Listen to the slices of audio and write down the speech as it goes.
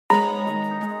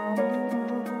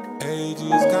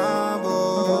AG's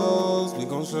Combos, we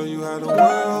gon' show you how the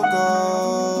world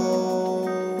goes.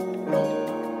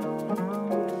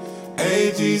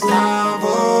 AG's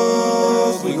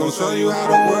Combos, we gon' show you how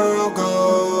the world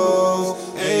goes.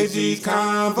 AG's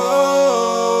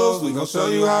Combos, we gon' show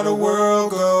you how the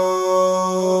world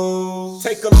goes.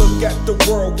 Take a look at the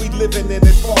world we living in,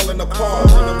 it's falling apart.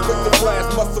 Quick to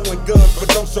blast muscle and guns, but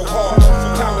don't show heart.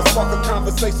 Time to spark a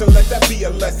conversation, let that be a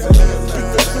lesson. Speak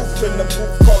the truth in the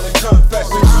booth, call it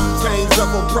confession. Chains of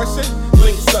oppression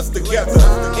links us together.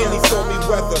 Any stormy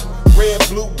weather, red,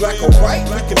 blue, black or white,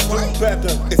 we can do better.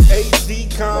 It's AG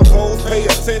Combos, pay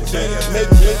attention.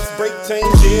 Make links, break chains,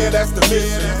 yeah, that's the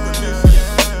mission.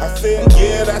 I said,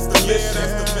 yeah, that's the mission.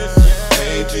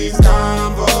 AG's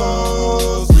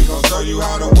Combos, we gon' show you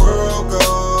how the world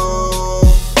goes.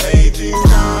 AG's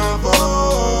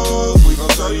Combos, we gon'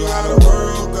 show you how the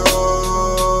world goes.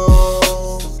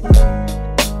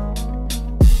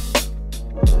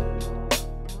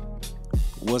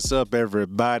 What's up,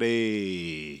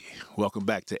 everybody? Welcome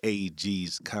back to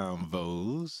AG's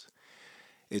Convos.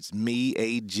 It's me,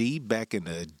 AG, back in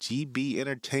the GB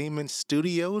Entertainment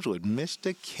Studios with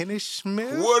Mr. Kenny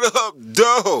Smith. What up,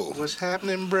 doe? What's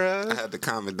happening, bruh? I had to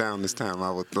calm it down this time.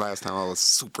 Last time I was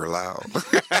super loud.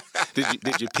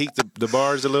 Did you peak the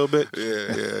bars a little bit?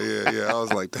 Yeah. I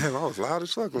was like, damn, I was loud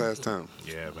as fuck last time.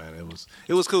 Yeah, man.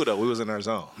 It was cool though. We was in our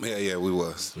zone. Yeah, we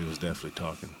was. We was definitely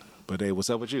talking. But hey, what's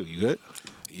up with you? You good?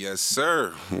 Yes,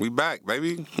 sir. We back,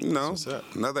 baby. You know, What's up?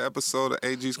 another episode of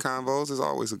AG's Convos is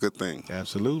always a good thing.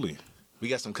 Absolutely. We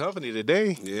got some company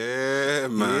today. Yeah,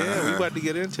 man. Yeah, we about to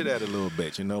get into that a little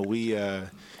bit. You know, we've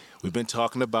been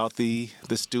talking about the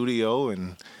studio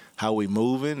and how we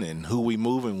moving and who we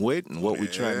moving with and what we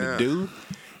trying to do.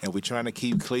 And we trying to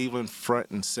keep Cleveland front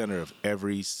and center of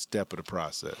every step of the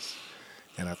process.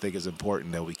 And I think it's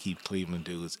important that we keep Cleveland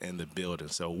dudes in the building.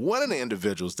 So one of the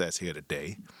individuals that's here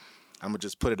today, I'm going to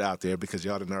just put it out there because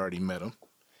y'all done already met him.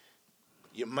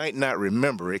 You might not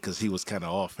remember it because he was kind of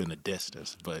off in the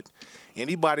distance. But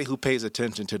anybody who pays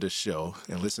attention to the show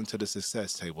and listen to the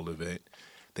Success Table event,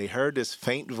 they heard this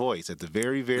faint voice at the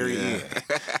very, very end.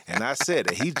 And I said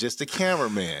that he's just a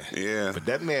cameraman. Yeah. But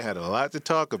that man had a lot to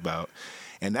talk about.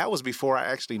 And that was before I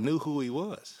actually knew who he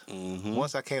was. Mm-hmm.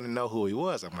 Once I came to know who he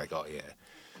was, I'm like, oh, yeah,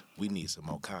 we need some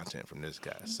more content from this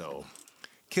guy. So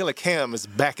Killer Cam is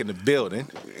back in the building.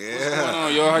 Yeah. What's going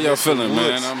on, y'all? How y'all feeling,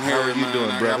 man? I'm here, How are you man. doing,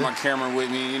 I brother? got my camera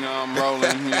with me, you know, I'm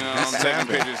rolling, you know, I'm taking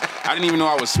pictures. I didn't even know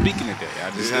I was speaking today.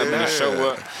 I just happened to show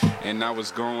up, and I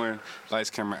was going, lights,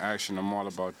 camera, action. I'm all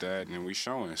about that, and we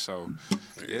showing. So,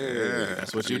 yeah.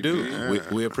 That's what you do.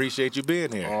 Yeah. We appreciate you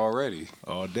being here. Already.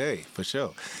 All day, for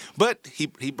sure. But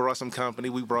he brought some company.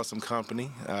 We brought some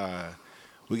company.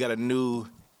 We got a new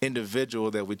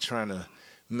individual that we're trying to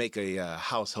make a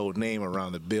household name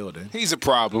around the building. He's a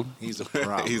problem. He's a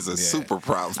problem. He's a super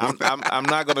problem. I'm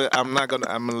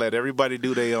gonna let everybody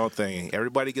do their own thing.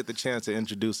 Everybody get the chance to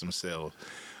introduce themselves.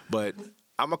 But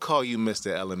I'm gonna call you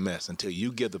Mr. LMS until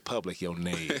you give the public your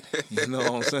name. You know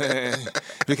what I'm saying?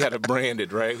 We gotta brand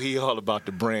it, right? He all about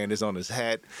the brand. It's on his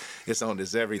hat. It's on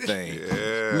his everything.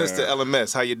 Yeah. Mr.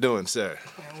 LMS, how you doing, sir?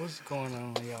 Man, what's going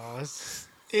on, y'all?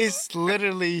 It's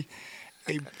literally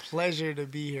a pleasure to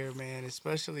be here, man,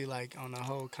 especially like on the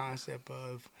whole concept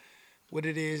of what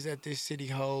it is that this city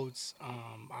holds.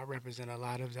 I represent a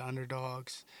lot of the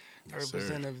underdogs. I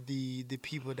represent of the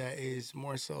people that is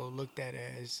more so looked at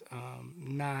as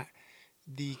not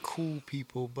the cool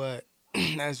people, but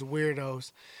as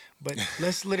weirdos. But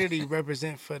let's literally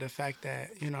represent for the fact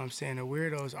that, you know what I'm saying, the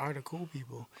weirdos are the cool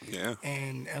people. Yeah.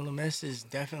 And LMS is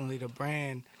definitely the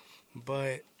brand,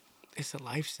 but it's a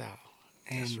lifestyle.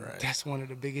 And that's one of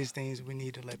the biggest things we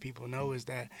need to let people know is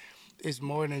that it's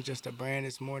more than just a brand.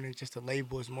 It's more than just a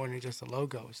label. It's more than just a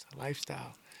logo. It's a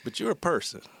lifestyle. But you're a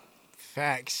person.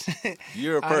 Facts.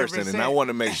 You're a person, 100%. and I want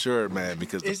to make sure, man,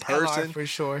 because It's the person, LR for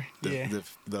sure. the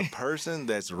person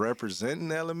that's representing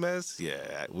LMS,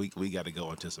 we got to go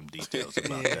into some details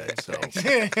about that. So,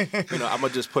 you know, I'm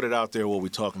gonna just put it out there what we're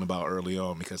talking about early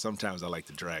on because sometimes I like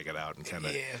to drag it out and kind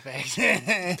of facts.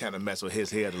 kind of mess with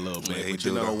his head a little bit. Yeah, But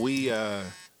you know,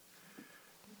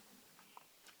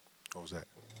 what was that?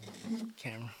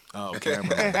 Camera. Oh,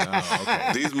 camera. Oh,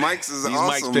 okay. These mics is These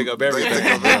awesome. mics pick up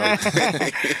everything.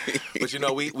 But you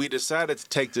know, we decided to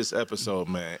take this episode,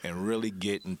 man, and really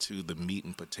get into the meat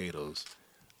and potatoes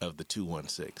of the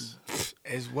 216.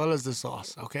 As well as the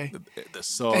sauce, okay? The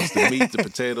sauce, the meat, the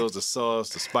potatoes, the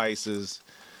sauce, the spices.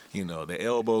 you know, the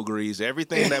elbow grease,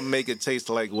 everything that make it taste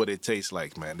like what it tastes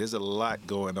like, man. There's a lot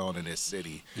going on in this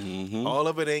city. All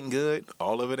of it ain't good,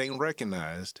 all of it ain't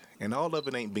recognized, and all of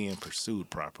it ain't being pursued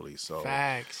properly. So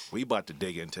Facts. we about to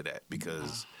dig into that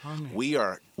because we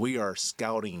are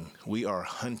scouting, we are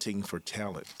hunting for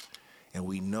talent, and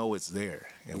we know it's there,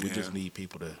 and we just need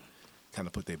people to kind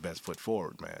of put their best foot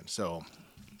forward, man. So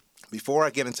before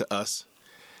I get into us,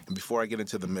 and before I get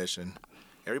into the mission,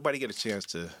 everybody get a chance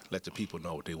to let the people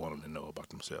know what they want them to know about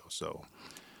themselves. So,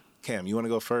 Cam, you want to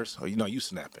go first? Or you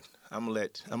snapping? I'm gonna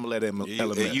let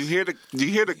LMS. You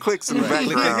hear the clicks in the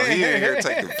background. He ain't here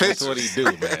taking pictures. That's what he do,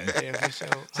 man. Yeah, for sure.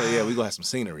 So yeah, we gonna have some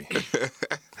scenery.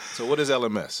 So what is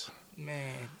LMS?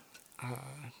 Man,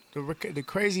 the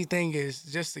crazy thing is,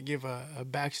 just to give a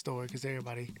backstory, because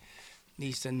everybody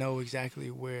needs to know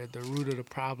exactly where the root of the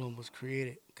problem was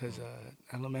created, because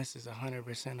LMS is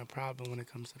 100% a problem when it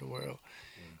comes to the world,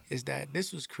 is that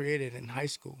this was created in high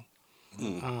school.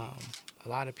 A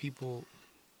lot of people,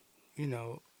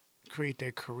 create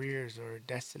their careers or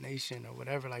destination or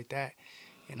whatever like that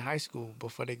in high school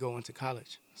before they go into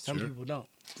college. Some people don't.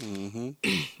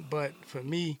 But for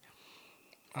me,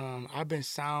 I've been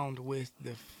sound with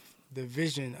the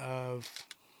vision of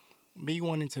me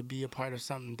wanting to be a part of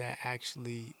something that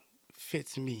actually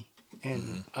fits me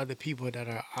and other people that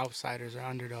are outsiders or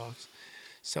underdogs.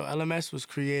 So LMS was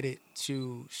created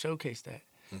to showcase that.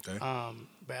 Okay.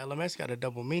 But LMS got a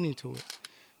double meaning to it.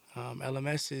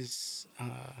 LMS is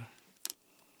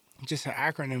just an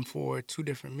acronym for two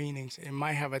different meanings. It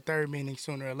might have a third meaning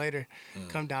sooner or later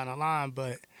come down the line,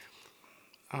 but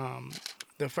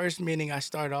the first meaning I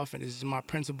start off in is my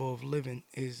principle of living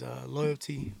is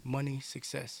loyalty, money,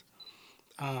 success.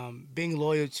 Being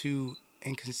loyal to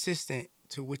and consistent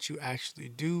to what you actually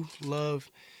do, love,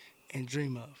 and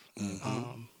dream of.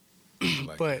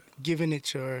 But giving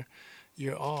it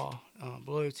your all.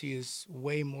 Loyalty is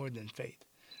way more than faith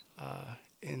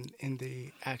in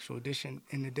the actual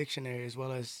in the dictionary, as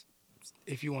well as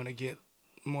if you want to get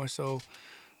more so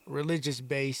religious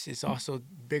based, it's also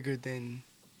bigger than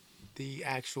the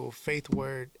actual faith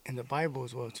word in the Bible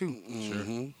as well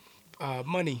too.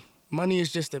 Money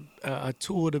is just a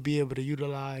tool to be able to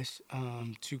utilize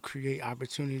to create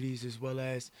opportunities, as well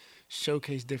as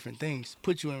showcase different things,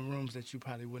 put you in rooms that you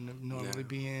probably wouldn't normally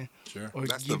be in. Or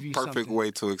that's give the you perfect something.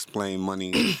 way to explain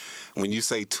money when you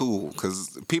say tool,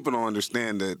 because people don't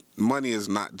understand that money is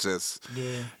not just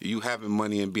you having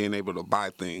money and being able to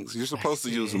buy things. You're supposed to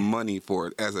use money for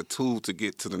it as a tool to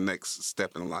get to the next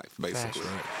step in life, basically.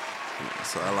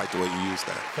 So I like the way you use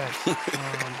that.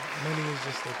 Money is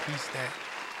just a piece that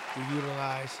we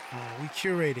utilize, we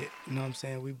curate it, you know what I'm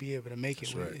saying? We be able to make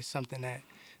it. It's something that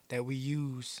we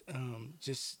use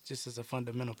just as a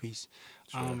fundamental piece.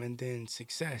 And then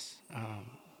success,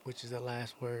 which is the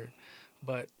last word.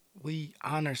 But we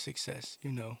honor success,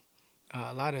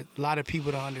 A lot of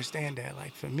people don't understand that.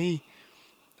 Like for me,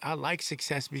 I like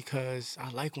success because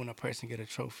I like when a person get a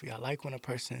trophy. I like when a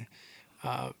person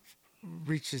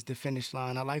reaches the finish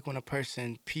line. I like when a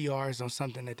person PRs on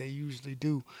something that they usually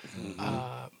do.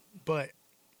 But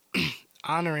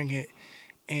honoring it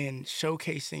and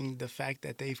showcasing the fact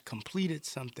that they've completed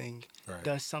something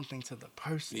does something to the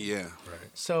person.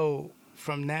 So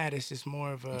from that, it's just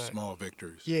more of a small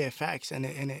victories. Yeah, facts, and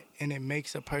it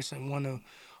makes a person want to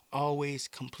always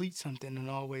complete something and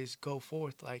always go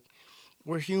forth. Like,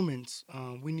 we're humans.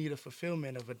 We need a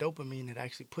fulfillment of a dopamine that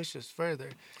actually pushes us further.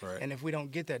 And if we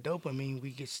don't get that dopamine, we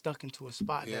get stuck into a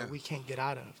spot that we can't get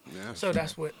out of. So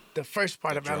that's what the first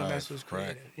part of LMS was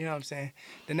created. You know what I'm saying?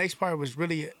 The next part was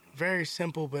really very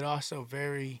simple, but also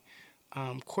very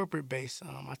corporate based.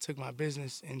 I took my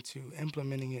business into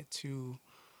implementing it to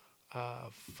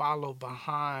follow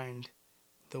behind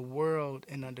the world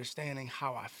and understanding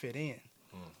how I fit in.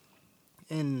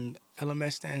 And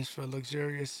LMS stands for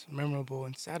luxurious, memorable,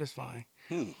 and satisfying.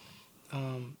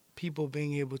 People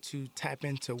being able to tap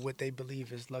into what they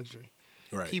believe is luxury.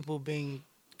 People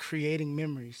creating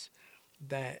memories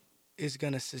that is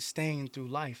going to sustain through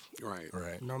life.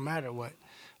 No matter what.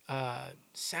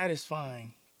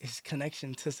 Satisfying is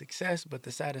connection to success, but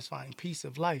the satisfying piece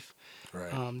of life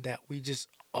that we just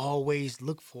always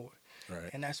look for.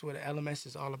 And that's what LMS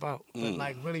is all about. But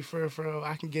like really for real,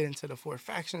 I can get into the 4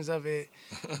 factions of it,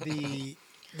 the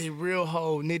real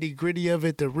whole nitty gritty of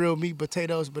it, the real meat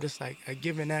potatoes. But it's like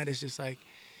given that, it's just like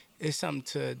it's something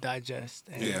to digest.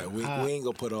 And, we ain't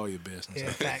gonna put all your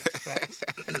business. Facts.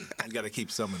 You got to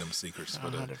keep some of them secrets for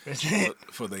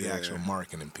for the actual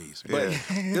marketing piece. But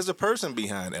there's a person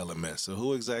behind LMS. So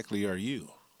who exactly are you?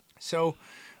 So,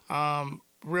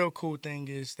 real cool thing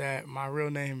is that my real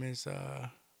name is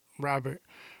Robert,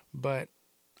 but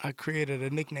I created a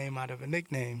nickname out of a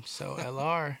nickname. So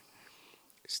LR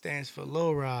stands for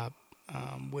Lil Rob,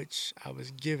 which I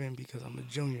was given because I'm a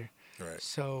junior. Right.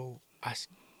 So I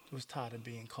was tired of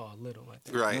being called little.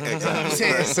 Right. You know what I'm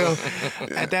saying? So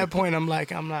at that point, I'm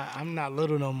like, I'm not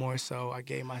little no more. So I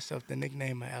gave myself the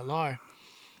nickname of LR,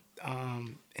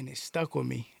 and it stuck with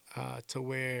me to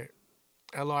where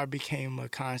LR became a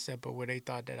concept of where they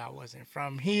thought that I wasn't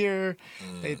from here.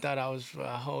 They thought I was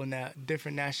a whole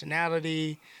different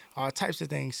nationality, all types of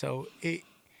things. So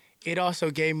it also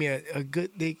gave me a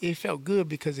good. It felt good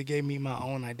because it gave me my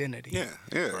own identity.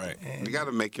 Yeah. Right. And you got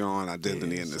to make your own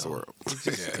identity in this world.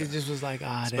 It just was like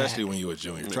Especially when you were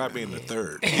junior. Try being the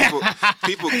third.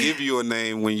 People give you a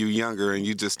name when you're younger, and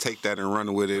you just take that and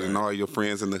run with it, and all your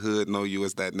friends in the hood know you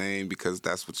as that name because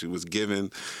that's what you was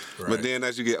given. Right. But then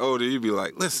as you get older, you be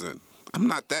like, listen, I'm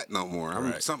not that no more.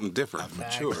 I'm something different. I'm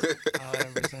mature.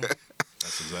 100%.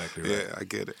 That's exactly right. Yeah, I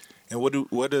get it. And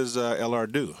what does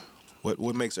LR do?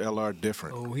 What makes LR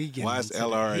different? Oh, Why is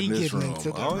LR in this room?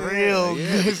 Real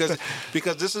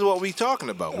Because this is what we talking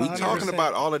about. We 100%. talking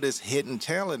about all of this hidden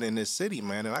talent in this city,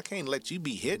 man. And I can't let you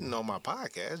be hidden on my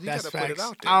podcast. You got to put it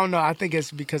out there. I don't know. I think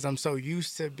it's because I'm so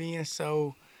used to being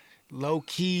so low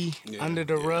key, under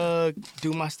the rug,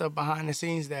 do my stuff behind the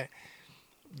scenes that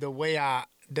the way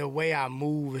I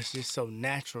move is just so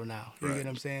natural now. You get what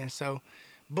I'm saying? So,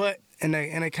 but in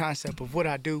the concept of what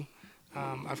I do.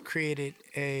 I've created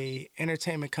a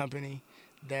entertainment company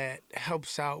that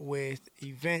helps out with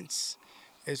events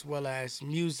as well as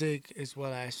music, as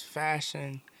well as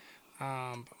fashion,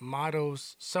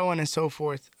 models, so on and so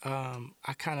forth.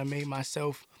 I kind of made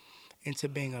myself into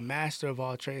being a master of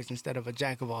all trades instead of a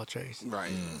jack of all trades.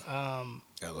 Right. I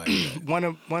like that. One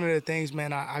of the things,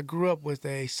 man, I grew up with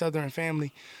a Southern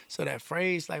family, so that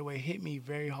phrase like what hit me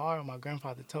very hard. My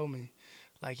grandfather told me.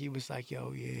 Like, he was like,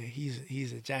 yo, yeah,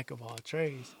 he's a jack of all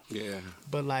trades. Yeah.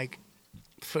 But, like,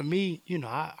 for me, you know,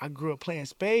 I grew up playing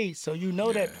spades, so you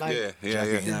know that, like,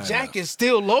 the jack is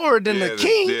still lower than the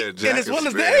king in his one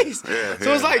of days.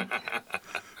 So it's like,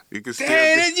 you can still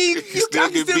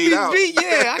get beat out.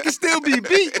 Yeah, I can still be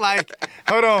beat. Like,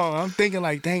 hold on. I'm thinking,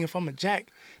 like, dang, if I'm a jack,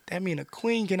 that means a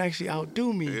queen can actually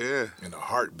outdo me. Yeah. In a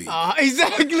heartbeat.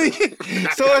 Exactly.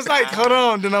 So it's like, hold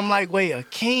on. Then I'm like, wait, a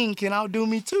king can outdo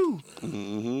me too.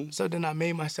 Mm-hmm. So then I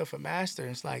made myself a master.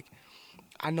 It's like,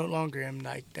 I no longer am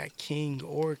like that king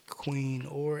or queen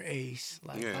or ace.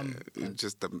 Like, I'm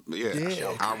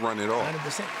I run it all.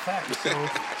 100% fact.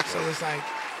 So it's like,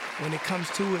 when it comes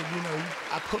to it, you know,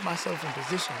 I put myself in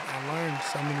position. I learned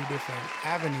so many different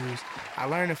avenues. I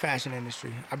learned the fashion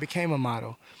industry. I became a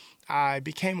model. I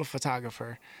became a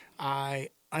photographer. I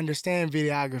understand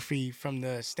videography from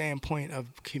the standpoint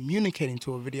of communicating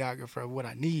to a videographer what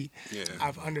I need. Yeah. I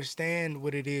understand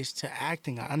what it is to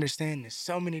acting. I understand there's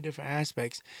so many different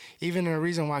aspects. Even the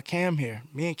reason why Cam here,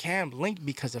 me and Cam linked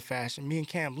because of fashion. Me and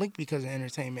Cam linked because of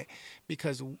entertainment.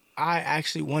 Because I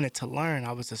actually wanted to learn.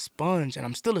 I was a sponge, and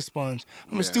I'm still a sponge.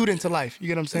 I'm a student to life. You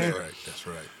get what I'm saying? That's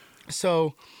right.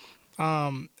 So,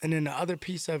 and then the other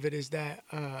piece of it is that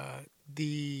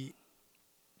the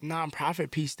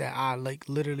nonprofit piece that I like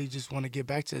literally just want to give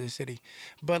back to the city.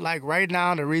 But like right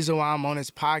now, the reason why I'm on this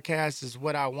podcast is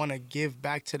what I want to give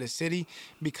back to the city,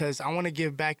 because I want to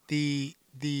give back the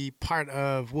part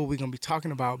of what we're gonna be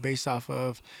talking about based off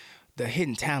of the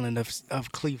hidden talent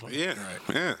of Cleveland. Yeah,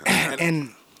 yeah. And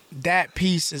that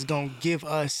piece is gonna give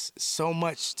us so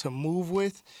much to move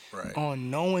with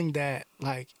on knowing that,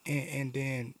 like, and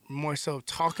then more so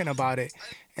talking about it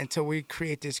until we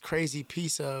create this crazy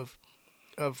piece of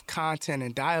content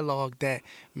and dialogue that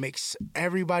makes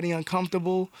everybody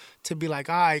uncomfortable to be like,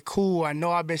 all right, cool. I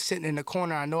know I've been sitting in the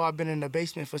corner. I know I've been in the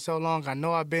basement for so long. I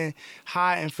know I've been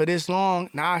hiding for this long.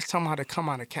 Now it's time to come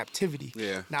out of captivity.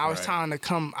 Yeah. Now it's time to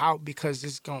come out, because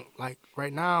it's going, like,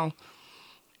 right now,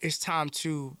 it's time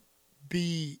to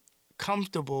be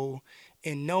comfortable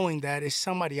in knowing that it's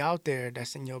somebody out there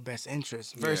that's in your best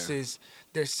interest versus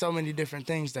there's so many different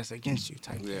things that's against you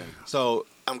type thing. So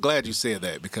I'm glad you said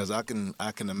that, because I can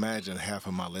imagine half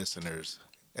of my listeners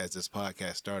as this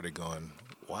podcast started going,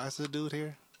 why is the dude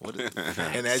here?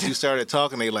 And as you started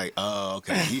talking, they like, oh,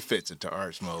 okay, he fits into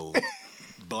arts mode,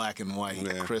 black and white,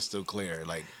 crystal clear.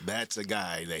 Like, that's a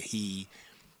guy that he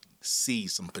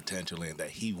sees some potential in,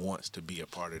 that he wants to be a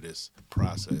part of this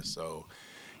process. So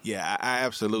yeah, I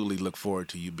absolutely look forward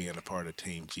to you being a part of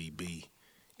Team GB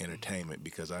Entertainment,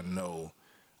 because I know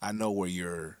where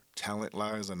your talent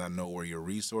lies, and I know where your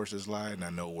resources lie, and I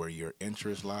know where your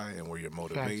interests lie, and where your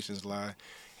motivations lie.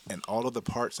 And all of the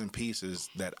parts and pieces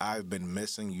that I've been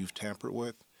missing, you've tampered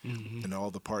with. and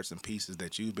all the parts and pieces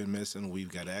that you've been missing,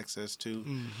 we've got access to.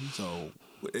 So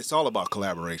it's all about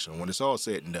collaboration. When it's all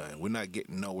said and done, we're not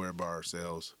getting nowhere by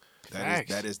ourselves.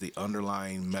 That is the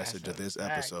underlying message of this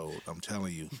episode. I'm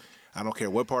telling you. I don't care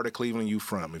what part of Cleveland you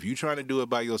from. If you're trying to do it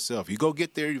by yourself, you go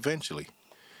get there eventually.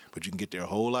 But you can get there a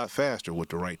whole lot faster with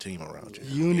the right team around you.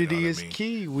 Unity is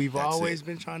key. We've always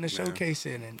been trying to showcase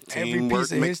it. And every Teamwork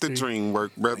piece of makes history. the dream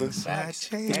work, brother.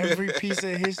 Every piece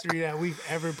of history that we've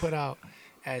ever put out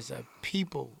as a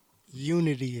people,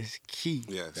 unity is key.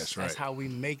 Yes. That's right. That's how we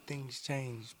make things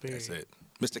change. Period. That's it.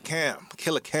 Mr. Cam,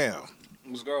 Killer Cam,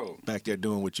 Let's go. back there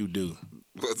doing what you do.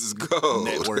 Let's go.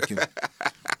 Networking,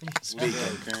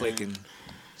 speaking, clicking,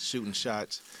 shooting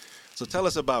shots. So tell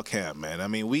us about Cam, man. I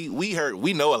mean,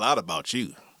 we know a lot about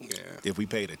you. Yeah. If we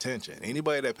paid attention,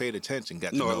 anybody that paid attention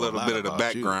got to know a little lot bit of the about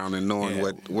background you. and knowing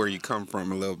where you come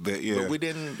from a little bit. Yeah. But we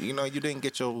didn't, you didn't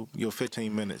get your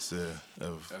 15 minutes of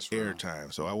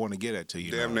airtime. So I want to get that to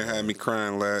you. Damn near had me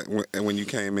crying when you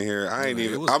came in here. I ain't Yeah,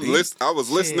 even. it I was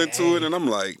listening to hey. it and I'm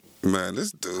like, man,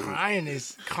 this dude. Crying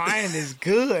is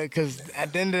good because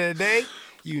at the end of the day,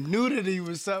 you knew that he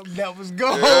was something that was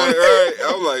going. Right.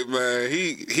 I'm like, man,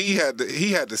 he had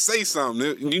to say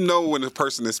something. You know when a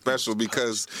person is special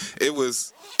because it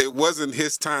wasn't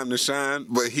his time to shine,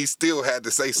 but he still had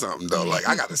to say something though. Like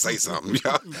I got to say something,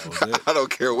 y'all. I don't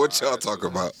care what y'all talk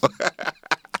about. I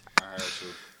had to.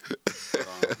 Take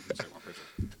my picture.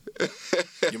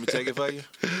 You want me to take it for you?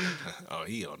 Oh,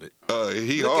 he on it.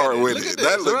 He Look hard at it. with Look it. at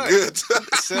That this, look right. good.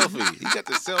 Selfie. He got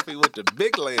the selfie with the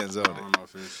big lens on I it. don't know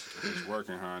if it's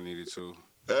working how I needed to.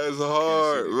 That's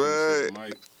hard, Can't see man. the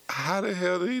mic. How the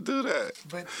hell did he do that?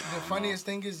 But the funniest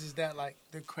thing is that like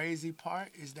the crazy part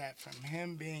is that from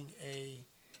him being a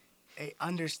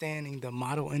understanding the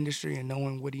model industry and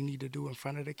knowing what he need to do in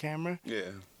front of the camera, Yeah.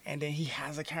 and then he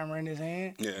has a camera in his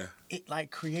hand, Yeah. it like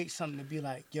creates something to be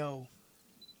like, yo,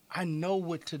 I know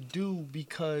what to do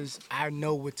because I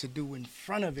know what to do in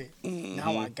front of it.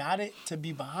 Now I got it to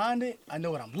be behind it. I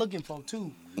know what I'm looking for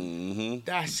too.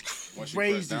 That's Once you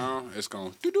press crazy. down, it's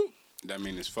going doo-doo. That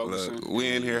means it's focusing. Look, we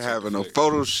in here It's at having the a flick.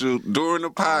 photo shoot during the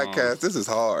podcast. This is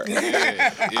hard.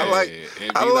 Yeah, I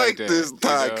be like that, this you know?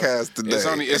 podcast today.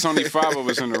 It's only 5 of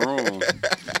us in the room.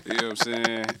 You know what I'm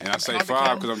saying? And I say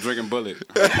 5 because I'm drinking Bullet.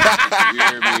 You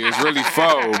hear me? It's really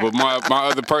 4, but my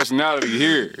other personality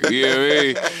here. You know what I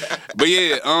mean? But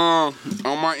yeah,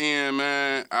 on my end,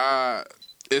 man,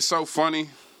 it's so funny.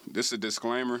 This is a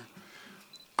disclaimer.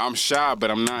 I'm shy,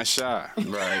 but I'm not shy.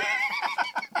 Right.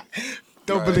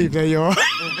 Don't believe that, y'all.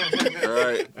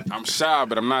 Right. I'm shy,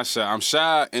 but I'm not shy. I'm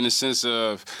shy in the sense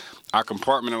of I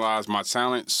compartmentalize my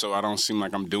talent so I don't seem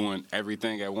like I'm doing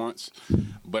everything at once.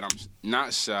 But I'm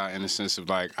not shy in the sense of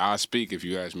like I'll speak if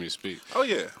you ask me to speak. Oh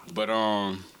yeah. But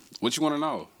what you want to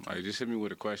know? Like just hit me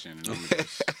with a question,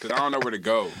 because I don't know where to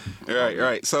go.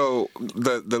 Right. So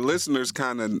the listeners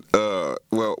kind of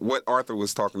what Arthur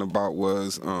was talking about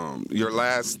was your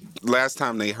last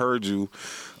time they heard you,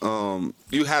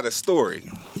 you had a story,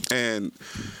 and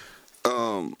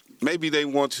maybe they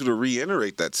want you to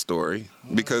reiterate that story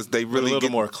because they really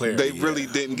more clarity, They really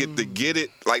didn't get it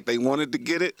like they wanted to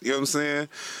get it. You know what I'm saying?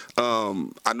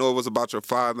 I know it was about your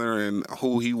father and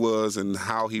who he was and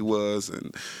how he was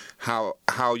and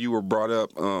how you were brought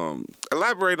up.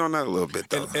 Elaborate on that a little bit,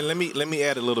 though. And let me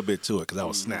add a little bit to it because I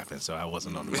was snapping, so I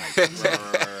wasn't on the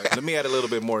mic. Let me add a little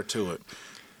bit more to it.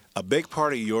 A big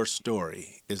part of your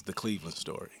story is the Cleveland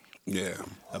story. Yeah.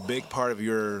 A big part of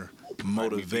your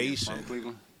motivation From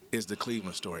Cleveland? is the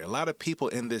Cleveland story. A lot of people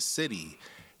in this city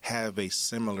have a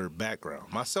similar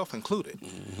background, myself included.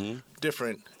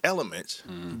 Different elements,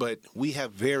 but we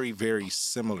have very, very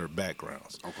similar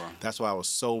backgrounds. Okay. That's why I was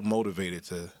so motivated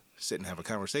to sit and have a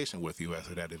conversation with you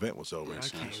after that event was over. I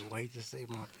can't wait to say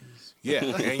my piece. Yeah,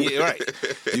 and you're right.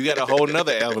 You got a whole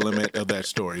nother element of that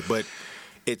story, but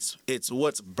it's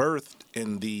what's birthed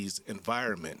in these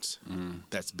environments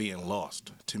that's being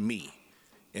lost to me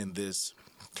in this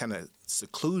kind of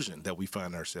seclusion that we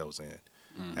find ourselves in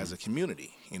as a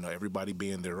community. You know, everybody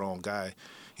being their own guy.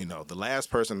 You know, the last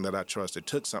person that I trusted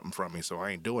took something from me, so I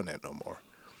ain't doing that no more.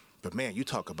 But man, you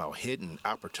talk about hidden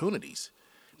opportunities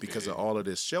because of all of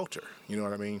this shelter. You know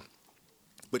what I mean?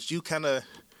 But you kind of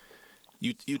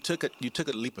you took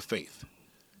a leap of faith,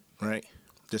 right?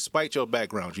 Despite your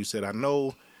background, you said, I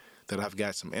know that I've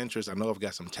got some interests. I know I've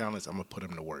got some talents. I'm going to put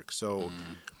them to work. So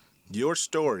your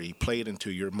story played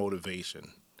into your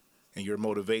motivation, and your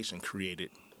motivation created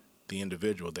the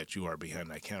individual that you are behind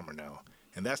that camera now.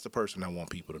 And that's the person I want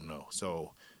people to know.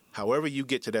 So however you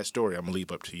get to that story, I'm going to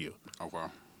leave up to you. Okay.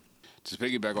 To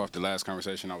piggyback off the last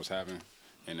conversation I was having,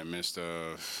 in the midst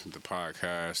of the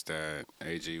podcast that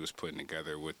AG was putting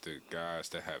together with the guys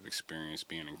that have experienced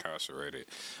being incarcerated,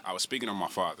 I was speaking on my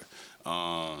father.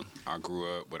 I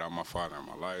grew up without my father in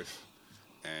my life,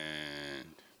 and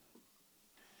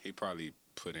he probably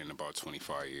put in about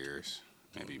 25 years,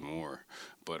 maybe more.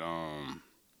 But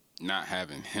not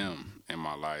having him in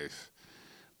my life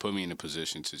put me in a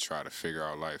position to try to figure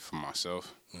out life for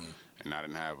myself. And I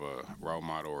didn't have a role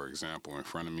model or example in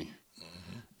front of me.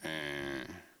 And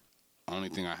only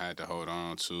thing I had to hold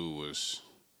on to was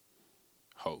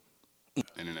hope.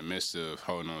 And in the midst of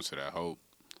holding on to that hope,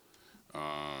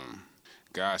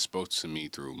 God spoke to me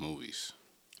through movies.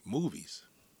 Movies.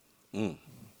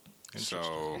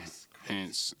 So,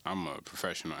 hence, I'm a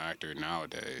professional actor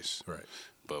nowadays. Right.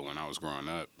 But when I was growing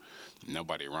up,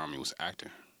 nobody around me was acting.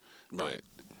 Right. But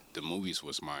the movies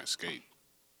was my escape.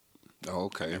 Oh, I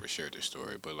okay. never shared this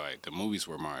story, but like the movies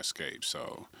were my escape.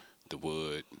 So, The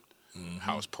Wood,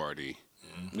 House Party,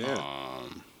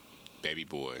 Baby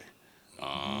Boy,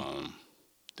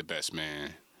 The Best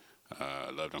Man,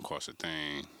 Love Don't Cost a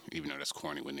Thing, even though that's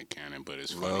corny with Nick Cannon, but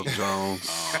it's funny. Love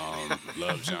Jones.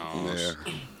 Love Jones,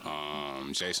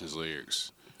 Jason's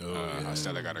Lyrics. I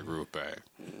still got a groove back.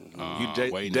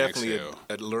 You Waiting definitely to Exhale.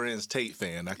 a Lorenz Tate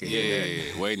fan. I can hear that.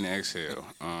 Yeah, Waiting to Exhale.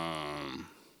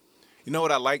 You know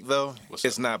what I like though? What's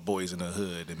It's not Boys in the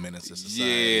Hood and Menace to Society.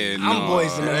 Yeah, I'm no,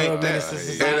 Boys in the it ain't Hood, that. Menace to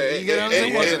Society. You get what I'm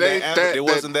saying? It wasn't ain't that. It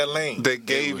wasn't that lane. That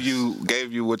gave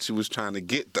you what you was trying to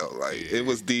get though. Like it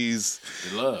was these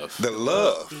The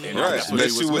love. right that's what that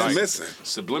she you was was like. missing.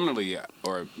 Subliminally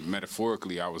or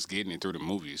metaphorically, I was getting it through the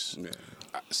movies. Yeah.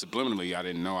 Subliminally, I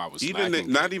didn't know I was Even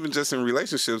lacking. not even just in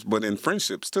relationships, but in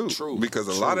friendships too. True, Because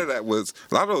a true. lot of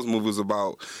those movies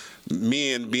about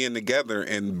men being together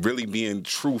and really being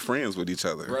true friends with each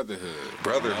other. Brotherhood.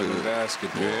 Brotherhood. Love and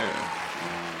basketball. Yeah.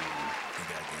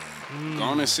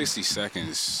 Gone in 60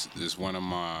 Seconds is one of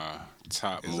my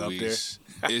top It's up movies.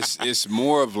 It's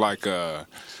more of like a.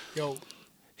 Yo,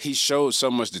 He showed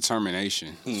so much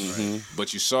determination,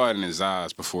 but you saw it in his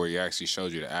eyes before he actually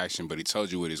showed you the action. But he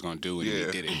told you what he's gonna do, and Yeah.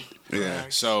 he did it. Yeah.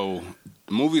 So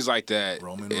movies like that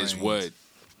Roman is Reigns. what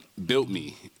built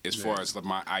me as far as like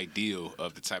my ideal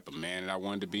of the type of man that I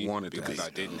wanted to be. Because I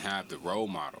didn't have the role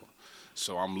model.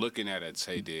 So I'm looking at a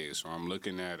Tay Diggs, or I'm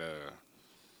looking at a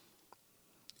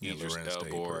Idris Lorenz Tate,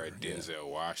 Elba, or a yeah. Denzel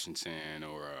Washington,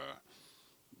 or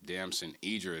a Damson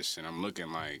Idris, and I'm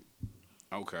looking like,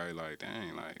 okay, like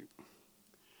dang, like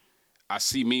I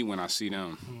see me when I see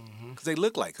them. Because they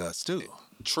look like us too.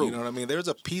 True. You know what I mean? There's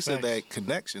a piece of Facts. that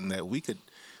connection that we could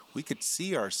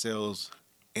see ourselves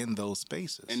in those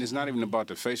spaces. And it's not even about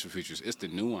the facial features; it's the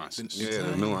nuances. Yeah,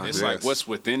 the nuance. It's like what's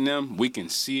within them. We can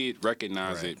see it,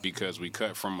 recognize it, because we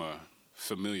cut from a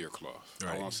familiar cloth.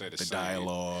 I won't say the same.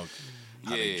 dialogue.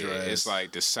 how they Yeah, dress. it's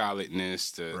like the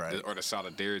solidness, Right. or the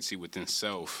solidarity within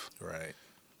self. Right.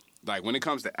 Like when it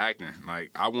comes to acting,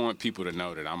 like I want people to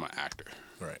know that I'm an actor.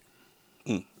 Right.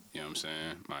 You know what I'm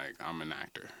saying? Like I'm an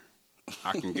actor.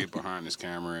 I can get behind this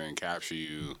camera and capture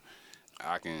you.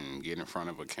 I can get in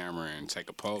front of a camera and take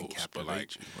a pose. But like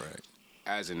Captivate you. Right.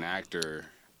 as an actor,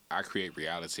 I create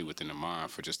reality within the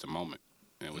mind for just a moment.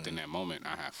 And within that moment,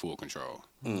 I have full control.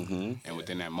 And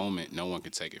within that moment, no one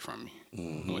can take it from me.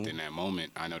 And within that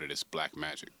moment, I know that it's black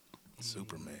magic.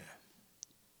 Superman.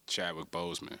 Chadwick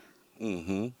Boseman,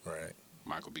 Right.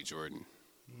 Michael B. Jordan.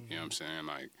 You know what I'm saying?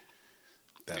 Like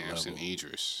That Damson level.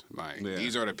 Idris. Like Yeah.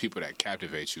 these are the people that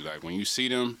captivate you. Like when you see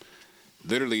them,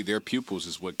 literally their pupils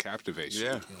is what captivates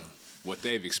Yeah. you. What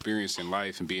they've experienced in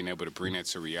life and being able to bring that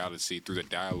to reality through the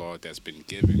dialogue that's been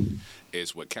given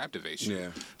is what captivates you.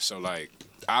 Yeah. So like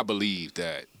I believe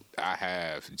that I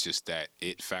have just that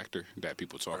it factor that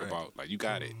people talk about. Like you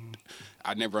got it.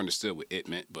 I never understood what it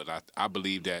meant, but I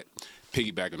believe that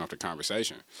piggybacking off the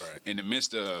conversation. Right. In the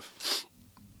midst of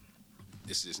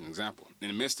this is an example. In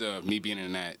the midst of me being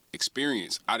in that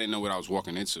experience, I didn't know what I was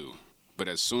walking into. But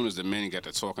as soon as the men got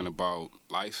to talking about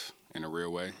life in a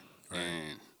real way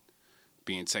and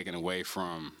being taken away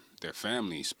from their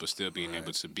families, but still being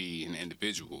able to be an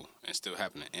individual and still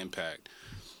having an impact,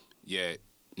 yet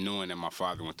knowing that my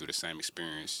father went through the same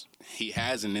experience, he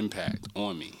has an impact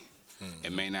on me.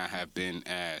 It may not have been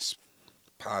as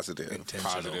Positive.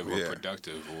 positive or Yeah.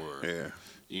 productive or Yeah.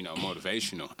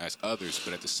 motivational as others,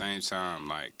 but at the same time,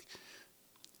 like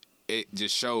it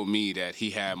just showed me that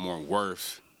he had more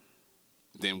worth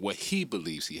than what he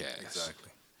believes he has. Exactly.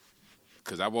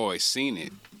 Because I've always seen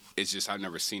it. It's just I've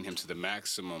never seen him to the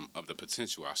maximum of the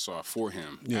potential I saw for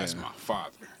him as my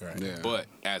father. Right. Yeah. But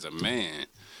as a man,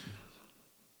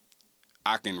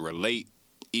 I can relate,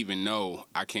 even though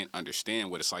I can't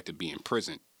understand what it's like to be in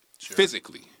prison.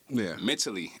 physically. Yeah.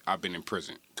 Mentally, I've been in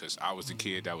prison because I was the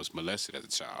kid that was molested as a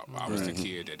child. I was the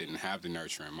kid that didn't have the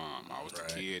nurturing mom. I was the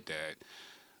kid that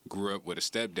grew up with a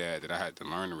stepdad that I had to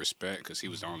learn to respect because he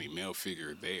was the only male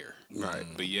figure there. Right.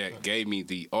 But yet gave me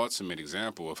the ultimate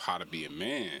example of how to be a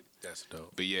man. That's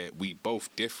dope. But yet we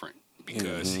both different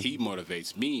because he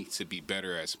motivates me to be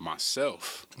better as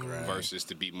myself versus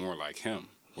to be more like him.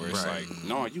 Where it's like,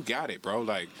 no, you got it, bro.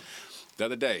 Like, the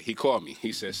other day, he called me.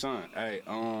 He said, son, hey,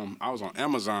 I was on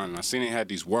Amazon and I seen they had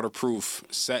these waterproof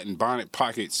satin bonnet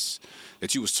pockets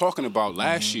that you was talking about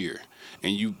last year.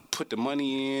 And you put the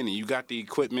money in and you got the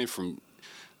equipment from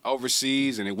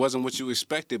overseas and it wasn't what you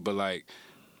expected. But, like,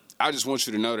 I just want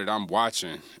you to know that I'm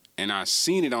watching. And I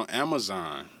seen it on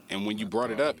Amazon. And when you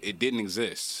brought it up, it didn't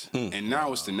exist. And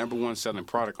now it's the #1 selling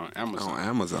product on Amazon. On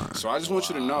Amazon. So I just want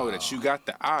you to know that you got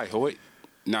the eye, Hoyt.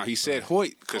 Now he said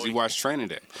Hoyt because he watched Training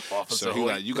Day. So he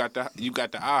like, you got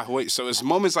the eye, Hoyt. So it's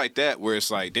moments like that where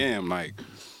it's like, damn, like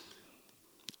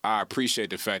I appreciate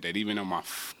the fact that even though my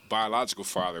biological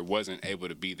father wasn't able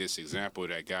to be this example,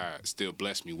 that God still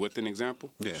blessed me with an example.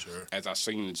 Yeah, sure. As I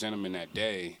seen the gentleman that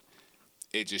day,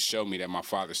 it just showed me that my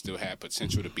father still had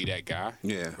potential to be that guy.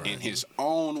 Yeah, in his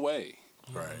own way.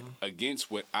 Right.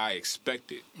 Against what I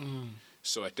expected.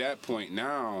 So at that point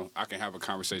now, I can have a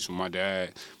conversation with my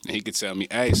dad, and he could tell me,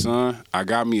 hey, son, I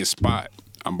got me a spot.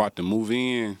 I'm about to move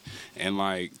in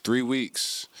like 3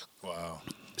 weeks. Wow.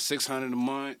 $600 a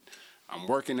month. I'm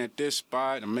working at this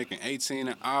spot. I'm making $18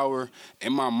 an hour.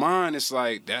 In my mind, it's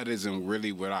like, that isn't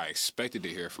really what I expected to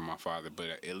hear from my father.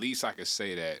 But at least I could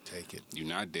say that, take it. You're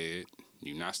not dead.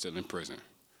 You're not still in prison.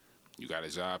 You got a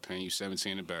job paying you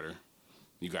 $17 or better.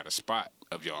 You got a spot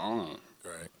of your own.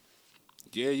 Right.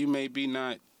 Yeah, you may be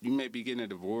getting a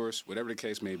divorce, whatever the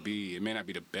case may be. It may not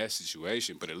be the best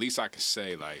situation, but at least I can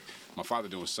say, like, my father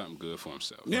doing something good for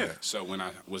himself. Yeah. So when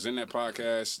I was in that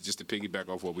podcast, just to piggyback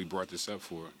off what we brought this up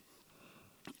for,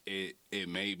 it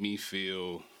made me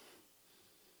feel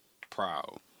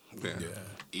proud. Yeah.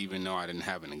 Even though I didn't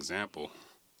have an example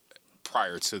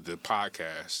prior to the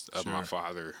podcast of my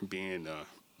father being a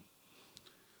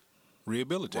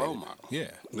rehabilitated role model.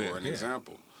 Yeah. Or an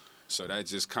example. So that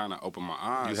just kind of opened my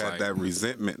eyes. You had like, that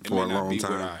resentment it for may a not long be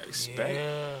time. What I expect,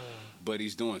 but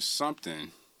he's doing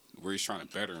something where he's trying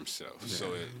to better himself.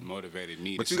 So it motivated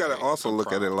me. But to you got to say, also I'm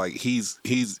look at proud. it like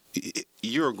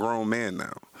you're a grown man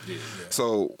now. Yeah.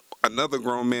 So another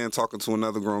grown man talking to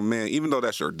another grown man, even though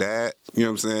that's your dad, you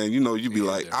know what I'm saying? You know, you'd be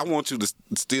like, I want you to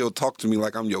still talk to me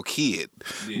like I'm your kid.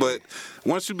 Yeah. But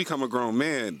once you become a grown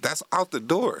man, that's out the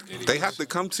door. They have to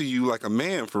come to you like a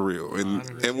man for real.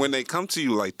 And when they come to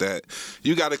you like that,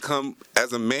 you got to come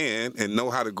as a man and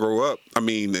know how to grow up. I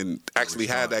mean, and actually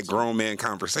have that grown man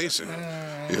conversation.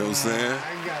 You know what I'm saying?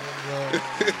 I got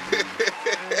it,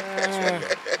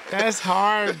 bro. That's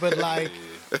hard, but like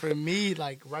for me,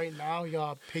 like right now,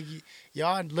 y'all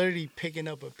literally picking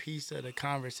up a piece of the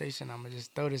conversation. I'm gonna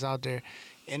just throw this out there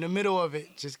in the middle of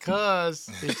it, just cause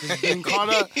it's just getting caught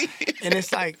up, and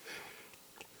it's like,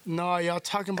 no, y'all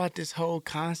talking about this whole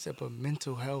concept of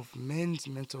mental health, men's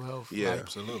mental health. Yeah, like,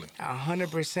 absolutely.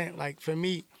 100%. Like for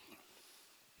me,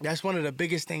 that's one of the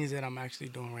biggest things that I'm actually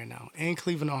doing right now in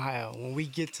Cleveland, Ohio. When we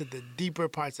get to the deeper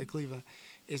parts of Cleveland,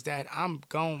 is that I'm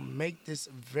gonna make this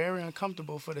very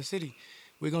uncomfortable for the city.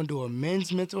 We're going to do a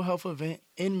men's mental health event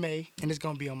in May, and it's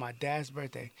going to be on my dad's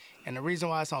birthday. And the reason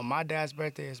why it's on my dad's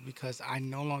birthday is because I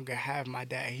no longer have my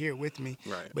dad here with me.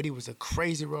 Right. But he was a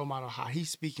crazy role model, how he's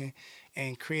speaking,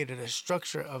 and created a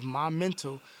structure of my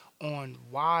mental on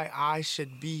why I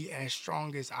should be as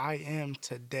strong as I am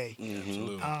today.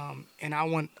 Absolutely. And I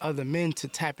want other men to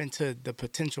tap into the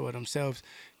potential of themselves.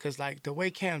 Because, like, the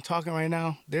way Cam talking right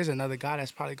now, there's another guy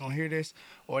that's probably going to hear this,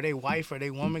 or they wife or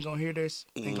they woman going to hear this,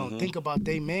 and going to think about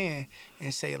their man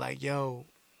and say, like, yo,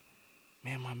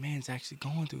 man, my man's actually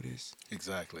going through this.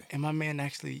 Exactly. And my man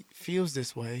actually feels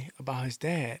this way about his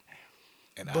dad.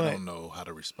 And But- I don't know how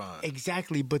to respond.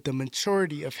 Exactly. But the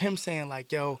maturity of him saying,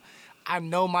 like, yo, I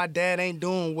know my dad ain't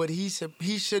doing what he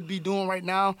should be doing right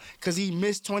now because he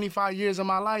missed 25 years of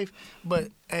my life. But,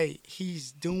 hey,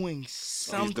 he's doing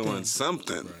something. He's doing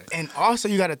something. And also,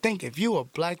 you got to think, if you a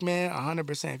black man,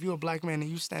 100%, if you a black man and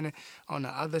you standing on the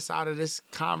other side of this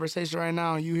conversation right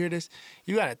now and you hear this,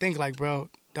 you got to think like, bro,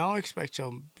 don't expect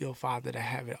your father to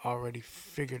have it already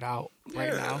figured out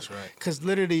right now. That's right. Because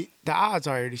literally, the odds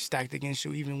are already stacked against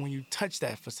you even when you touch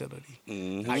that facility.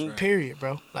 Like, period,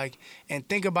 bro. Like, and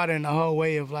think about it in the whole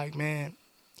way of like, man,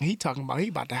 he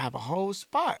about to have a whole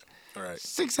spot. Right.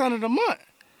 $600 a month.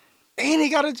 And he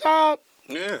got a job.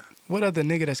 Yeah. what other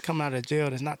nigga that's coming out of jail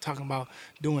that's not talking about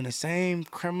doing the same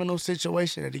criminal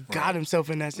situation that he got himself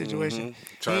in that situation?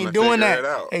 Trying He to ain't doing figure that. it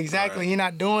out. Exactly. He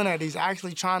not doing that. He's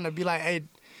actually trying to be like, hey,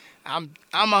 I'm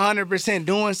 100%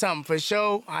 doing something for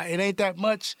sure. It ain't that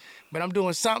much, but I'm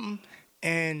doing something.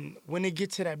 And when it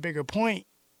gets to that bigger point,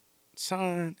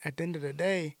 son, at the end of the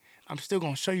day, I'm still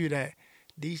gonna show you that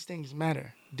these things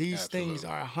matter. These things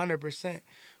are 100%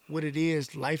 what it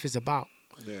is. Life is about.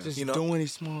 Just doing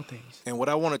these small things. And what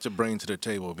I wanted to bring to the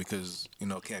table, because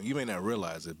Cam, you may not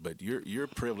realize it, but you're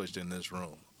privileged in this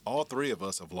room. All three of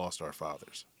us have lost our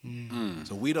fathers,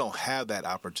 so we don't have that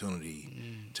opportunity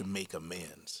to make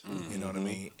amends. You know what I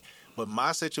mean? But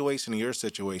my situation and your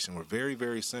situation were very,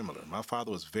 very similar. My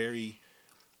father was very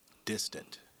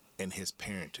distant in his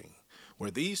parenting,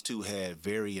 where these two had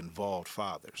very involved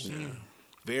fathers.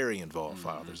 Very involved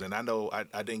fathers. And I know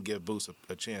I didn't give Boots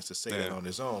a chance to say that on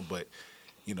his own, but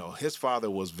his father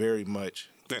was very much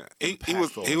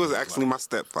he was actually my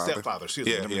stepfather. Excuse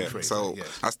me. Let me rephrase So that,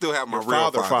 yes. I still have my Your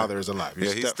real father is alive.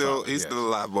 Your he's still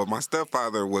alive. But my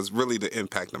stepfather was really the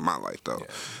impact in my life, though. Yeah.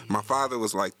 My father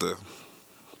was like the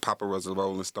Papa was a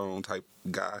Rolling Stone type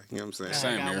guy. You know what I'm saying?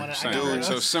 Same here.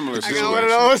 So similar I situation. got one of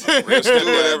those. Do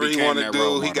whatever he want to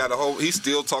do. He got he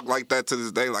still talk like that to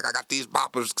this day. Like, I got these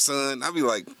boppers, son. I be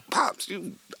like, Pops,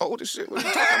 you old as shit. What are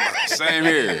you talking about? Same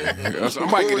here. I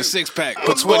might get a 6-pack.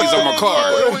 Put 20s on my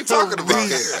car. What are we talking about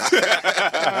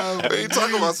here? We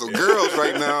talking about some girls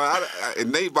right now,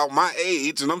 and they about my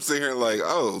age, and I'm sitting here like,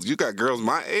 oh, you got girls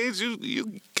my age?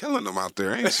 You killing them out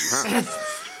there, ain't you? Huh?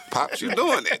 Pops, you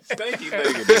doing it. Thank you,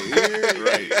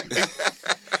 right.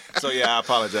 So, yeah, I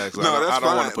apologize. No, that's I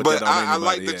don't want to fine. put But that on I anybody.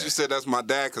 like that you said that's my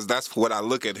dad, because that's what I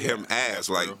look at him as.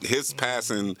 Like, his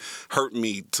passing hurt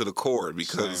me to the core,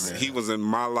 because he was in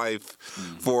my life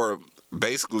for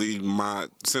basically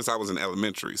since I was in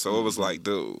elementary. So it was like,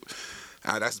 dude,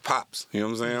 that's Pops. You know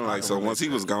what I'm saying? Like, so once he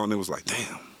was gone, it was like,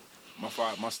 damn. My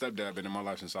stepdad been in my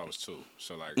life since I was 2.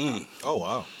 So, like, Oh,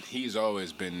 wow. he's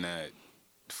always been that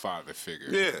father figure.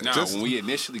 Yeah. Now, when we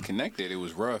initially connected, it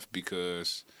was rough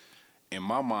because in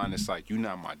my mind, it's like, you're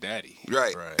not my daddy.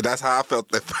 Right. That's how I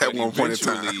felt at one point in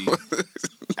time.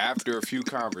 After a few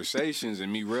conversations and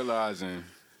me realizing,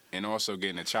 and also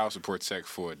getting a child support check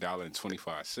for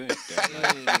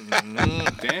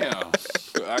 $1.25, damn,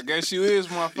 I guess you is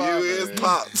my father. You is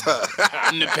Pops.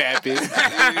 I'm the pappy.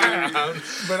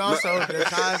 But also the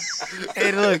time,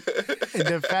 hey, look,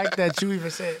 the fact that you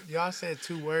even y'all said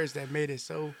 2 words that made it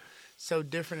so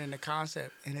different in the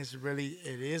concept, and it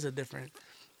is a different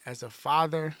as a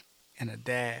father and a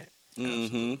dad.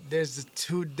 Mm-hmm. Those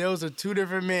are 2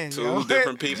 different men. Two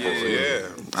different people. Yeah.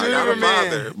 I got a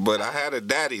father, but I had a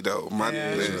daddy though.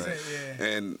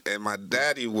 And my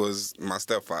daddy was my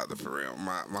stepfather for real.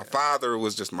 My father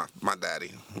was just my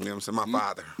daddy. You know what I'm saying? My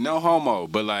father. No homo,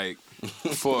 but like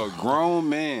for a grown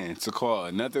man to call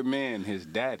another man his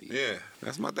daddy. Yeah,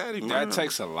 that's my daddy, man. That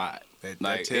takes a lot.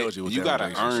 That tells you what you that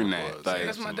gotta earn that. was. Like,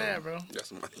 That's my dad, bro.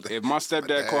 That's my dad. if my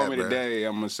stepdad My called me dad, today,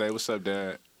 I'm gonna say, "What's up,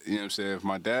 Dad?" You know what I'm saying? If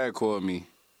my dad called me,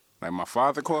 like my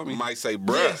father called me, You might say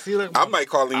bruh. Yes, he look- I might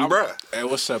call him bruh. Hey,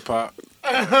 what's up, Pop?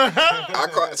 Sometimes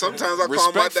I call my daddy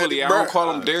Respectfully, bruh. I don't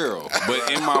call him Daryl,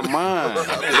 but in my mind,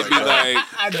 it'd be like,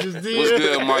 I just did. "What's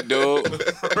good, my dude?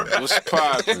 What's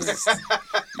poppin'?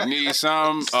 You need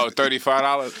something? Oh,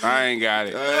 $35? I ain't got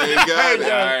it.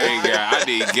 I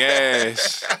need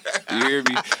gas. You hear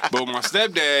me? But my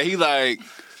stepdad, he like,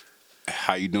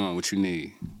 how you doing? What you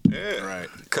need? Yeah, Right.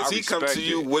 Because I he comes respect to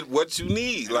you it. with what you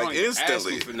need, He like don't even ask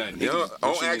instantly. you for nothing. You know, What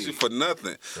don't you ask need. you for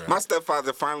nothing. My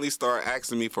stepfather finally started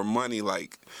asking me for money,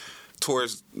 like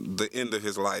towards the end of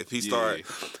his life. He started.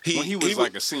 When he was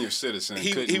like a senior citizen,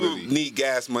 He couldn't would really. need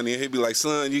gas money, and he'd be like,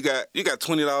 "Son, you got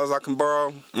 $20 I can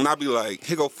borrow?" And I'd be like,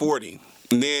 "Here go 40."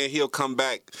 And then he'll come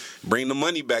back, bring the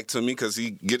money back to me because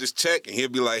he get his check, and he'll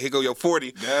be like, "Here go your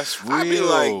 40." That's real. I'd be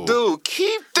like, "Dude,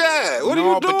 keep that. What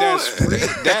are you doing?" But that's real.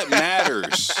 That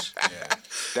matters.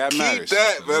 That Keep matters.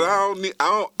 that, but I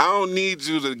don't need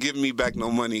you to give me back no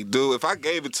money, dude. If I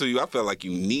gave it to you, I felt like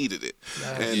you needed it,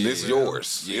 and it's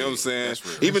yours. You know what I'm saying? that's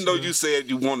real. Even though you said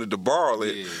you wanted to borrow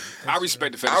it, I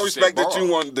respect the fact. I respect that you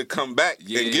want. wanted to come back and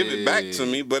give it back to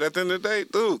me. But at the end of the day,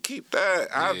 dude, keep that.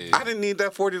 I didn't need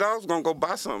that $40. I was gonna go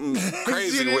buy something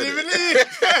crazy with it.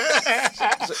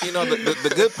 So,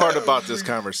 the good part about this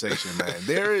conversation, man,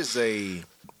 there is a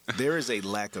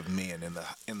lack of men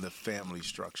in the family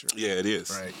structure. Yeah, it is.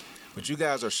 Right. But you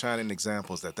guys are shining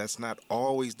examples that's not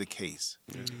always the case.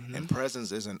 Mm-hmm. And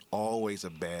presence isn't always a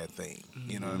bad thing.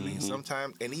 You know what I mean?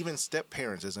 Sometimes, and even step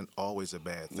parents isn't always a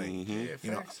bad thing.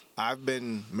 Mm-hmm. I've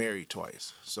been married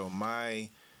twice. So my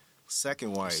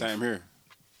second wife. Same here.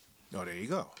 Oh, there you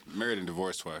go. Married and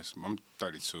divorced twice. I'm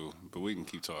 32, but we can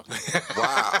keep talking.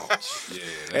 Wow. Yeah.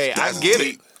 Hey, that's I get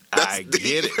deep. it. That's I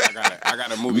get it. I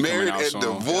got a movie Married coming out and soon.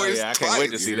 divorced. Yeah, I can't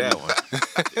wait to see that one.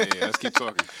 Yeah, let's keep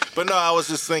talking. But no, I was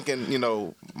just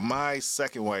thinking, my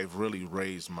second wife really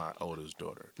raised my oldest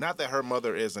daughter. Not that her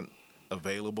mother isn't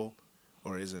available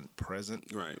or isn't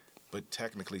present, Right. but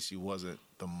technically she wasn't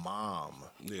the mom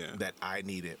that I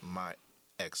needed my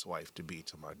ex-wife to be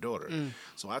to my daughter.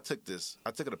 So I took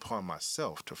it upon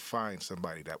myself to find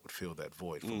somebody that would fill that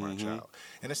void for my child.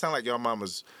 And it sounded like y'all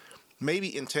mamas,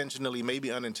 maybe intentionally,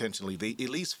 maybe unintentionally, they at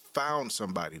least found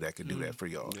somebody that could do that for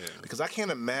y'all. Yeah. Because I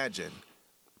can't imagine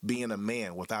being a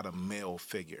man without a male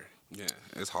figure. Yeah,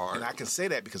 it's hard. And I can say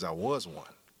that because I was one.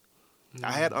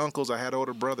 I had uncles, I had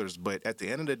older brothers, but at the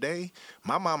end of the day,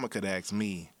 my mama could ask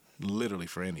me literally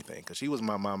for anything because she was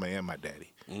my mama and my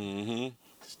daddy. Mm-hmm.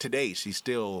 Today, she's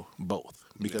still both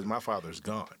because my father's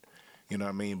gone. You know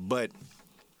what I mean? But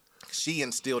she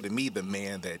instilled in me the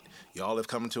man that y'all have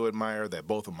come to admire, that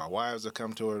both of my wives have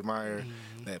come to admire,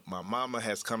 that my mama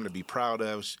has come to be proud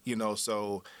of.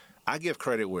 So I give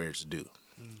credit where it's due.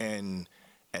 And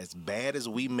as bad as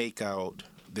we make out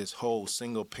this whole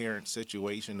single parent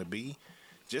situation to be,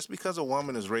 just because a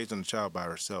woman is raising a child by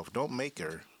herself, don't make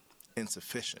her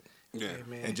insufficient. Yeah.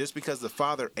 Amen. And just because the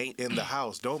father ain't in the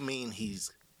house, don't mean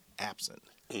he's absent.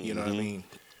 You know what I mean?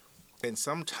 And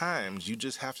sometimes you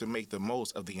just have to make the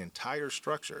most of the entire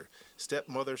structure.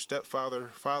 Stepmother, stepfather,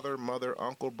 father, mother,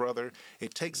 uncle, brother.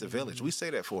 It takes a village. We say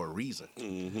that for a reason.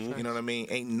 You know what I mean?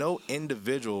 Ain't no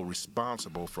individual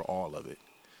responsible for all of it.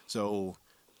 So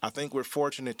I think we're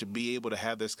fortunate to be able to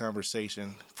have this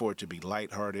conversation, for it to be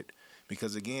lighthearted.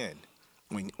 Because again,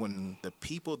 when the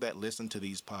people that listen to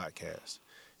these podcasts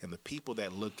and the people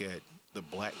that look at the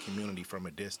black community from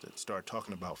a distance start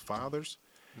talking about fathers,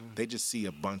 they just see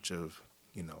a bunch of,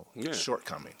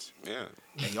 shortcomings. Yeah.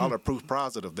 And y'all are proof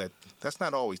positive that that's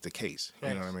not always the case. You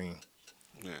know what I mean?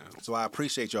 Yeah. So I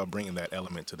appreciate y'all bringing that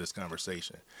element to this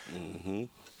conversation.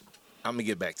 I'm going to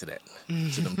get back to that,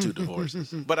 to them two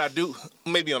divorces. But I do,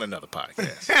 maybe on another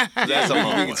podcast. That's a long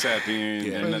We one. can tap in.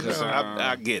 Yeah, another because time.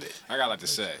 I get it. I got a lot to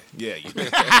say. Yeah, you do.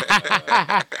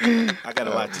 I got a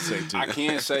lot to say, too. I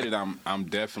can say that I'm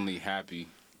definitely happy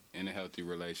in a healthy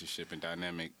relationship and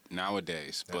dynamic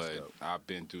nowadays, That's but dope. I've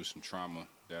been through some trauma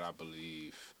that I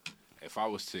believe if I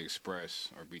was to express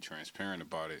or be transparent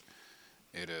about it,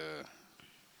 it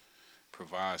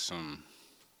provide some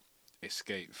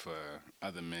escape for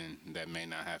other men that may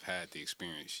not have had the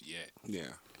experience yet. Yeah.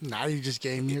 Now you just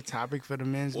gave me a topic for the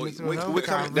men's mental health We're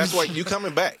coming, that's why you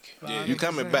coming back. Yeah, You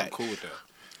coming I'm back. cool with that.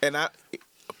 And a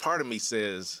part of me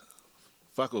says,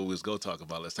 fuck what we was go talk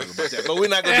about. Let's talk about that. But we're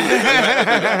not gonna do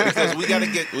that. Because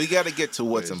we gotta get to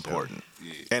what's important.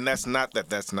 Yeah. And that's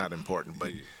not important.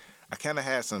 But I kind of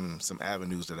had some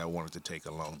avenues that I wanted to take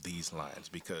along these lines,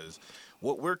 because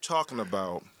what we're talking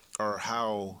about are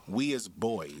how we as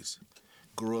boys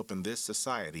grew up in this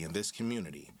society, in this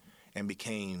community, and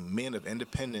became men of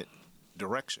independent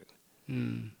direction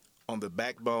on the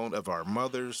backbone of our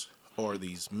mothers, or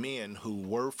these men who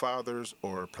were fathers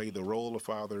or played the role of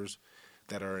fathers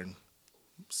that are in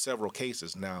several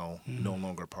cases now no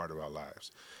longer part of our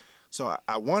lives. So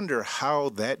I wonder how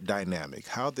that dynamic,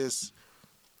 how this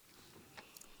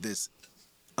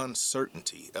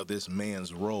uncertainty of this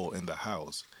man's role in the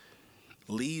house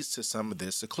leads to some of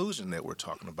this seclusion that we're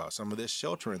talking about, some of this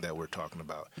sheltering that we're talking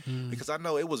about. Because I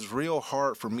know it was real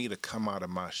hard for me to come out of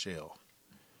my shell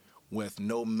with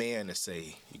no man to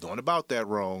say, you're going about that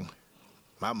wrong.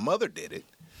 My mother did it,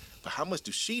 but how much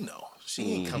does she know?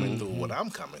 She ain't coming through what I'm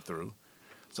coming through.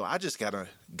 So I just gotta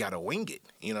wing it,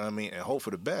 you know what I mean, and hope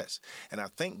for the best. And I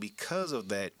think because of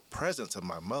that presence of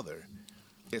my mother,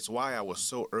 it's why I was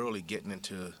so early getting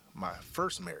into my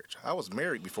first marriage. I was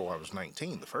married before I was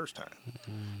 19 the first time.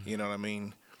 You know what I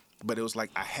mean? But it was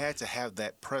like I had to have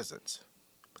that presence,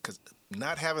 because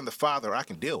not having the father, I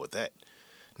can deal with that.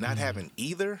 Not having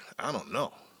either, I don't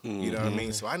know. You know what I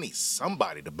mean? So I need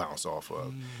somebody to bounce off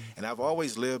of. And I've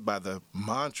always lived by the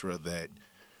mantra that,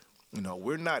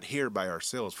 we're not here by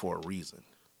ourselves for a reason.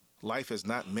 Life is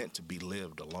not meant to be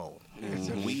lived alone.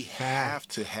 We have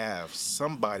to have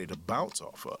somebody to bounce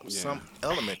off of, some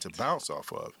element to bounce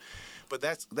off of. But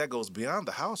that goes beyond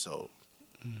the household.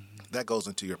 That goes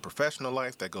into your professional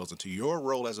life, that goes into your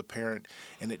role as a parent,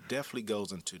 and it definitely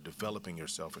goes into developing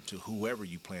yourself into whoever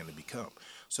you plan to become.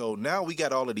 So now we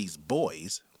got all of these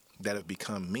boys that have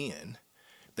become men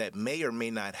that may or may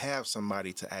not have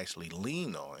somebody to actually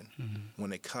lean on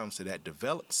when it comes to that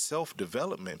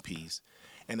self-development piece.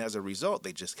 And as a result,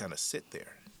 they just kind of sit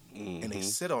there. And they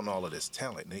sit on all of this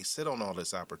talent. And they sit on all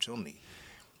this opportunity.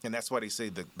 And that's why they say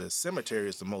the cemetery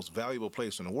is the most valuable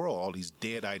place in the world. All these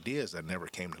dead ideas that never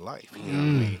came to life. You know what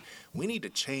I mean? We need to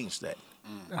change that.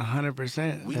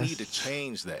 100%. We need to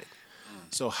change that.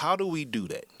 So how do we do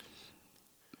that?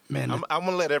 Man, I'm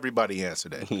gonna let everybody answer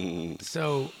that.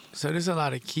 So there's a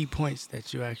lot of key points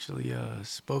that you actually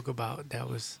spoke about.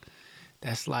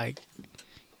 That's like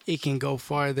it can go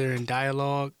farther in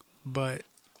dialogue, but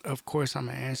of course I'm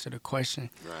gonna answer the question.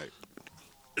 Right.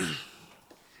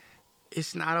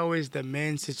 It's not always the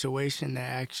men's situation that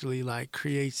actually like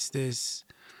creates this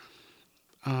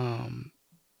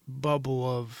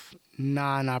bubble of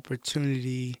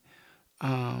non-opportunity,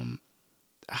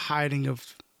 hiding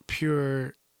of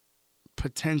pure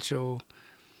potential.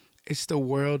 It's the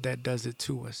world that does it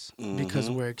to us because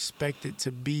we're expected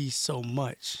to be so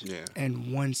much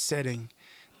in one setting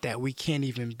that we can't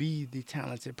even be the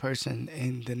talented person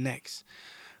in the next.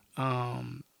 I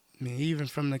mean, even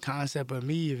from the concept of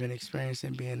me even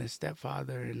experiencing being a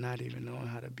stepfather and not even knowing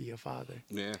how to be a father.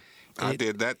 Yeah, I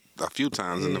did that a few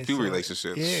times in a few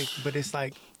relationships. Yeah, but it's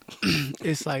like,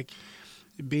 it's like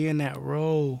being that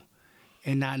role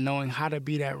and not knowing how to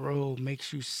be that role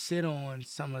makes you sit on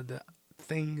some of the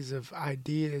things of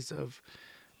ideas of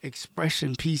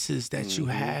expression pieces that you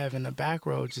have in the back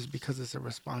row just because it's a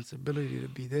responsibility to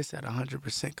be this at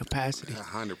 100% capacity.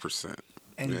 100%.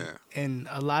 And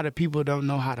a lot of people don't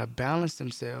know how to balance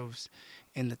themselves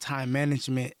in the time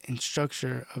management and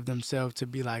structure of themselves to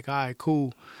be like, all right,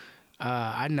 cool.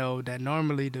 I know that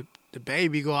normally the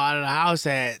baby go out of the house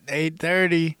at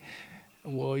 8:30.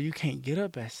 Well, you can't get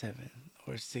up at 7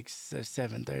 or 6 or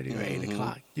 7:30 or 8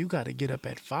 o'clock. You got to get up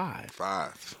at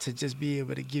 5 to just be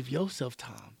able to give yourself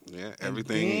time. Yeah,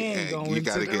 everything. And you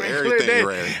got to get everything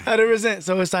ready. 100%.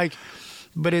 So it's like,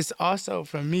 but it's also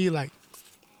for me like,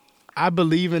 I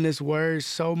believe in this word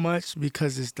so much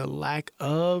because it's the lack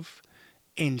of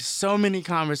in so many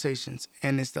conversations.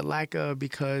 And it's the lack of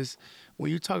because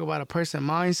when you talk about a person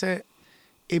mindset,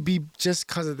 it be just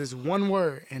because of this one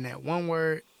word. And that one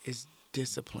word is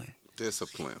discipline.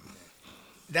 Discipline.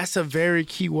 That's a very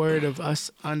key word of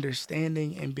us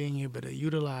understanding and being able to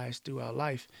utilize throughout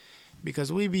life.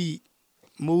 Because we be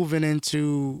moving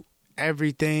into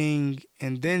everything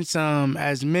and then some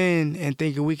as men and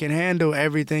thinking we can handle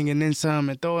everything and then some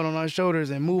and throw it on our shoulders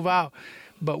and move out.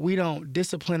 But we don't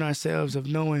discipline ourselves of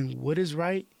knowing what is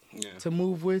right to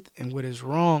move with and what is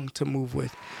wrong to move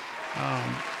with,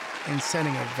 and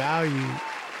setting a value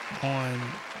on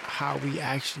how we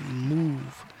actually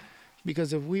move.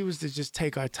 Because if we was to just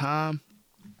take our time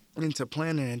into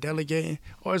planning and delegating,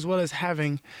 or as well as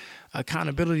having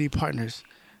accountability partners,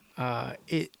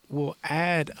 it will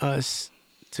add us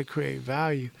to create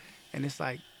value. And it's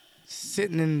like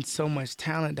sitting in so much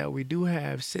talent that we do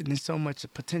have, sitting in so much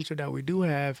potential that we do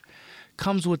have,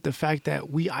 comes with the fact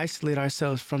that we isolate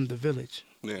ourselves from the village.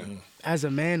 Yeah. As a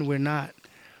man,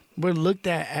 we're looked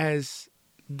at as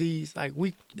these, like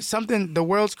the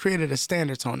world's created a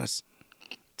standards on us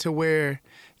to where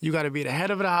you got to be the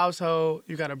head of the household.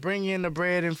 You got to bring in the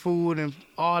bread and food and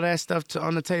all that stuff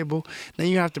on the table. Then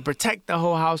you have to protect the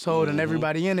whole household and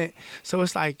everybody in it. So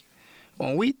it's like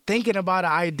when we thinking about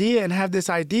an idea and have this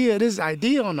idea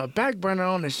on the back burner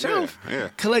on the shelf,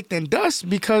 collecting dust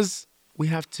because we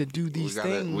have to do these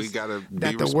things we gotta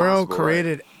that the world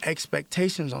created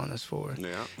expectations on us for.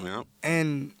 Yeah.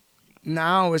 And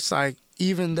now it's like,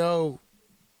 even though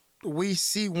we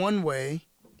see one way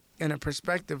in a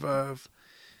perspective of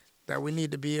that we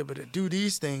need to be able to do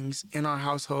these things in our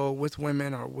household with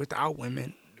women or without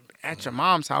women, at your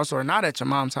mom's house or not at your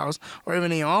mom's house or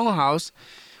even in your own house,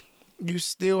 you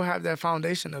still have that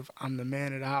foundation of I'm the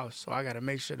man of the house. So I got to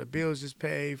make sure the bills is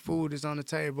paid, food is on the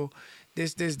table,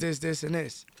 this, and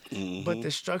this. But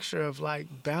the structure of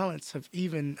like balance of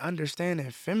even understanding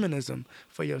feminism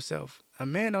for yourself. A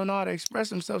man don't know how to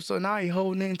express himself, so now he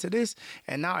holding into this,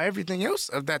 and now everything else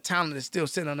of that talent is still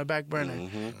sitting on the back burner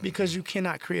because you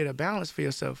cannot create a balance for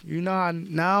yourself. You know how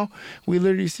now we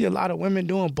literally see a lot of women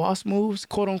doing boss moves,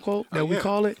 quote unquote, that we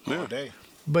call it. All day.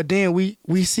 But then we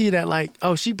see that like,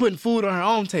 oh, she putting food on her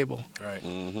own table.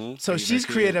 Right. So she's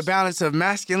created a balance of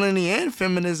masculinity and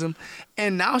feminism,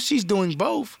 and now she's doing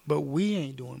both, but we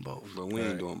ain't doing both.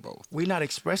 We're not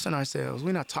expressing ourselves.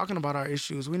 We're not talking about our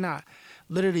issues. We're not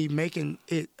literally making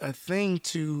it a thing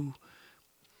to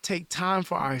take time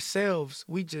for ourselves.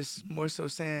 We just more so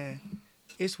saying,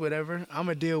 it's whatever. I'm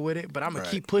going to deal with it, but I'm going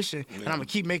to keep pushing, and I'm going to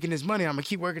keep making this money. I'm going to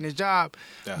keep working this job.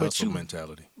 That hustle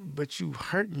mentality. But you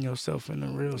hurting yourself in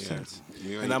a real sense.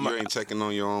 You ain't checking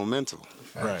on your own mental.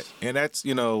 Right. And that's,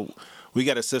 we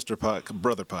got a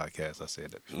brother podcast. I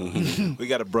said that. We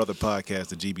got a brother podcast,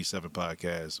 the GB7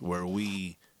 podcast, where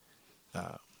we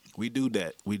We do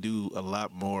that. We do a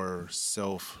lot more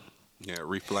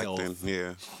reflecting.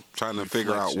 health, Trying to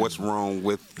figure out what's wrong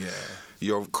with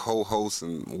your co-host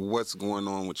and what's going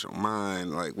on with your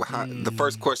mind. Like, the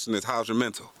first question is, how's your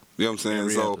mental? You know what I'm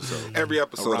saying? Every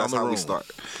episode, that's how we start.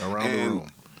 Around the room.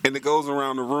 And it goes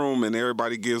around the room, and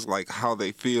everybody gives like how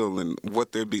they feel and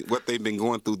what they've been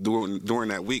going through during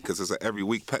that week, because it's an every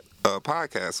week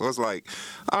podcast. So it's like,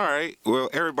 all right, well,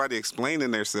 everybody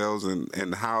explaining themselves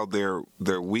and how their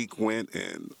week went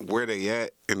and where they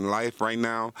at in life right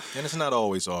now. And it's not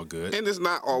always all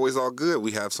good.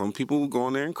 We have some people who go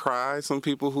in there and cry. Some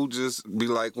people who just be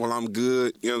like, well, I'm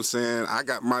good. You know what I'm saying? I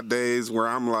got my days where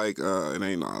I'm like, it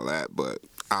ain't all that, but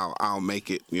I'll make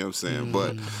it. You know what I'm saying?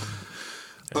 But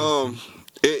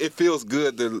it feels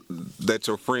good that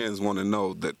your friends want to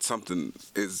know that something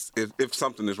is, if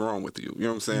something is wrong with you. You know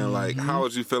what I'm saying? Like, how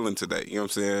was you feeling today? You know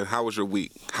what I'm saying? How was your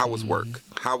week? How was work?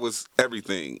 How was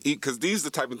everything? Because these are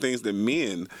the type of things that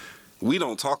men, we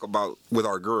don't talk about with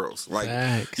our girls. Like,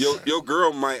 your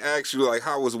girl might ask you, like,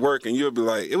 how was work? And you'll be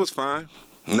like, it was fine.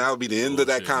 And that'll be the end of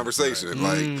that conversation.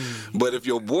 Like, but if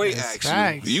your boy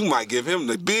asks you, you might give him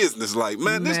the business. Like,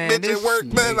 man, this bitch at work,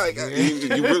 man. Like,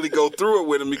 you really go through it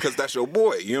with him because that's your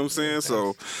boy. You know what I'm saying?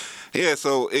 So,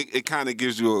 so it kind of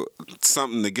gives you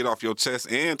something to get off your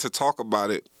chest and to talk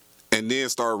about it. And then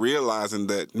start realizing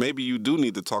that maybe you do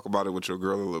need to talk about it with your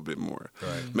girl a little bit more.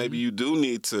 Right. Maybe you do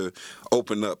need to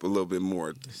open up a little bit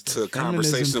more to a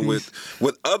conversation with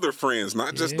other friends,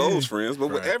 not just those friends, but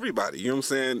with everybody. You know what I'm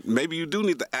saying? Maybe you do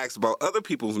need to ask about other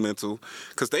people's mental,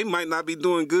 because they might not be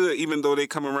doing good, even though they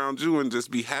come around you and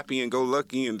just be happy and go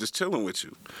lucky and just chilling with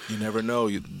you. You never know.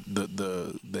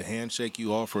 The handshake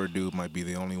you offer a dude might be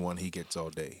the only one he gets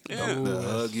all day. Yeah. The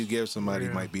hug you give somebody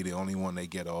might be the only one they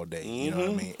get all day. You know what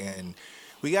I mean? And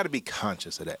we got to be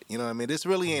conscious of that. You know what I mean? This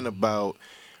really ain't about,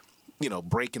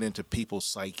 breaking into people's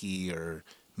psyche or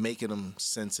making them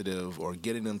sensitive or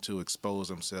getting them to expose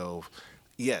themselves.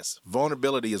 Yes,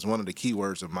 vulnerability is one of the key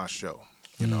words of my show.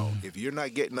 You know, if you're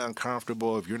not getting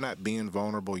uncomfortable, if you're not being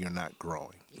vulnerable, you're not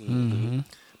growing.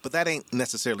 But that ain't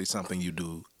necessarily something you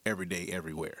do every day,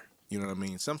 everywhere. You know what I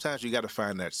mean? Sometimes you got to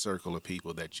find that circle of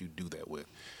people that you do that with.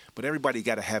 But everybody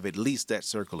got to have at least that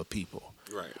circle of people.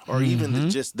 Right. Or even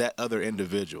just that other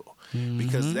individual.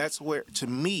 Because that's where, to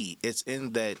me, it's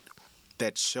in that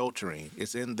sheltering.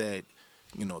 It's in that,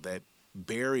 that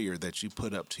barrier that you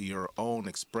put up to your own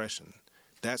expression.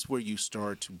 That's where you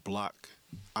start to block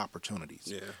opportunities.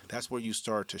 Yeah. That's where you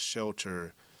start to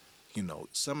shelter,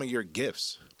 some of your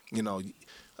gifts.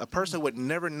 A person would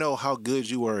never know how good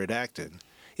you were at acting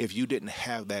if you didn't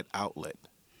have that outlet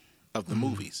of the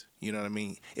movies. You know what I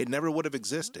mean? It never would have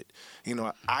existed.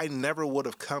 I never would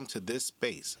have come to this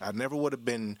space. I never would have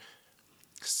been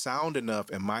sound enough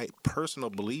in my personal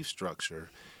belief structure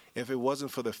if it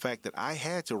wasn't for the fact that I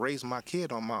had to raise my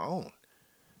kid on my own.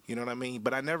 You know what I mean?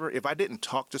 But if I didn't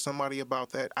talk to somebody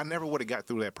about that, I never would have got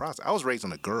through that process. I was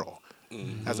raising a girl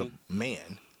as a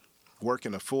man,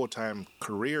 working a full-time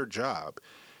career job.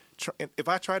 If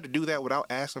I tried to do that without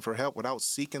asking for help, without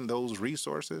seeking those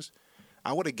resources,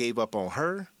 I would have gave up on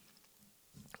her,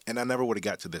 and I never would have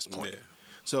got to this point. Yeah.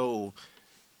 So,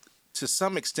 to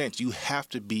some extent, you have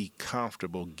to be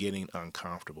comfortable getting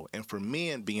uncomfortable. And for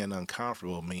men, being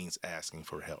uncomfortable means asking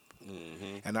for help.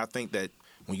 And I think that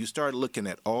when you start looking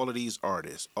at all of these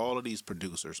artists, all of these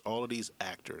producers, all of these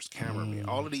actors, cameramen,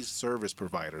 all of these service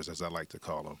providers, as I like to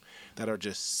call them, that are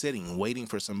just sitting, waiting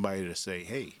for somebody to say,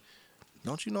 hey,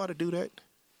 don't you know how to do that?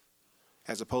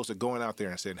 As opposed to going out there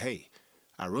and saying, hey,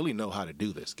 I really know how to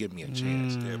do this. Give me a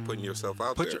chance. Yeah, putting yourself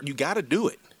out there. You got to do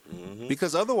it.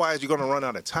 Because otherwise you're going to run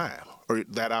out of time, or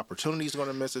that opportunity is going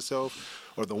to miss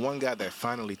itself, or the one guy that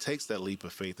finally takes that leap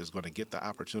of faith is going to get the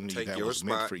opportunity that was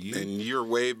meant for you. And you're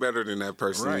way better than that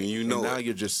person, right. And you know and now it.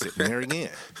 You're just sitting there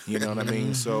again. You know what I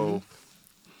mean? So,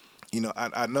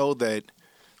 I know that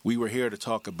we were here to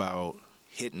talk about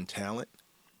hidden talent,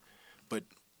 but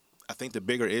I think the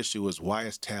bigger issue is, why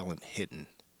is talent hidden?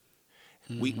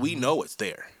 We know it's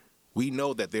there. We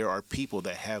know that there are people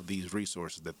that have these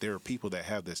resources, that there are people that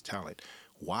have this talent.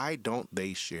 Why don't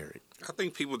they share it? I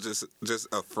think people just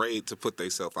afraid to put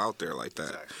themselves out there like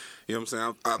that. Exactly. You know what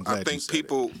I'm saying? I think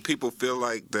people feel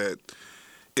like that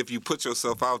if you put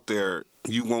yourself out there,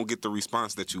 you won't get the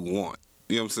response that you want.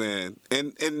 You know what I'm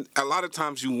saying? And a lot of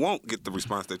times you won't get the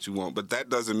response that you want, but that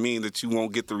doesn't mean that you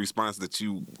won't get the response that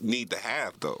you need to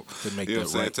have, though. To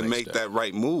make that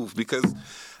right move, because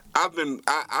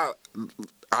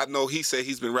I know he said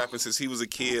he's been rapping since he was a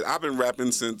kid. I've been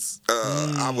rapping since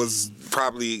I was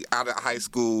probably out of high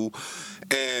school.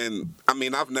 And, I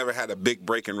mean, I've never had a big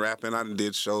break in rapping. I done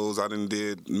did shows. I done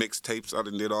did mixtapes. I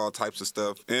done did all types of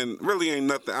stuff. And really ain't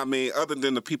nothing, I mean, other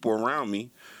than the people around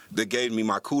me that gave me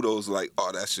my kudos, like,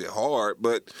 oh, that shit hard.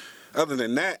 But other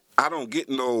than that, I don't get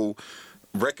no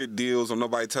record deals or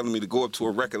nobody telling me to go up to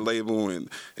a record label and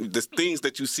the things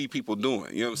that you see people doing,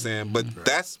 you know what I'm saying? But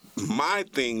that's my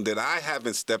thing that I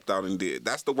haven't stepped out and did.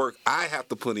 That's the work I have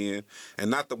to put in and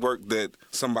not the work that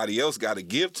somebody else got to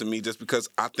give to me just because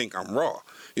I think I'm raw.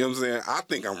 You know what I'm saying? I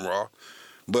think I'm raw.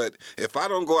 But if I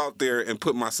don't go out there and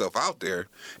put myself out there,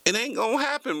 it ain't going to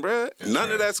happen, bruh.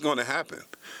 None of that's going to happen.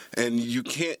 And you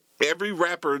can't. Every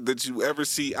rapper that you ever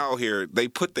see out here, they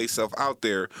put themselves out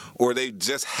there, or they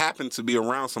just happen to be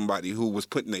around somebody who was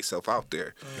putting themselves out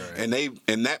there, and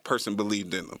that person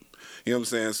believed in them. You know what I'm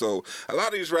saying? So a lot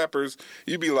of these rappers,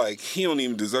 you be like, he don't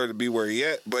even deserve to be where he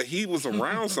at, but he was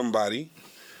around somebody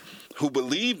who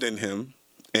believed in him,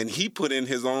 and he put in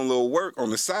his own little work on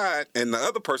the side, and the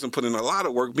other person put in a lot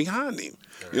of work behind him.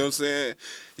 You know what I'm saying?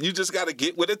 You just got to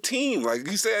get with a team. Like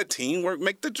you said, teamwork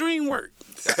make the dream work.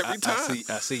 Every time.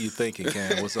 I see you thinking,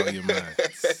 Cam. What's on your mind?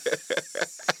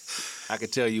 I can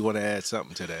tell you want to add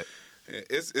something to that.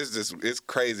 It's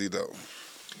crazy, though.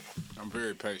 I'm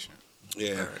very patient.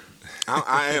 Yeah.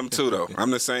 I am too, though.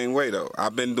 I'm the same way, though.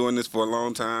 I've been doing this for a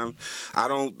long time. I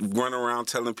don't run around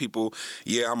telling people,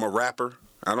 yeah, I'm a rapper.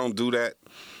 I don't do that.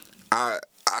 I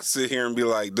sit here and be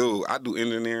like, dude, I do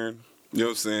engineering. You know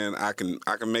what I'm saying?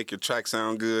 I can make your track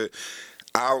sound good.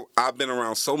 I've been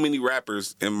around so many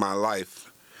rappers in my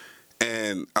life,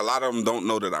 and a lot of them don't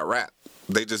know that I rap.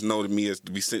 They just know me as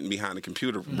to be sitting behind the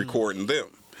computer recording them.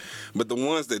 But the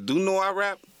ones that do know I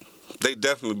rap, they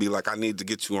definitely be like, I need to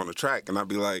get you on the track. And I'd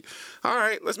be like, all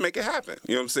right, let's make it happen.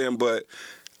 You know what I'm saying? But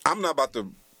I'm not about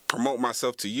to promote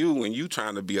myself to you when you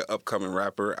trying to be an upcoming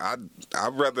rapper. I'd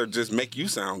rather just make you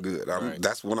sound good.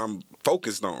 That's what I'm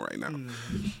focused on right now.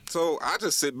 So I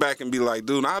just sit back and be like,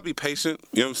 dude, I'll be patient.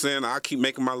 You know what I'm saying? I'll keep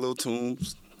making my little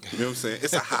tunes. You know what I'm saying?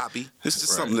 It's a hobby. It's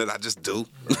just something that I just do. You know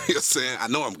what I'm saying? I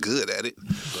know I'm good at it.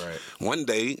 Right. One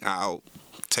day I'll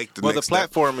take the well, next the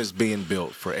platform is being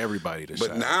built for everybody to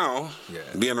But shine. now,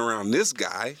 being around this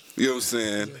guy, you know what I'm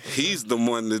saying? He's the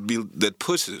one that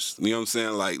pushes. You know what I'm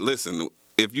saying? Like, listen,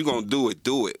 if you gonna do it,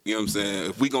 do it. You know what I'm saying?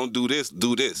 If we gonna do this,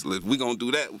 do this. If we gonna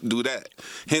do that, do that.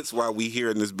 Hence why we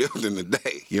here in this building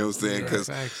today. You know what I'm saying?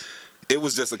 Because it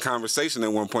was just a conversation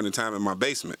at one point in time in my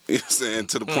basement. You know what I'm saying?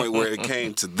 To the point where it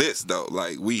came to this, though.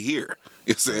 Like, we here. You know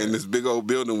what I'm saying? This big old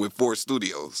building with 4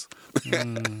 studios.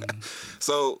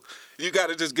 So you got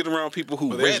to just get around people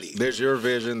who ready. There's your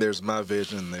vision, there's my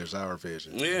vision, there's our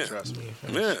vision. Yeah. Trust me.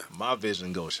 Yeah. My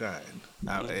vision go shine.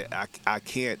 I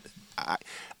can't.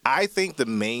 I think the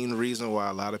main reason why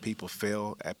a lot of people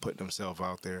fail at putting themselves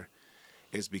out there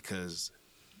is because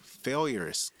failure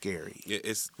is scary. Yeah,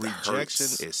 rejection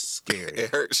is scary. It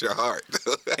hurts your heart.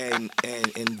 and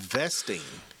investing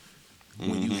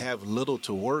when you have little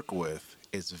to work with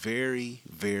is very,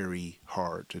 very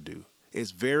hard to do.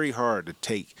 It's very hard to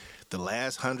take the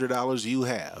last $100 you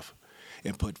have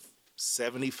and put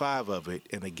 75 of it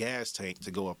in a gas tank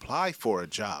to go apply for a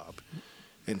job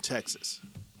in Texas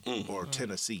or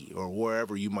Tennessee or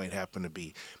wherever you might happen to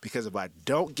be. Because if I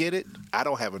don't get it, I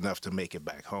don't have enough to make it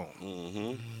back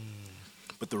home.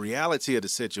 But the reality of the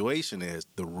situation is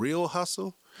the real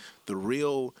hustle, the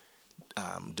real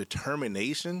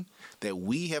determination that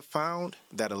we have found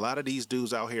that a lot of these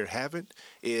dudes out here haven't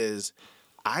is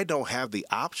I don't have the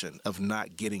option of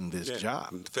not getting this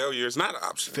job. Failure is not an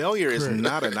option. Failure is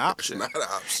not an option. It's not an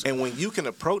option. And when you can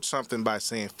approach something by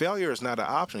saying failure is not an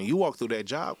option, you walk through that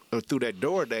job or through that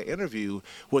door, that interview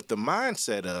with the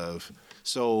mindset of,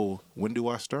 so when do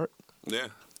I start? Yeah.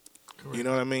 You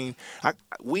know what I mean?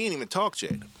 We ain't even talked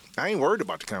yet. I ain't worried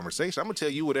about the conversation. I'm going to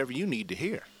tell you whatever you need to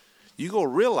hear. You go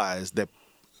realize that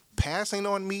passing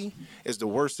on me is the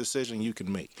worst decision you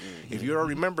can make. If you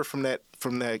remember from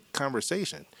that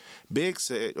conversation, Big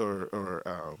said,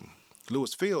 or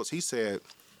Lewis Fields, he said,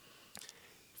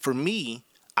 for me,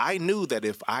 I knew that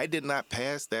if I did not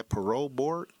pass that parole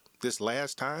board this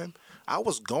last time, I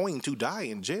was going to die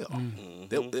in jail.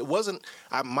 It wasn't,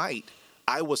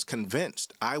 I was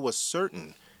convinced, I was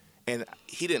certain. And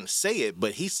he didn't say it,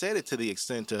 but he said it to the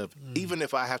extent of, even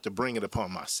if I have to bring it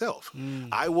upon myself,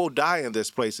 I will die in this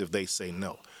place if they say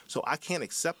no. So I can't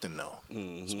accept a no.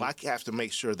 So I have to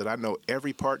make sure that I know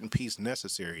every part and piece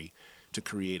necessary to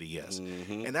create a yes.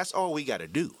 And that's all we got to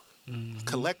do.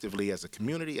 Collectively, as a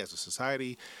community, as a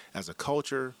society, as a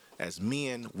culture, as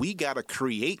men, we got to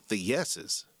create the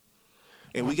yeses.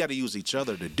 And we got to use each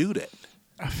other to do that.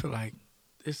 I feel like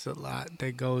it's a lot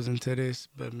that goes into this,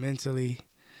 but mentally,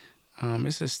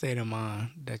 it's a state of mind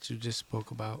that you just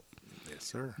spoke about. Yes,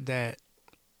 sir. That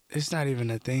it's not even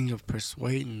a thing of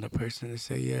persuading the person to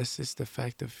say yes. It's the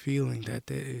fact of feeling that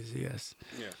there is yes.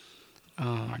 Yeah.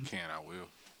 I can, I will.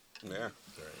 Yeah.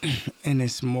 And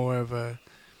it's more of a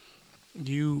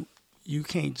you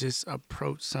can't just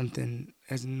approach something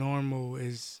as normal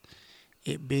as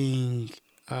it being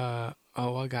I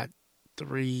got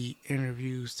 3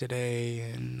 interviews today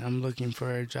and I'm looking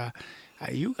for a job.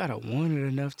 You gotta want it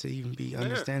enough to even be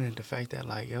understanding the fact that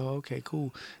like, oh, okay,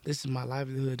 cool. This is my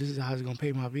livelihood. This is how it's gonna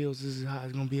pay my bills. This is how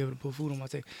it's gonna be able to put food on my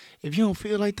table. If you don't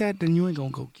feel like that, then you ain't gonna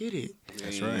go get it.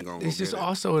 That's right. It's just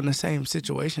also in the same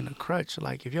situation, a crutch.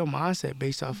 Like if your mindset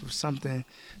based off of something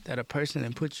that a person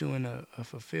and put you in a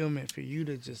fulfillment for you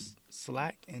to just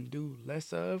slack and do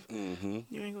less of, you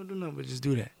ain't gonna do nothing but just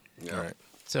do that. Yeah. Right.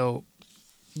 So,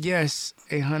 yes,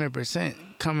 100%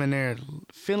 coming there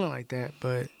feeling like that,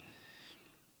 but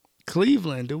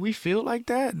Cleveland, do we feel like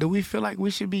that? Do we feel like we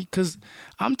should be? Because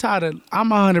I'm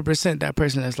 100% that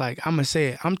person that's like, I'm going to say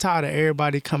it. I'm tired of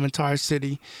everybody coming to our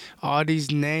city, all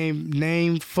these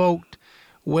name folk,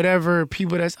 whatever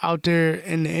people that's out there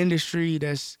in the industry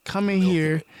that's coming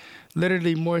here,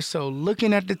 literally more so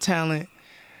looking at the talent,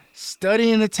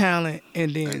 studying the talent,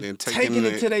 and then taking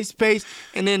it to their space,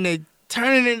 and then they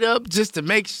turning it up just to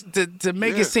make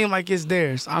it seem like it's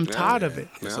theirs. I'm tired of it.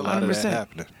 There's a lot of that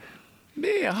happening.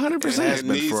 Yeah, 100%.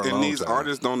 And these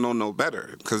artists don't know no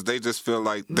better because they just feel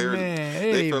like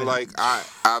they feel like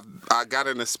I got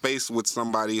in a space with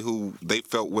somebody who they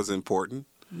felt was important,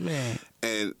 Man.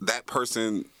 and that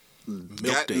person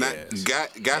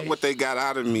got what they got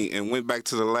out of me and went back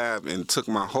to the lab and took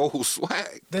my whole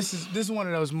swag. This is one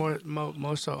of those more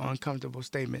so uncomfortable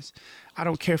statements. I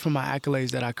don't care for my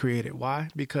accolades that I created. Why?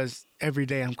 Because every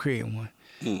day I'm creating one.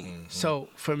 Mm-hmm. So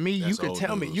for me, you could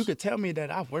tell me that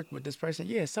I've worked with this person.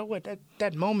 Yeah, so what?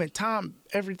 That moment, time,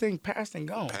 everything passed and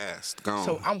gone.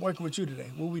 So I'm working with you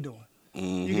today. What we doing?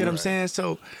 You get what I'm saying?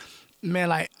 So, man,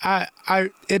 like I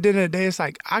at the end of the day, it's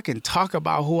like I can talk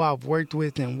about who I've worked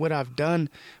with and what I've done,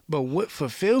 but what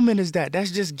fulfillment is that?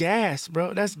 That's just gas,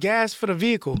 bro. That's gas for the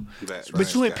vehicle.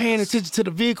 But you ain't paying attention to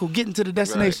the vehicle getting to the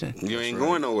destination. Right. You ain't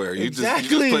going nowhere. You just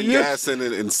put gas in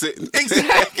it and sitting.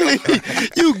 Exactly.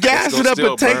 You gas it up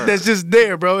a tank that's just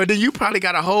there, bro, and then you probably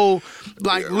got a whole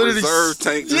literally reserve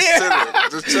tank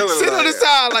just chilling. Sit on the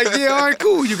side like, yeah, all right,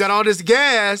 cool. You got all this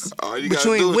gas, all you but gotta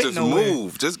you ain't do is just nowhere.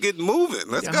 move. Just get moving.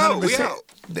 Let's go. We out.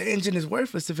 The engine is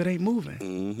worthless if it ain't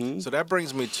moving. So that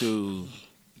brings me to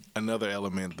another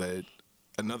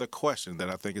question that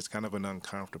I think is kind of an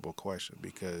uncomfortable question,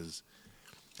 because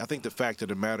I think the fact of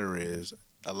the matter is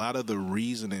a lot of the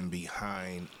reasoning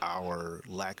behind our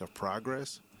lack of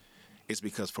progress is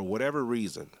because for whatever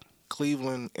reason,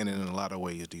 Cleveland and in a lot of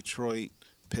ways Detroit,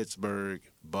 Pittsburgh,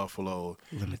 Buffalo,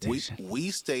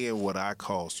 we stay in what I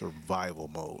call survival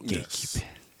mode. Gatekeeping.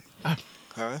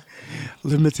 Huh?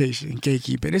 Limitation,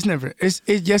 gatekeeping.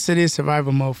 Yes, it is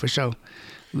survival mode for sure.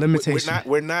 Limitation.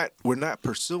 We're not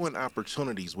pursuing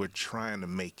opportunities. We're trying to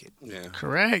make it. Yeah.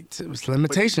 Correct. It was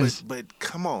limitations. But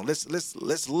come on,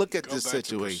 let's look at this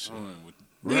situation.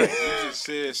 Right. You just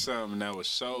said something that was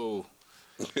so.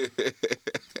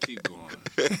 Keep going.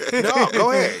 No,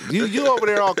 go ahead. You over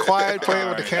there all quiet playing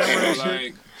with the camera and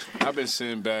shit. I've been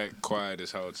sitting back quiet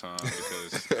this whole time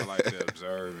because I like to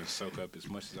observe and soak up as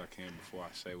much as I can before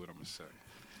I say what I'm gonna say.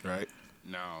 Right.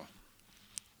 Now,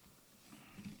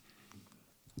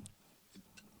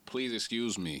 please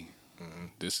excuse me.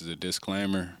 This is a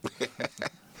disclaimer.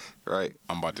 Right.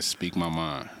 I'm about to speak my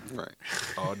mind. Right.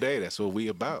 All day. That's what we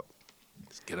about.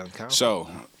 Let's get uncomfortable. So,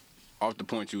 off the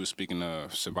point you were speaking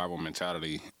of survival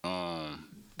mentality,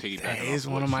 piggybacking That is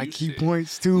off one what of my you key said.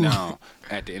 points too. Now,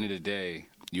 at the end of the day,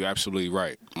 you're absolutely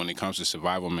right. When it comes to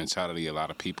survival mentality, a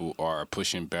lot of people are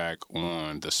pushing back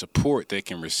on the support they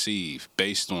can receive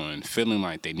based on feeling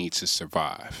like they need to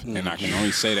survive. And I can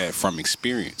only say that from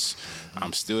experience.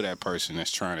 I'm still that person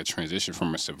that's trying to transition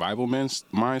from a survival mind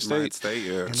state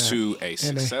to a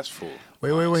successful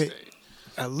mind state.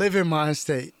 A living mind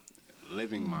state.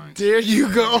 Living mind There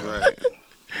you go. Right.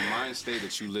 The mind state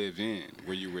that you live in,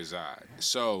 where you reside.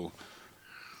 So,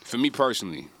 for me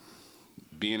personally,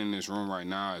 being in this room right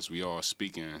now as we all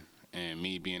speaking and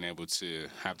me being able to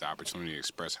have the opportunity to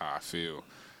express how I feel,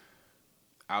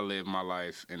 I lived my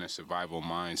life in a survival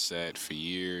mindset for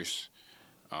years.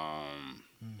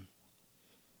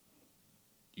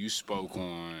 You spoke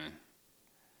on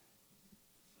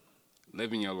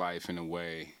living your life in a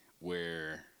way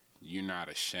where you're not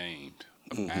ashamed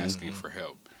of asking for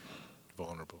help.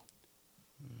 Vulnerable.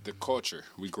 the culture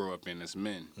we grow up in as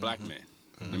men, black men.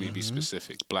 Let me be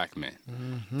specific, black men.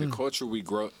 The culture we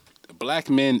grow, black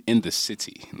men in the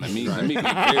city. Let me be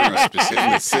very specific.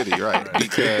 In the city, right?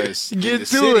 Because the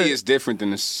city is different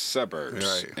than the suburbs,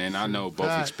 right. and I know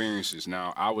both experiences.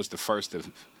 Now, I was the first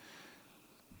of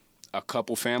a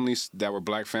couple families that were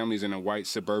black families in a white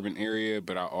suburban area,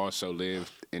 but I also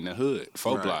lived in the hood,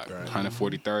 block,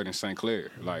 143rd and St. Clair.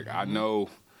 Like I know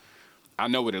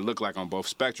what it looked like on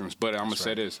both spectrums. But I'm gonna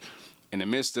say this: in the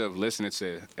midst of listening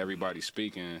to everybody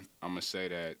speaking, I'm gonna say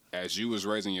that as you was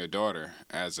raising your daughter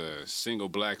as a single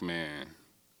black man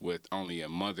with only a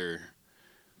mother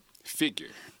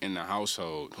figure in the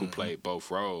household who played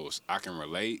both roles, I can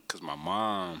relate because my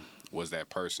mom was that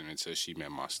person until she met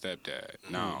my stepdad.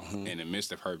 Now, in the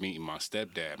midst of her meeting my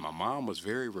stepdad, my mom was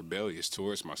very rebellious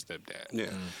towards my stepdad.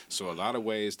 Yeah. So a lot of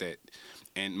ways that,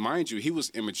 and mind you, he was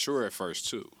immature at first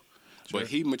too. But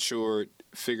he matured,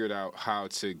 figured out how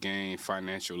to gain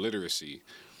financial literacy,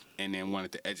 and then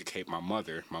wanted to educate my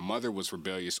mother. My mother was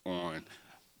rebellious on,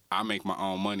 I make my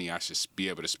own money, I should be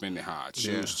able to spend it how I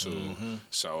choose to.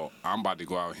 So I'm about to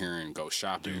go out here and go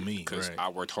shopping because I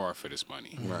worked hard for this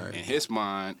money. Right. In his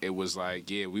mind, it was like,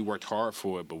 yeah, we worked hard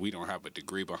for it, but we don't have a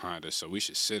degree behind us, so we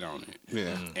should sit on it.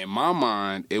 Yeah. In my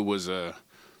mind, it was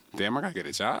damn, I gotta get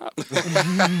a job.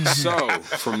 So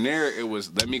from there, it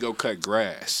was, let me go cut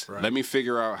grass. Right. Let me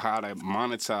figure out how to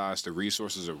monetize the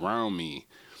resources around me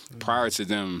prior to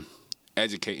them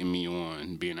educating me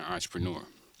on being an entrepreneur.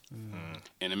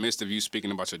 In the midst of you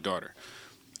speaking about your daughter,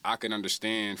 I can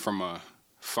understand from a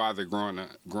father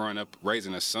growing up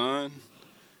raising a son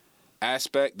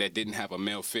aspect that didn't have a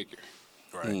male figure,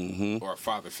 right, or a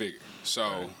father figure.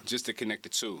 So just to connect the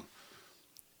two,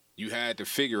 you had to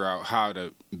figure out how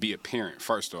to be a parent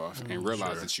first off and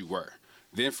realize that you were.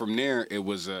 Then from there, it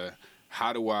was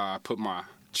how do I put my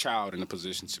child in a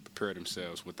position to prepare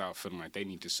themselves without feeling like they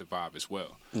need to survive as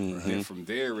well. Then from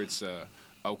there, it's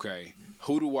okay,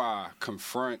 who do I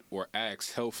confront or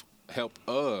ask help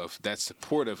of that's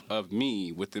supportive of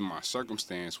me within my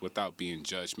circumstance without being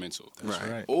judgmental,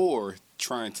 Right. or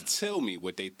trying to tell me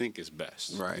what they think is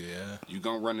best. Right. Yeah. You're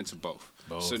gonna run into both.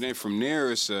 So then from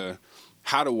there, it's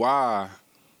how do I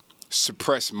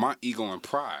suppress my ego and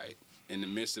pride in the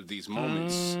midst of these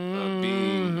moments of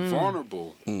being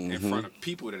vulnerable in front of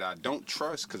people that I don't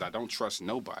trust, because I don't trust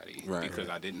nobody, because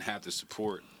I didn't have the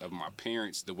support of my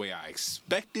parents the way I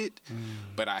expected,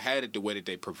 but I had it the way that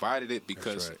they provided it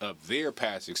because of their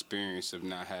past experience of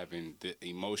not having the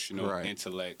emotional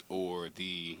intellect or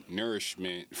the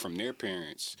nourishment from their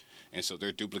parents, and so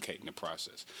they're duplicating the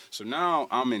process. So now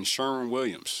I'm in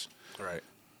Sherwin-Williams,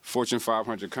 Fortune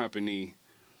 500 company,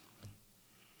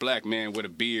 black man with a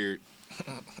beard,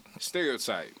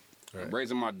 stereotype. I'm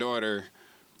raising my daughter.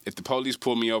 If the police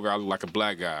pull me over, I look like a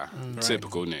black guy.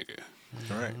 Typical nigga.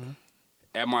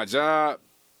 At my job,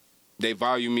 they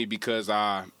value me because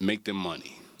I make them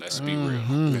money. Let's be real.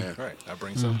 I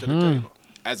bring something to the table.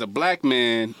 As a black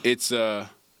man, it's I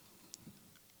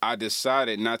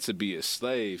decided not to be a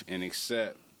slave and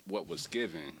accept what was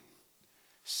given.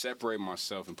 Separate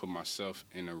myself and put myself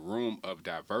in a room of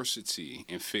diversity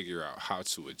and figure out how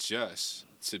to adjust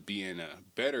to be in a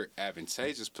better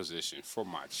advantageous position for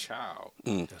my child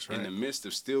in the midst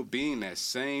of still being that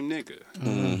same nigga.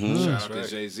 Shout out to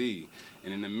Jay-Z.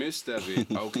 And in the midst of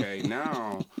it, okay,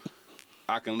 now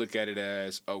I can look at it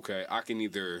as, okay, I can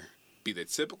either be the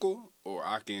typical or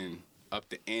I can up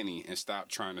the ante and stop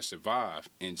trying to survive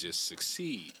and just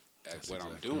succeed at what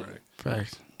I'm doing.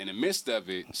 Facts. In the midst of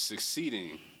it,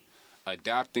 succeeding,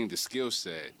 adopting the skill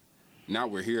set, now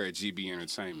we're here at GB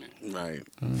Entertainment. Right.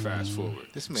 Fast forward.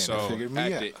 This man so figured me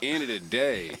at out. the end of the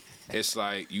day, it's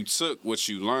like you took what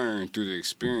you learned through the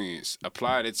experience,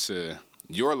 applied it to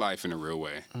your life in a real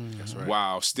way,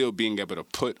 while still being able to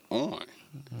put on.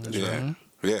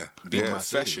 Be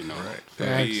professional,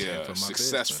 be a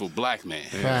successful black man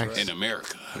in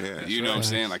America. You know what I'm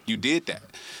saying? Like, you did that.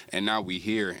 And now we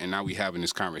here, and now we having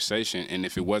this conversation. And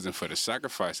if it wasn't for the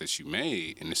sacrifice that you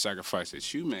made, and the sacrifice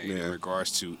that you made in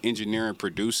regards to engineering,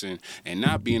 producing, and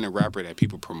not being a rapper that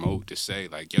people promote to say,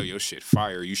 like, yo, your shit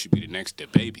fire, you should be the next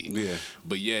DaBaby.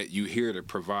 But yet, you here to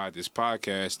provide this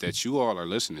podcast that you all are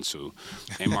listening to.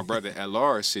 And my brother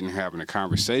LR is sitting here having a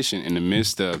conversation in the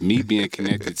midst of me being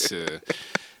connected to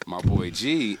my boy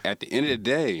G. At the end of the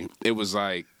day, it was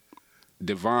like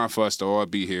divine for us to all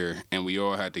be here, and we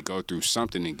all had to go through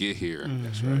something to get here.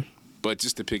 That's right. But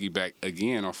just to piggyback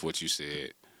again off what you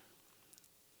said,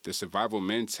 the survival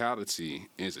mentality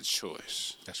is a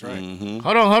choice. That's right.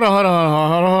 Hold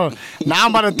on. Now Now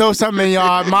I'm about to throw something in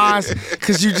y'all minds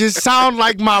because you just sound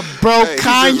like my bro Hey,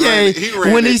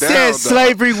 Kanye when he said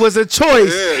slavery was a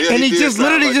choice. And he just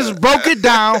literally just broke it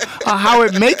down on how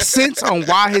it makes sense on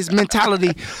why his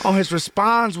mentality on his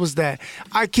response was that.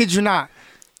 I kid you not.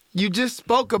 You just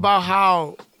spoke about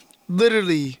how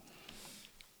literally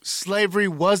slavery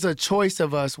was a choice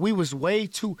of us. We was way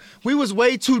too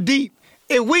deep.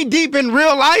 If we deep in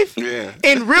real life,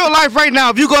 in real life right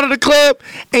now, if you go to the club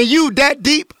and you that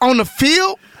deep on the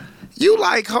field, you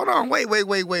like, hold on, wait. Y'all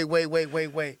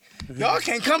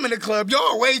can't come in the club.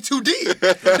 Y'all way too deep.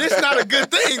 This is not a good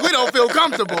thing. We don't feel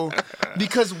comfortable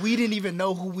because we didn't even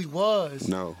know who we was.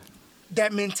 No.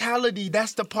 That mentality,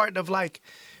 that's the part of like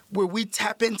where we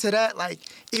tap into that. Like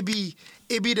it be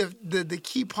the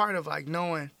key part of like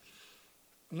knowing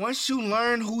once you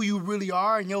learn who you really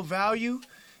are and your value,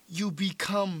 you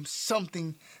become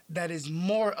something that is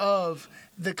more of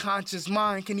the conscious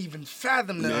mind can even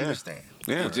fathom to understand.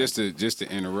 Yeah, just to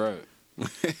interrupt.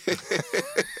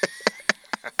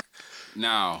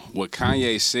 Now, what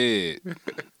Kanye said,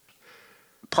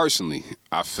 personally,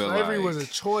 I feel slavery like was a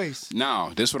choice.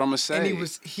 Now, this is what I'm gonna say.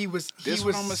 And he was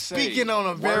speaking on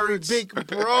a very big,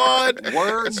 broad.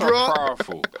 Words are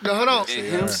powerful. No, hold on. And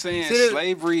him saying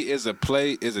slavery is a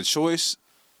choice.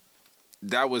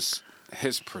 That was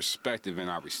his perspective,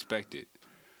 and I respect it.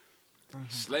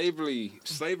 Slavery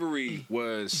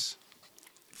was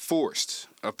forced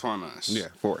upon us. Yeah,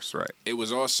 forced, right. It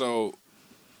was also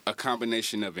a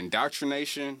combination of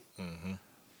indoctrination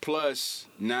plus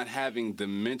not having the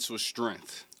mental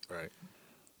strength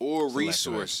or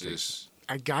resources.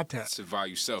 I got that. To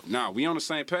value self. Now, we on the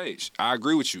same page. I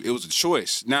agree with you. It was a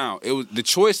choice. Now, it was the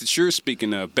choice that you're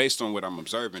speaking of, based on what I'm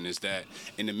observing, is that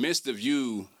in the midst of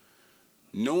you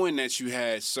knowing that you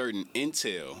had certain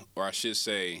intel, or I should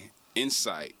say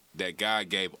insight, that God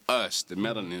gave us, the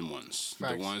melanin ones,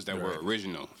 the ones that were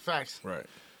original. Facts. Right.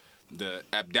 The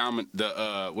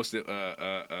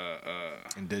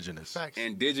indigenous. Facts.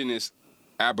 Indigenous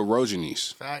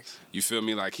aborigines. Facts. You feel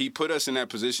me? Like, he put us in that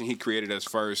position. He created us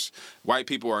first. White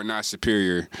people are not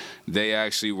superior. They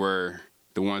actually were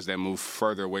the ones that moved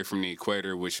further away from the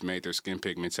equator, which made their skin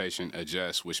pigmentation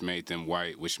adjust, which made them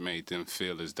white, which made them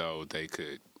feel as though they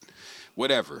could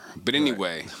whatever. But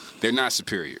anyway, they're not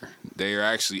superior. They are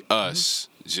actually us,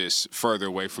 just further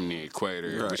away from the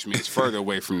equator, which means further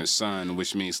away from the sun,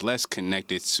 which means less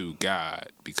connected to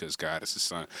God, because God is the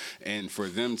sun. And for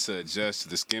them to adjust to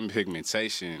the skin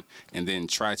pigmentation and then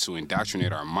try to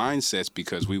indoctrinate our mindsets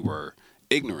because we were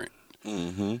ignorant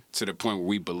to the point where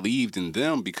we believed in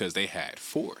them because they had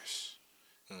force.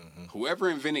 Whoever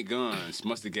invented guns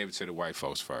must have gave it to the white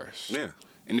folks first. Yeah.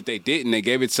 And if they didn't, they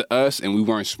gave it to us, and we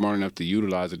weren't smart enough to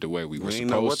utilize it the way we were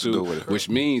supposed to, which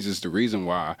means it's the reason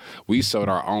why we sold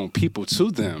our own people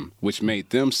to them, which made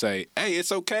them say, hey,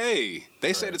 it's okay.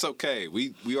 They said it's okay.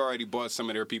 We already bought some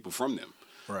of their people from them.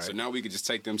 Right. So now we could just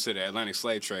take them to the Atlantic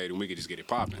slave trade, and we could just get it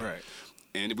popping. Right.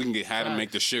 And we can have them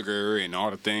make the sugar and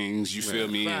all the things, you feel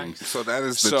me? And so that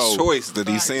is the choice that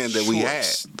he's saying that we had.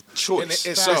 Choice.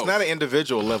 And it's not an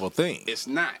individual level thing. It's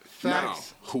not. Now,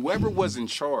 whoever was in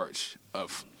charge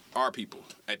of our people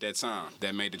at that time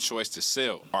that made the choice to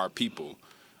sell our people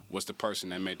was the person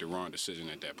that made the wrong decision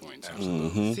at that point in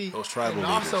time. See, those tribal and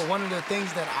leaders. also one of the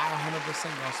things that I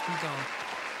 100% gonna speak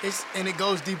on, and it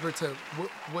goes deeper to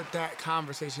what that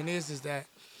conversation is that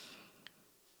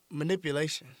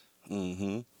manipulation.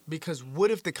 Because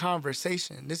what if the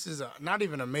conversation, this is not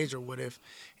even a major what if,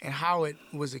 and how it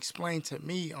was explained to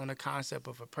me on the concept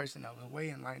of a person that was way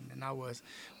enlightened than I was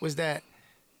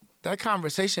that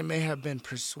conversation may have been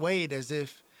persuaded as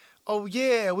if, oh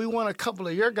yeah, we want a couple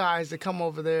of your guys to come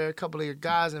over there, a couple of your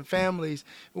guys and families.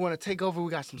 We want to take over. We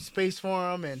got some space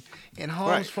for them and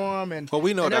homes for them and,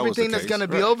 we know and that everything was the that's going to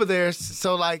be over there.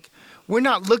 So like, we're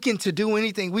not looking to do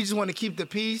anything. We just want to keep the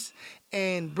peace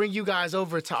and bring you guys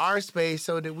over to our space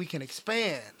so that we can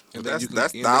expand. And that's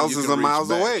thousands of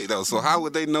miles away, though. So how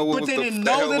would they know what but they the didn't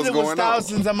hell know that was it was going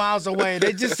thousands of miles away.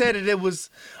 They just said it was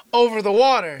over the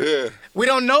water. Yeah. We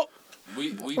don't know.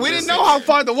 We didn't know how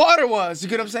far the water was. You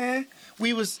get what I'm saying?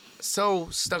 We was so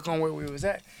stuck on where we was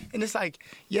at. And it's like,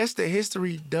 yes, the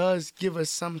history does give us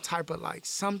some type of like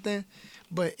something,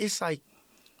 but it's like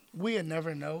we'll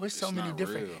never know. It's so many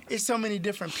different. Real. It's so many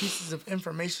different pieces of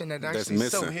information that actually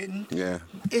so hidden. Yeah.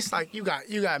 It's like you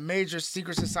got major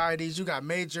secret societies. You got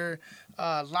major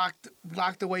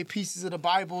locked away pieces of the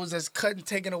Bibles that's cut and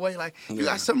taken away. Like you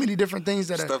got so many different things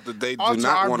that stuff that they do alter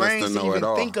not our want us brains to know even at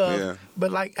all. think of. Yeah.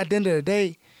 But like at the end of the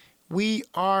day, we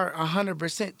are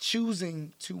 100%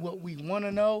 choosing to what we want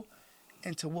to know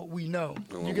into what we know.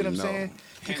 What You get what I'm we know. saying?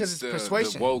 Because it's Hence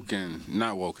persuasion. The woke and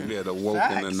not woken. Yeah, the woke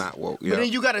and the not woke. But Yeah.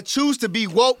 then you gotta choose to be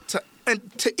woke to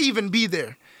even be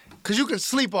there, cause you can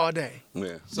sleep all day. Yeah.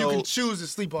 You So- can choose to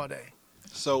sleep all day.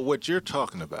 So what you're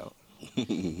talking about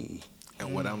and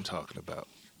what I'm talking about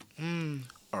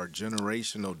are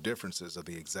generational differences of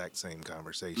the exact same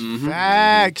conversation.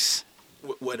 Facts.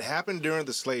 What happened during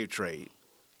the slave trade,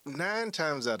 9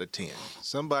 times out of 10,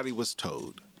 somebody was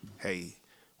told, hey,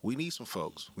 we need some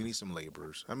folks, we need some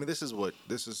laborers. I mean, this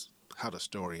is how the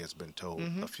story has been told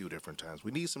a few different times.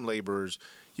 We need some laborers.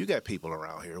 You got people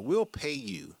around here. We'll pay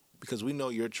you because we know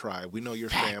your tribe, we know your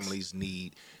families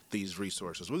need these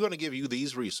resources. We're going to give you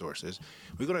these resources.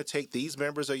 We're going to take these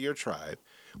members of your tribe.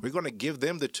 We're going to give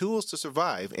them the tools to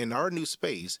survive in our new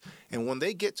space. And when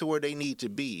they get to where they need to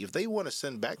be, if they want to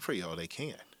send back for y'all, they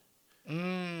can.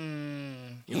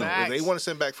 You know, if they want to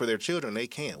send back for their children, they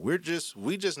can. We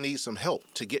just need some help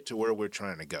to get to where we're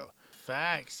trying to go.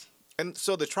 Facts. And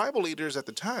so the tribal leaders at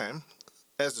the time,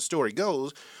 as the story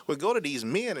goes, would go to these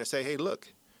men and say, hey,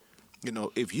 look, you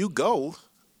know, if you go,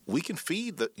 we can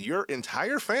feed your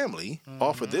entire family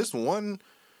off of this one,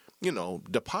 you know,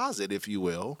 deposit, if you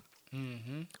will,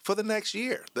 for the next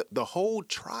year. The whole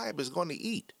tribe is going to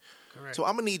eat. Correct. So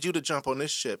I'm going to need you to jump on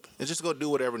this ship and just go do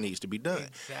whatever needs to be done.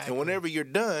 Exactly. And whenever you're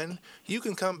done, you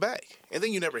can come back. And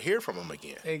then you never hear from them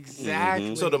again.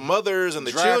 Exactly. So the mothers and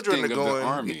the Drafting children are of the going.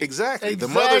 army. Exactly. The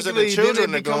mothers and the Exactly. Then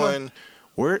children they are become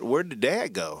going, where did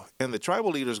dad go? And the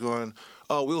tribal leader's going,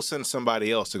 oh, we'll send somebody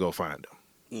else to go find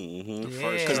him.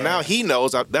 Because now he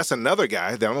knows that's another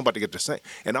guy that I'm about to get to say.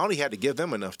 And I only had to give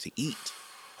them enough to eat.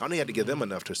 I only had to give them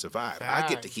enough to survive. I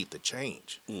get to keep the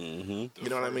change. You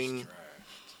know what I mean?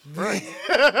 Right.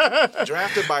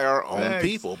 Drafted by our own Facts.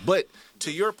 people. But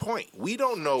to your point, we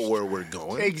don't know where we're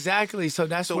going. Exactly. So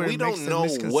that's So where we it makes don't the know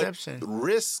what misconception.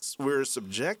 risks we're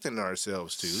subjecting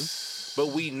ourselves to,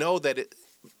 but we know that it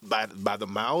by the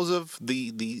mouths of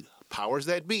the powers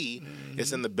that be,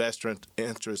 it's in the best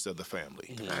interest of the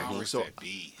family. So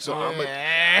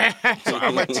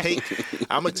I'm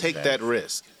gonna take that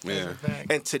risk. Yeah.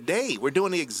 And today we're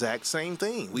doing the exact same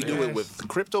thing. We do it with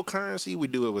cryptocurrency. We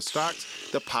do it with stocks.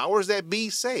 The powers that be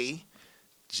say,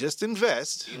 just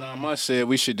invest. Elon Musk said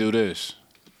we should do this.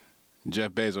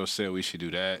 Jeff Bezos said we should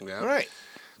do that. Yeah. Right.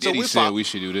 Diddy said we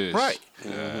should do this. Right.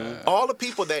 All the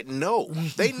people that know,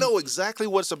 they know exactly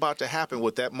what's about to happen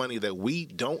with that money that we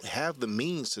don't have the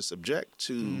means to subject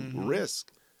to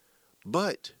risk.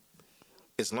 But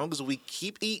as long as we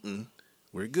keep eating,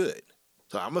 we're good.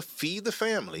 So I'm going to feed the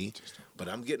family, but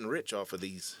I'm getting rich off of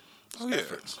these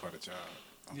efforts. Quite a job.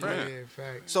 Yeah,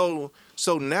 facts.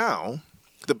 So now,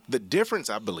 the difference,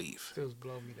 I believe, Still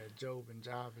blow me that Job and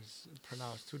Job is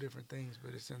pronounced two different things,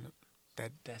 but it's in the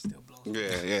that still blows me.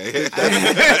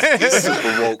 Yeah. He's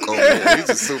super woke over there. He's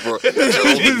a super Job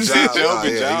and Job.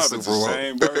 Job He's is super the woke.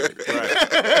 same word.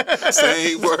 Right.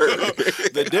 Same word.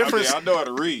 the difference. I know how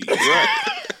to read.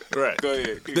 Right. Go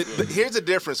ahead. Here's the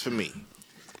difference for me.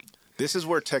 This is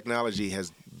where technology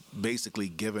has basically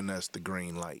given us the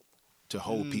green light to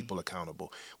hold people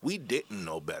accountable. We didn't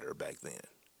know better back then.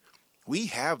 We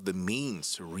have the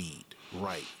means to read,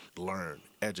 write, learn,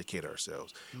 educate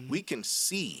ourselves. We can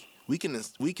see. We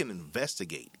can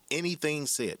investigate anything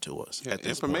said to us at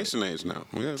this Information age now.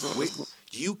 Yeah,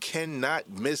 You cannot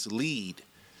mislead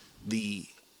the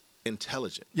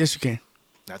intelligent, Yes, you can.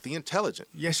 not the intelligent.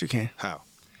 Yes, you can. How?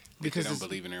 Because they don't it's-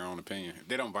 believe in their own opinion. If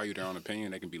they don't value their own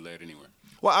opinion, they can be led anywhere.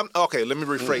 Well, okay. Let me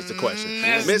rephrase the question.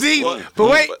 That's deep. But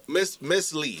wait.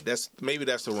 Mislead. That's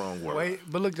the wrong word. Wait,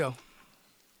 but look though,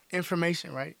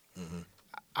 information, right?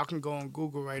 I can go on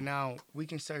Google right now. We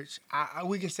can search.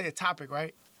 We can say a topic,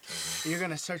 right? You're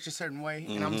gonna search a certain way,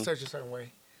 and I'm gonna search a certain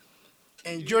way,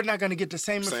 and you're not gonna get the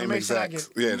same same information I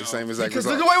exact. get. Yeah, the same exact. Because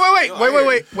result.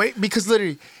 look, wait. Because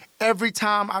literally, every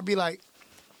time I be like,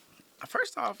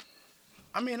 first off,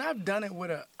 I mean I've done it with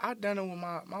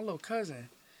my little cousin.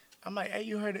 I'm like, hey,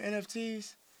 you heard of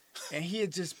NFTs? And he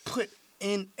had just put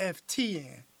NFT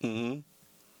in,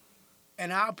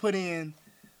 and I put in,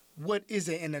 what is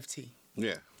an NFT?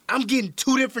 Yeah. I'm getting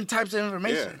two different types of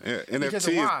information. Yeah. Because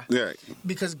of NFT. why? Yeah.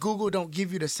 Because Google don't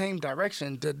give you the same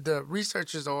direction. The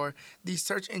researchers or these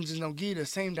search engines don't give you the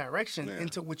same direction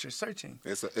into what you're searching.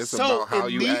 It's So about how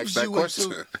it you leaves ask that you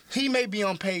question. into- he may be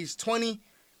on page 20,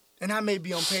 and I may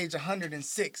be on page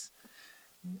 106.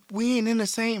 We ain't in the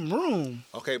same room.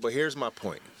 Okay, but here's my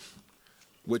point.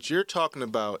 What you're talking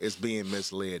about is being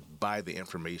misled by the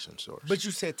information source. But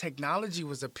you said technology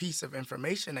was a piece of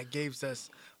information that gives us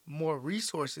more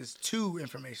resources to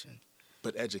information.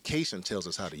 But education tells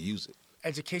us how to use it.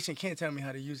 Education can't tell me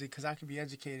how to use it because I can be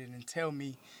educated and tell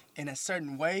me in a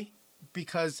certain way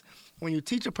because when you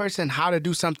teach a person how to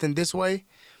do something this way,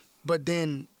 but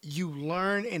then you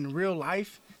learn in real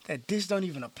life that this don't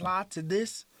even apply to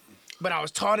this, but I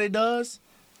was taught it does.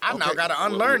 I now got to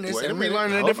unlearn this and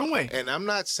relearn it a different way. And I'm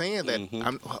not saying that.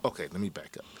 Okay, let me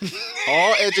back up.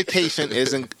 All education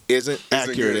isn't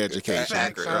accurate education.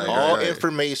 Facts, All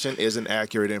information isn't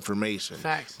accurate information.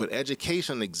 Facts. But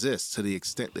education exists to the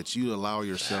extent that you allow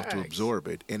yourself to absorb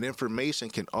it, and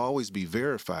information can always be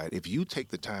verified if you take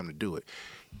the time to do it.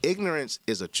 Ignorance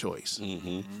is a choice.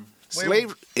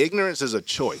 Ignorance is a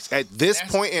choice. At this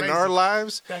point in our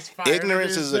lives,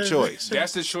 ignorance is a choice.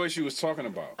 That's the choice you was talking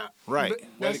about. Right.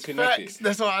 That's connected. facts.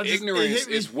 That's why Ignorance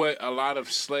is what a lot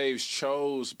of slaves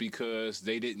chose because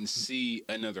they didn't see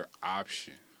another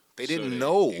option. They didn't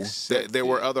know that there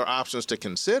were other options to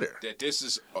consider. That this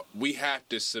is, we have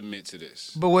to submit to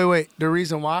this. But wait. The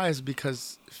reason why is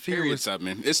because fear was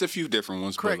something. It's a few different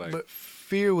ones. correct, but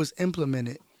fear was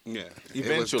implemented. Yeah,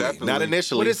 Eventually, not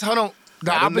initially. Hold on.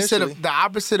 The Not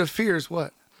opposite of fear is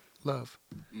what? Love.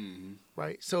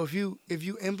 Right? So if you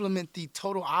implement the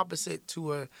total opposite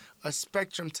to a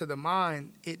spectrum to the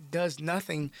mind, it does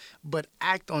nothing but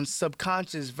act on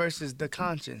subconscious versus the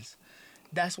conscious.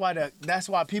 That's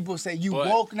why people say you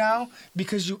woke now,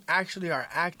 because you actually are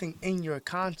acting in your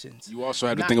conscience. You also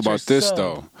have to think about this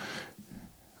though.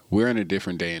 We're in a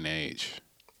different day and age.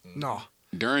 No.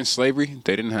 During slavery,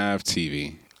 they didn't have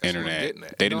TV.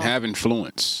 Internet. They didn't have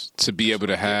influence to be able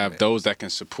to have those that can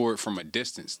support from a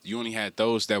distance. You only had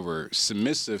those that were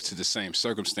submissive to the same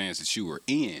circumstance that you were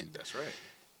in. That's right.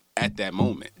 At that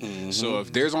moment. So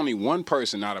if there's only one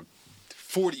person out of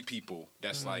 40 people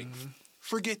that's like,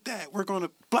 forget that, we're going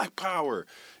to Black Power,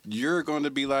 you're going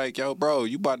to be like, yo, bro,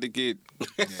 you about to get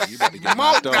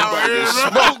knocked up.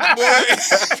 Smoke, boy.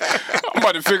 I'm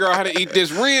about to figure out how to eat this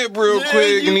rib real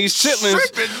quick and these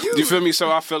chitlins. You feel me?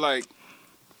 So I feel like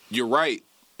you're right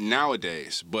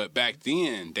nowadays, but back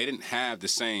then they didn't have the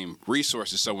same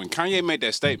resources. So when Kanye made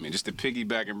that statement, just to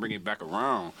piggyback and bring it back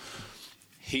around,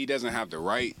 he doesn't have the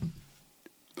right.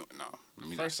 No, let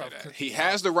me not say that. He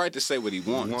has the right to say what he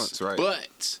wants, right?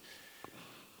 But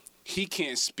he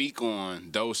can't speak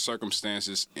on those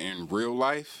circumstances in real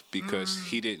life because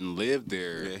he didn't live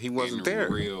there. Yeah, he wasn't in there.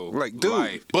 Real like, dude,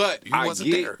 life. But I wasn't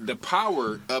get there. the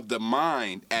power of the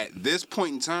mind at this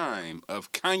point in time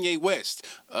of Kanye West.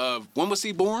 Of when was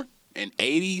he born? In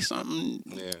 80 something,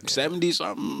 70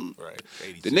 something. Right.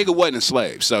 The nigga wasn't a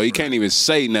slave, so he can't even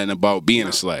say nothing about being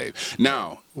a slave.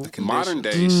 Now, modern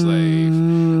day slave,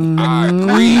 I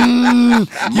agree.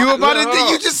 You about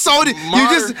to? You just sold it.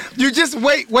 You just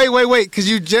wait, because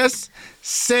you just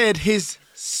said his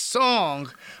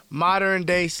song. Modern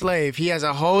day slave. He has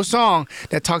a whole song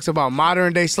that talks about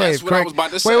modern day slave. That's what I was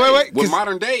about to say. Wait. With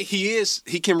modern day, he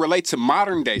can relate to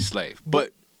modern day slave,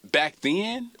 but back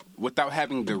then, without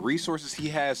having the resources he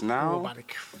has now,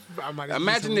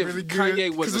 imagine if Kanye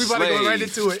was a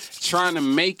slave trying to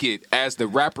make it as the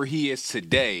rapper he is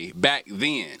today. Back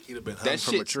then, he'd have been hung that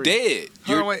from a shit's tree. dead.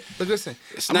 Hold on, wait. Look, listen.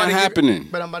 It's not happening.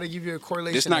 But I'm about to give you a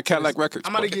correlation. It's not Cadillac Records.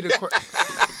 I'm about to give you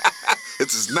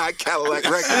This is not Cadillac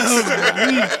Records.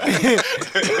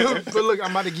 But look,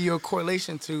 I'm about to give you a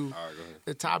correlation to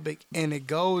the topic, and it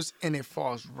goes and it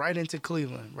falls right into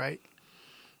Cleveland, right?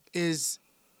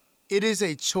 It is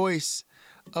a choice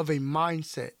of a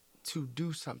mindset to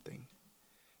do something.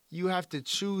 You have to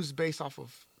choose based off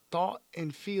of thought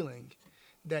and feeling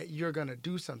that you're gonna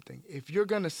do something. If you're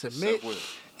gonna submit,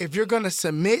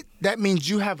 that means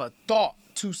you have a thought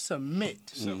to submit.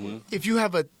 If you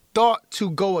have a thought to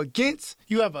go against,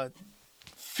 you have a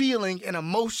feeling and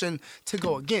emotion to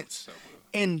go against.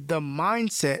 And the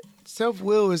mindset,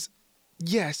 self-will is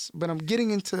yes, but I'm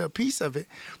getting into a piece of it.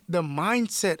 The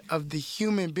mindset of the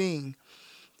human being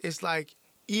is like,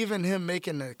 even him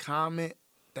making the comment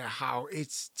that how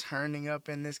it's turning up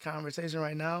in this conversation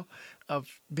right now of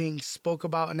being spoke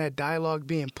about in that dialogue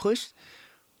being pushed,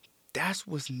 that's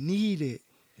what's needed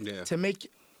to make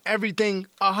everything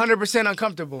 100%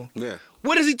 uncomfortable. Yeah.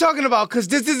 What is he talking about? Because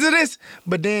this.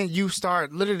 But then you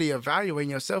start literally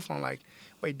evaluating yourself on like,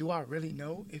 wait, do I really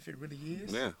know if it really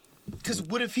is? Yeah. Because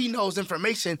what if he knows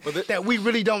information that we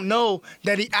really don't know,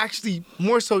 that he actually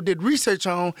more so did research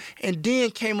on and then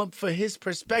came up for his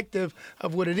perspective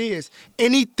of what it is?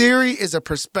 Any theory is a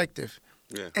perspective.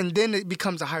 Yeah. And then it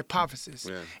becomes a hypothesis.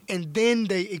 Yeah. And then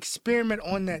they experiment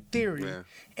on that theory. Yeah.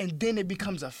 And then it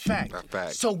becomes a fact. A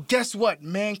fact. So guess what?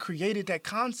 Man created that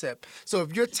concept. So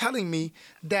if you're telling me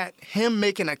that him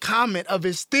making a comment of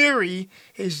his theory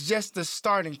is just the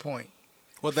starting point.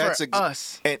 Well, that's for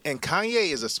us. And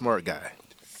Kanye is a smart guy.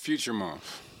 Future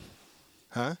Month.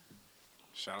 Huh?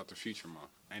 Shout out to Future Month.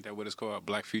 Ain't that what it's called?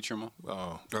 Black Future Month?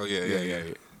 Oh yeah.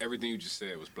 Everything you just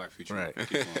said was Black Future Right. Month.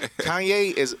 Keep going.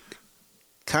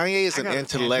 Kanye is an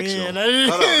intellectual. in.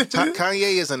 Hold on.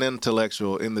 Kanye is an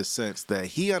intellectual in the sense that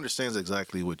he understands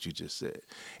exactly what you just said.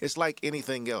 It's like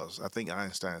anything else. I think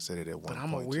Einstein said it at one But point.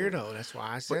 I'm a weirdo. That's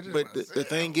why I said it. But the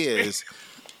thing is,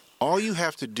 all you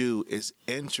have to do is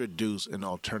introduce an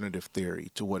alternative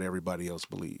theory to what everybody else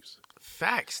believes.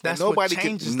 Facts. That's nobody what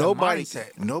changes the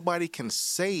mindset. nobody can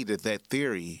say that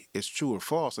theory is true or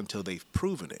false until they've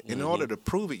proven it. In order to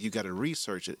prove it, you got to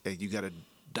research it and you got to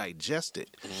digest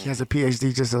it. He has a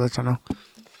PhD, just to let you know.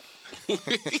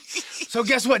 So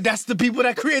guess what? That's the people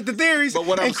that create the theories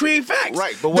and create facts.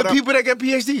 Right. But the people that get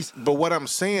PhDs. But what I'm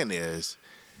saying is,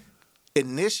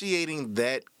 initiating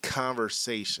that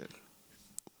conversation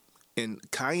in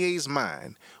Kanye's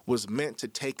mind was meant to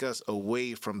take us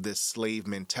away from this slave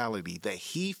mentality that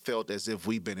he felt as if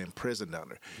we've been imprisoned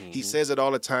under. He says it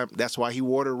all the time. That's why he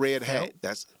wore the red hat.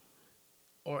 That's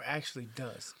Or actually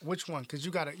does. Which one? Because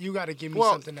you gotta give me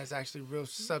Well- something that's actually real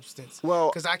substance. well.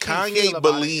 Because I can't Kanye feel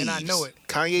about believes, it, and I know it.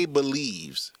 Kanye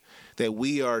believes that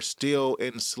we are still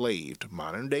enslaved,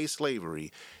 modern day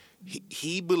slavery.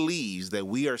 He believes that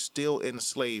we are still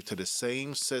enslaved to the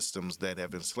same systems that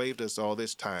have enslaved us all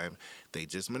this time. They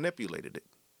just manipulated it.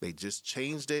 They just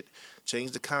changed it,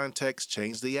 changed the context,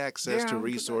 changed the access to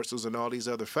resources and all these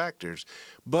other factors.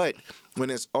 But when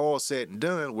it's all said and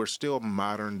done, we're still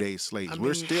modern day slaves.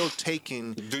 We're still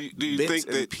taking Do you bits think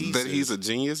and that pieces. he's a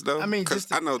genius though? I mean, because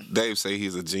just I know Dave say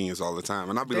he's a genius all the time,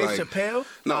 and I'll be Dave like, Chappelle?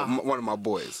 no, one of my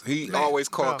boys. He Man, always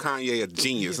called bro. Kanye a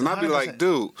genius, He's and I'll be like, 100%.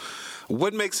 dude,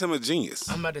 what makes him a genius?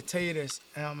 I'm about to tell you this.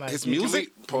 And I'm like, His you- music?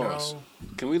 Pause. No.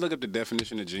 Can we look up the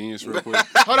definition of genius real quick?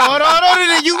 Hold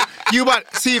on. You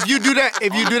about see if you do that.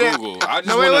 If you On do that. Google. I just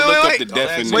No, want to wait, look wait, up the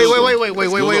definition. Wait. Google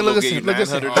Look will at give you this. Look at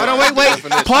this. 900 Hold on,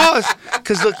 wait. Pause.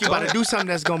 Because look, you about to do something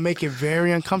that's gonna make it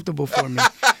very uncomfortable for me.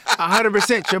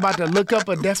 100%. You're about to look up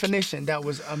a definition that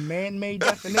was a man-made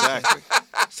definition. Exactly.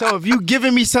 So if you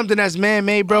giving me something that's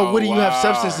man-made, bro, what do you have wow.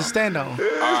 substance to stand on? All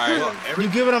right. You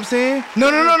get what I'm saying? No,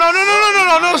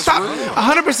 stop.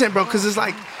 100%, bro, because it's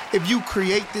like if you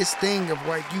create this thing of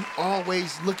like you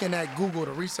always looking at Google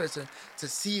to research it to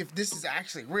see if this is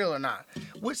actually real or not.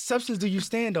 What substance do you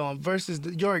stand on versus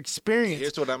your experience?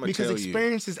 Here's what I'm gonna because tell you.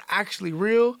 experience is actually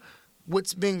real.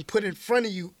 What's being put in front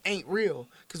of you ain't real.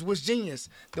 Because what's genius?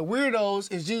 The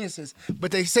weirdos is geniuses,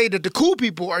 but they say that the cool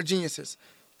people are geniuses.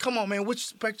 Come on, man. Which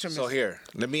spectrum So is it? here,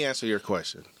 let me answer your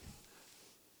question.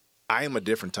 I am a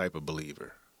different type of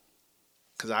believer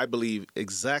because I believe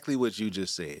exactly what you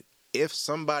just said. If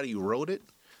somebody wrote it,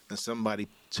 then somebody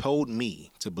told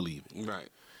me to believe it. Right.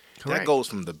 That Correct. goes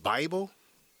from the Bible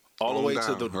all the On way down,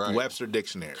 to the right. Webster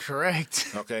Dictionary.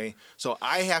 Correct. Okay? So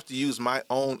I have to use my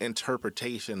own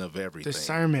interpretation of everything.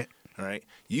 Discernment. All right?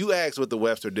 You ask what the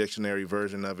Webster Dictionary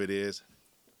version of it is,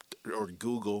 or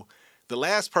Google. The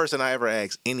last person I ever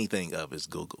asked anything of is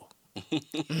Google.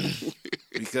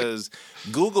 Because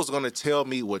Google's going to tell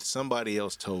me what somebody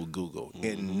else told Google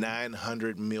in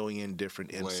 900 million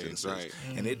different instances. right.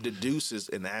 And it deduces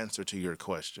an answer to your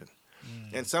question.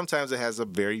 And sometimes it has a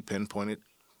very pinpointed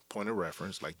point of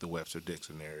reference, like the Webster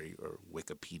Dictionary or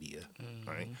Wikipedia,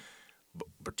 right?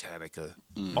 Britannica,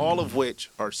 all of which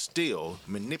are still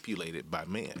manipulated by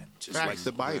man, just like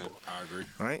the Bible. I agree.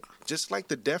 Right? Just like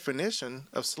the definition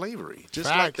of slavery, just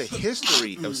like the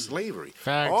history of slavery.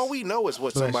 Facts. All we know is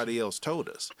what Bless somebody else told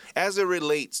us as it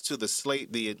relates to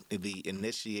the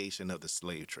initiation of the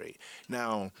slave trade.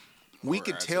 Now, we Or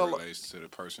could as it tell relates to the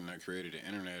person that created the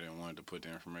internet and wanted to put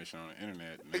the information on the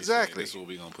internet. And they Exactly. said, this is what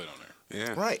we're going to put on there.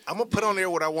 Yeah. right. I'm gonna put on there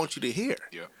what I want you to hear.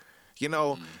 Yeah. You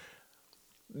know,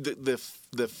 the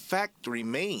fact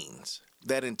remains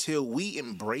that until we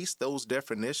embrace those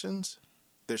definitions,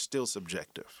 they're still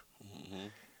subjective.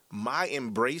 My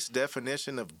embrace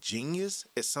definition of genius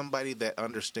is somebody that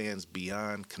understands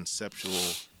beyond conceptual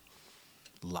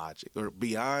logic or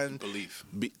beyond Belief.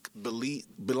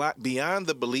 beyond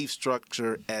the belief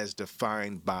structure as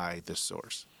defined by the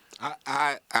source.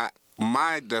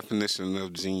 My definition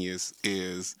of genius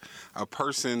is a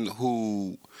person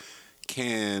who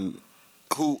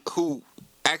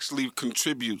actually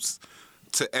contributes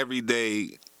to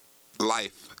everyday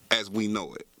life as we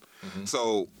know it.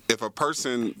 So if a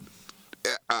person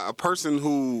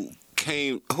who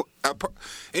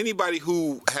anybody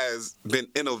who has been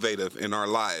innovative in our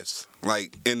lives,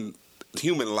 like in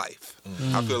human life,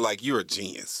 I feel like you're a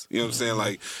genius. You know what I'm saying?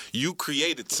 Like you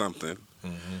created something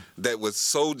that was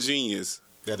so genius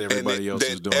that everybody else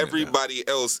is doing. Everybody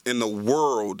else in the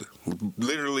world,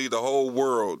 literally the whole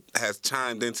world, has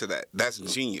chimed into that. That's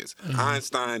genius.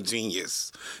 Einstein,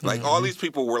 genius. Like all these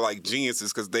people were like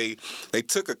geniuses because they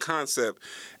took a concept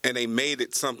and they made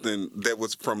it something that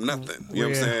was from nothing. You know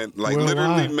what I'm saying? Like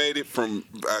literally made it from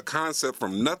a concept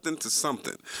from nothing to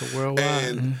something.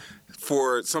 And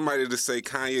for somebody to say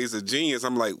Kanye's a genius,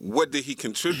 I'm like, what did he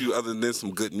contribute other than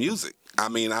some good music? I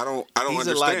mean, I don't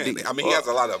understand. I mean, he has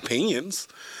a lot of opinions,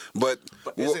 but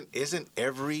isn't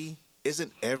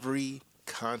every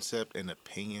concept an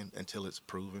opinion until it's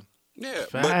proven? Yeah,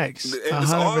 facts. But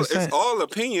it's all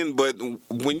opinion. But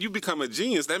when you become a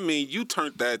genius, that means you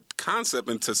turned that concept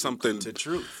into something to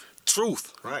truth.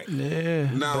 Truth, right?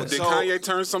 Yeah. Now, did Kanye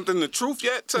turn something to truth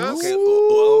yet to us? Okay,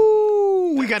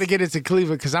 well, we got to get into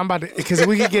Cleveland because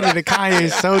we can get into Kanye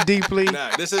so deeply.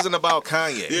 Nah, this isn't about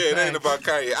Kanye. Yeah, it ain't about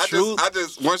Kanye. I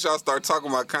just once y'all start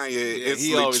talking about Kanye, it's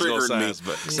triggered me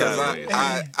because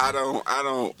I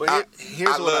don't. But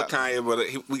I love Kanye,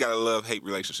 but we got a love-hate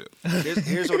relationship.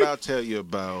 Here's what I'll tell you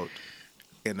about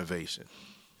innovation.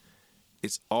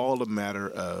 It's all a matter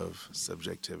of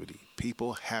subjectivity.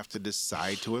 People have to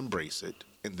decide to embrace it,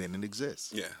 and then it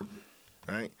exists. Yeah.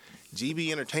 Right?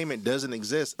 GB Entertainment doesn't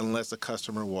exist unless a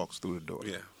customer walks through the door.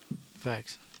 Yeah.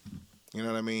 Facts. You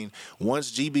know what I mean?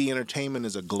 Once GB Entertainment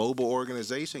is a global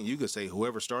organization, you could say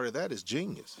whoever started that is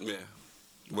genius. Yeah.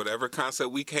 Whatever concept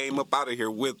we came up out of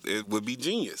here with, it would be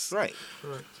genius. Right.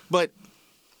 But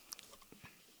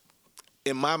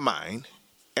in my mind,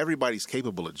 everybody's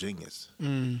capable of genius.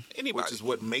 Anybody. Which is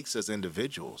what makes us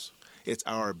individuals. It's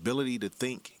our ability to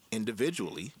think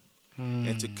individually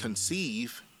and to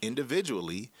conceive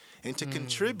individually and to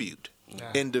contribute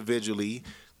individually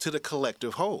to the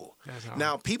collective whole.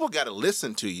 Now, people got to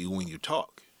listen to you when you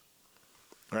talk,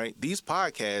 right? These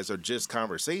podcasts are just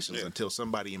conversations until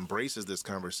somebody embraces this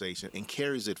conversation and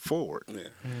carries it forward. Yeah.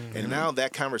 And now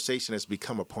that conversation has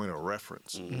become a point of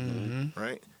reference,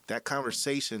 right? That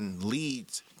conversation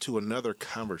leads to another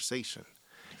conversation.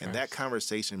 And that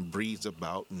conversation breeds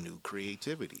about new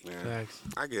creativity. Yeah.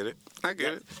 I get it.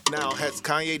 Now, has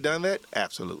Kanye done that?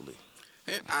 Absolutely.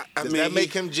 Does that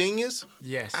make him genius?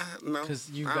 Yes. No,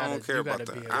 I don't care about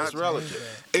that. It's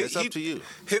relative. It's up to you.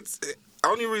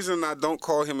 Only reason I don't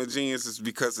call him a genius is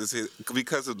because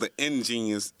of the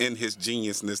ingenious in his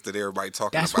geniusness that everybody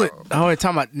talking about. That's what we're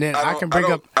talking about. Then I can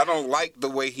bring up. I don't like the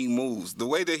way he moves. The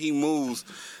way that he moves,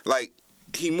 like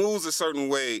he moves a certain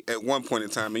way at one point in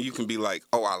time, and you can be like,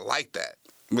 "Oh, I like that,"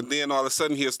 but then all of a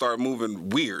sudden he'll start moving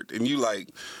weird, and you like,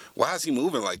 "Why is he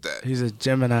moving like that?" He's a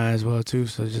Gemini as well too,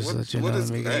 so just let you know.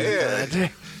 He's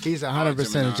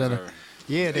 100% a Gemini.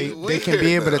 Yeah, they can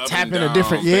be able to tap in a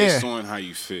different based on how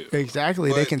you feel. Exactly,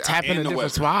 but they can tap in a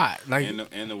different spot, like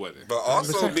and the weather. But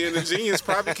also being a genius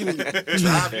probably can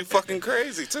drive you fucking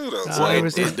crazy too, though. Well,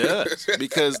 it does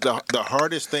because the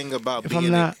hardest thing about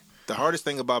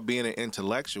being an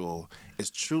intellectual is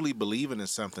truly believing in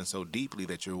something so deeply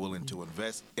that you're willing to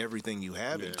invest everything you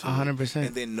have into 100%,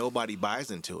 and then nobody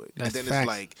buys into it. That's and then facts. It's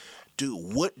like,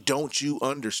 dude, what don't you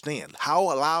understand? How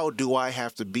loud do I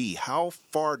have to be? How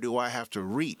far do I have to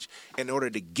reach in order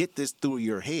to get this through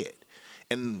your head?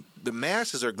 And the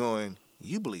masses are going,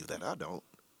 you believe that? I don't.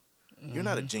 You're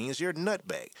not a genius. You're a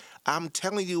nutbag. I'm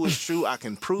telling you it's true. I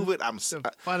can prove it.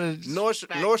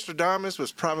 Nostradamus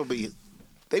was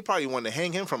they probably wanted to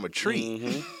hang him from a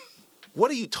tree.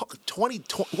 What are you talking?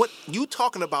 What you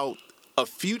talking about? A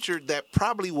future that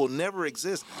probably will never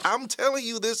exist. I'm telling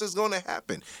you this is going to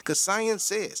happen because science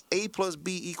says A plus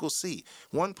B equals C.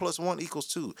 1 + 1 =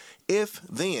 2. If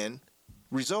then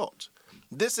results.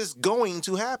 This is going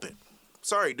to happen.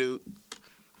 Sorry, dude.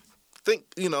 Think,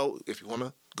 if you want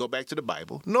to go back to the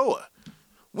Bible, Noah.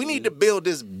 We need to build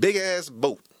this big ass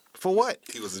boat. For what?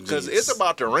 Because it's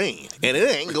about to rain and it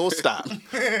ain't gonna stop.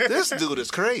 This dude is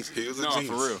crazy. He was a genius.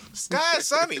 For real. Sky is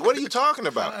sunny. What are you talking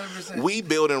about? 100%. We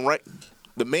building right.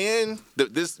 The man,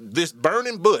 this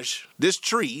burning bush, this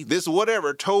tree, this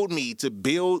whatever, told me to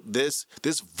build this.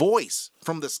 This voice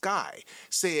from the sky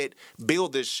said,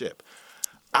 "Build this ship."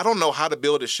 I don't know how to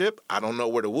build a ship. I don't know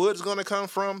where the wood's going to come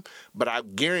from, but I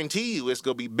guarantee you it's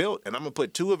going to be built, and I'm going to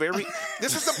put 2 of every...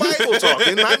 This is the Bible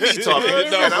talking, not me talking.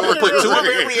 And I'm going to put 2 of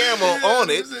every ammo on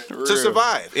it to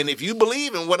survive. And if you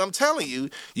believe in what I'm telling you,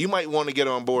 you might want to get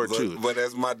on board, too. But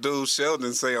as my dude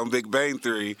Sheldon say on Big Bang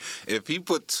Theory, if he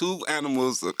put 2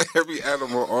 animals, every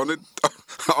animal on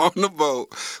the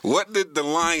boat, what did the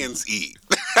lions eat?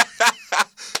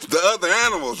 The other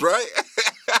animals, right?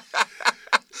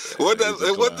 What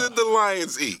did the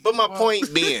lions eat? But my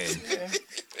point being,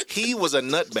 he was a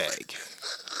nutbag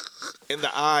in the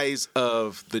eyes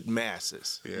of the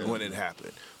masses when it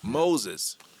happened.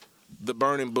 Moses, the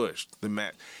burning bush, the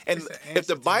mat. And It's the if answer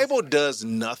the to Bible does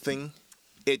nothing,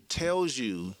 it tells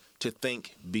you to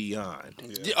think beyond.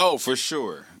 Yeah, oh, for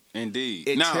sure. Indeed.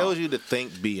 It Now, tells you to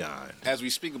think beyond. as we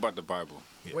speak about the Bible,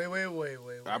 Wait.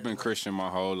 I've been Christian my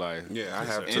whole life. Yeah, I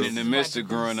have And too. in the midst of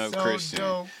growing up So Christian,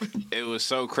 dope. it was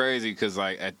so crazy because,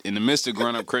 like, in the midst of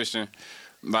growing up Christian,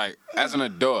 like, as an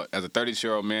adult, as a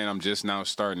 32-year-old man, I'm just now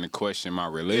starting to question my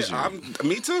religion.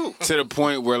 Me too. To the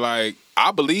point where, like,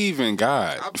 I believe in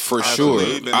God for I sure.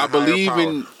 believe in a I believe higher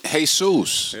in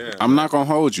Jesus. Yeah. I'm not gonna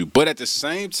hold you, but at the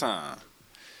same time,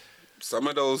 Some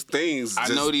of those things. I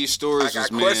just- know these stories I is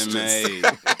got questions. man-made,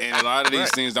 and a lot of these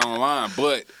things don't align.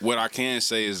 But what I can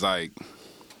say is, like,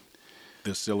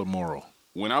 There's still a moral.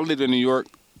 when I lived in New York,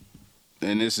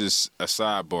 and this is a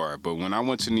sidebar, but when I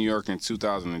went to New York in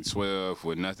 2012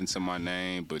 with nothing to my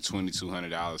name but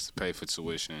 $2,200 to pay for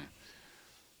tuition,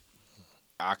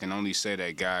 I can only say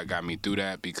that God got me through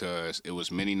that because it was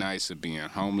many nights of being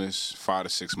homeless, 5 to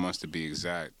 6 months to be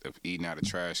exact, of eating out of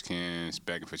trash cans,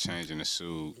 begging for change in the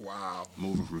suit, Wow.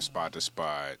 moving from spot to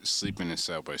spot, sleeping in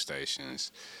subway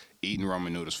stations, eating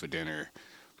ramen noodles for dinner,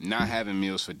 not having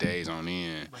meals for days on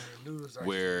end,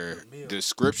 where the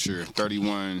scripture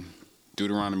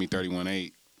Deuteronomy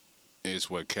 31:8 is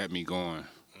what kept me going.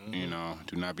 You know,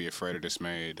 do not be afraid or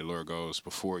dismayed. The Lord goes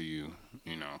before you,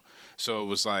 you know. So it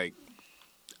was like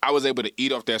I was able to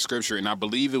eat off that scripture, and I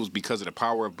believe it was because of the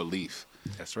power of belief.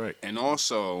 That's right. And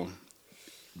also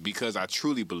because I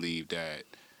truly believe that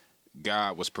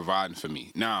God was providing for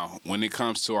me. Now, when it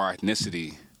comes to our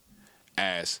ethnicity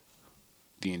as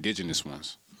the indigenous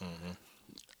ones,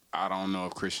 I don't know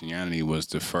if Christianity was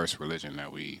the first religion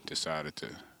that we decided to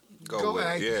Go with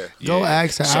ask- it. Yeah. Go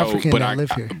ask an African but that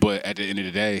live here. But at the end of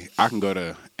the day, I can go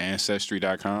to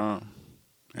Ancestry.com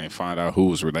and find out who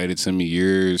was related to me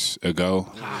years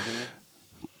ago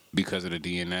because of the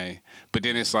DNA. But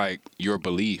then it's like your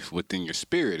belief within your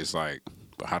spirit is like,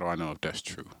 but how do I know if that's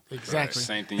true? Exactly.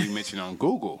 Same thing you mentioned on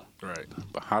Google. Right.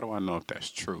 But how do I know if that's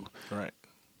true? Right.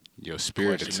 Your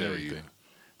spirit will Question tell you. everything.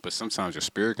 But sometimes your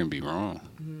spirit can be wrong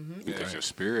because Right. your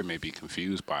spirit may be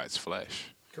confused by its flesh.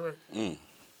 Correct. You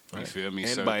feel me?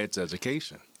 And So- by its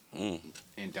education.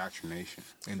 indoctrination.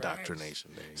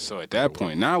 Indoctrination. There you go. So at that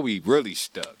point, now we really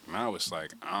stuck. Now it's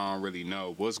like I don't really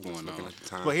know what's going on.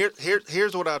 Well,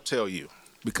 here's what I'll tell you,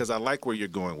 because I like where you're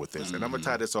going with this, and I'm gonna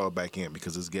tie this all back in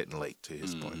because it's getting late. To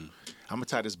his point, I'm gonna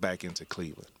tie this back into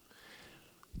Cleveland.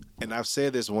 And I've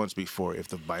said this once before: if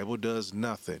the Bible does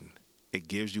nothing, it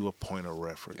gives you a point of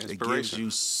reference. It gives Inspiration. you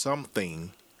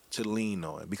something to lean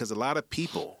on. Because a lot of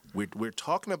people, we're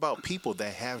talking about people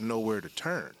that have nowhere to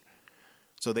turn,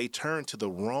 so they turn to the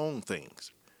wrong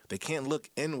things. They can't look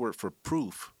inward for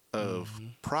proof of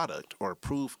product or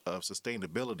proof of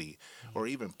sustainability or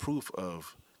even proof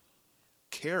of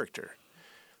character.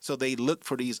 So they look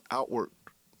for these outward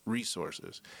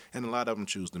resources. And a lot of them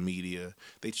choose the media,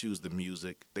 they choose the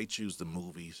music, they choose the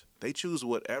movies, they choose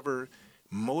whatever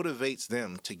motivates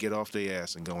them to get off their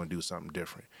ass and go and do something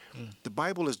different. The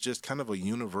Bible is just kind of a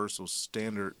universal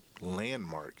standard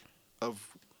landmark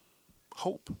of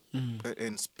hope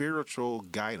and spiritual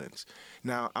guidance.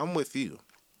 Now, I'm with you.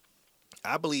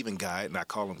 I believe in God, and I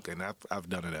call him, and I've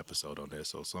done an episode on this,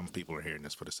 so some people are hearing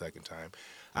this for the second time.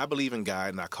 I believe in God,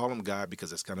 and I call him God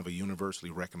because it's kind of a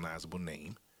universally recognizable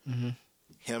name.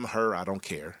 Him, her, I don't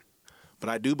care. But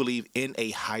I do believe in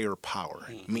a higher power,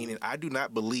 meaning I do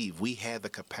not believe we had the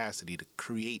capacity to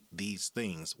create these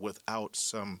things without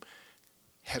some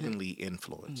heavenly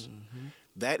influence.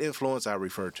 That influence I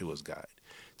refer to as God.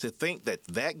 To think that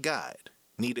that God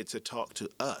needed to talk to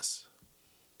us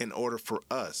in order for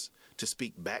us to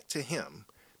speak back to him,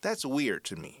 that's weird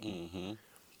to me.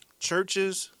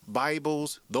 Churches,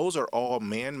 Bibles, those are all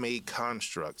man-made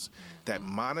constructs that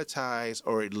monetize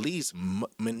or at least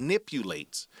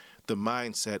manipulates the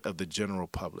mindset of the general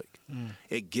public.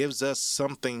 It gives us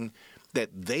something that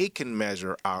they can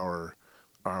measure our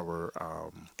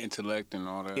Intellect and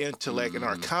all that. intellect and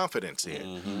our confidence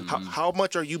in. How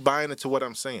much are you buying into what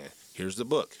I'm saying? Here's the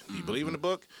book. Do you believe in the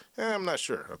book? I'm not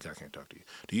sure. Okay, I can't talk to you.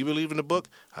 Do you believe in the book?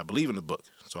 I believe in the book.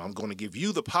 So I'm going to give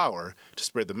you the power to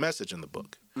spread the message in the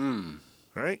book.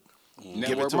 Right? Give it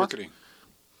Network to us. marketing.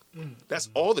 That's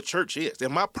all the church is,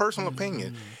 in my personal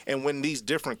opinion. And when these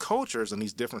different cultures and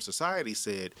these different societies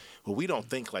said, well, we don't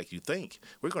think like you think,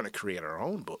 we're going to create our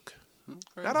own book.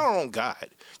 Not our own God.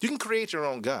 You can create your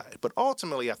own God, but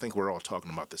ultimately I think we're all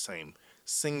talking about the same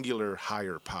singular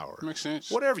higher power. Makes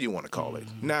sense. Whatever you want to call it.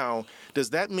 Now, does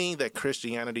that mean that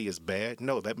Christianity is bad?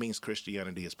 No, that means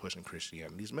Christianity is pushing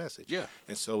Christianity's message. Yeah.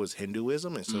 And so is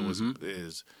Hinduism, and so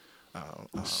is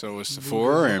So it's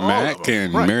Sephora and all Mac of 'em.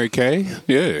 and Right. Mary Kay.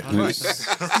 Yeah.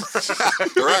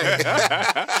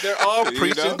 They're all You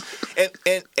preaching, know?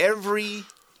 and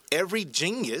every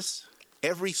genius,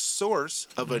 every source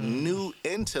of a new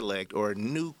intellect or a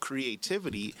new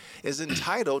creativity is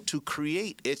entitled to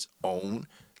create its own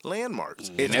landmarks.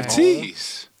 Its own-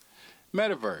 NFTs.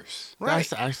 Metaverse. right?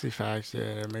 That's actually facts.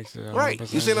 Yeah, that makes it. Right.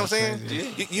 100% You see what I'm saying?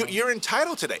 crazy. You're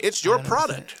entitled to that. It's your 100%.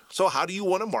 product. So how do you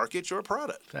want to market your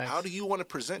product? Facts. How do you want to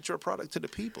present your product to the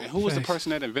people? And who was the Facts. person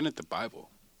that invented the Bible?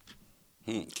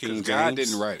 King 'Cause James. God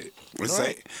didn't write it. Let's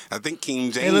say, I think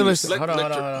King James. Hey, look, listen. let- Hold on,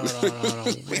 let hold your- on, hold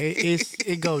on.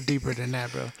 It go deeper than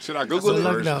that, bro. Should I So Google it?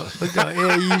 look though.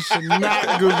 Yeah, you should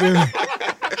not Google it.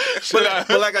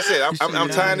 But like I said, I'm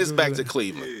should tying this not back Google to it.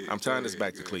 Cleveland. I'm tying this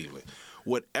back to Cleveland.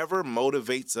 Whatever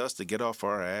motivates us to get off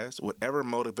our ass, whatever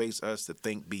motivates us to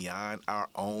think beyond our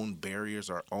own barriers,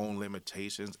 our own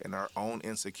limitations, and our own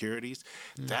insecurities,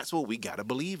 that's what we got to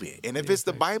believe in. And if it's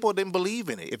the Bible, then believe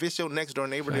in it. If it's your next door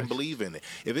neighbor, then believe in it.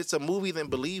 If it's a movie, then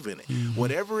believe in it.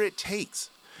 Whatever it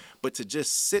takes, but to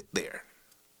just sit there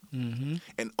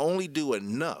and only do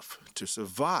enough to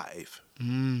survive,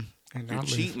 And you're not live.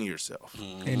 cheating yourself.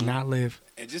 And not live.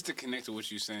 And just to connect to what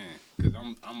you're saying, because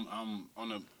I'm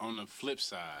on the flip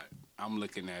side, I'm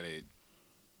looking at it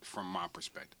from my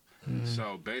perspective.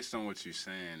 So based on what you're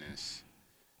saying is,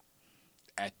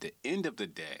 at the end of the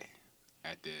day,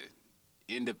 at the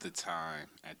end of the time,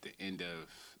 at the end of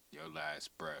your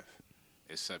last breath,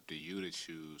 it's up to you to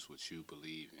choose what you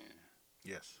believe in,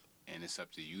 Yes. and it's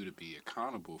up to you to be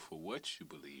accountable for what you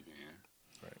believe in.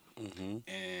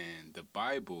 And the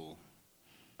Bible,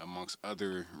 amongst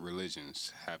other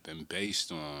religions, have been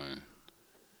based on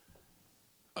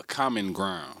a common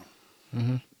ground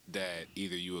that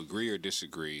either you agree or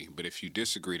disagree. But if you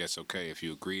disagree, that's okay. If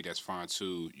you agree, that's fine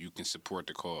too. You can support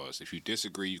the cause. If you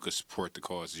disagree, you can support the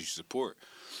cause that you support.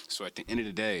 So at the end of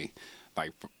the day,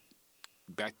 like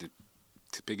back to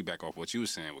piggyback off what you were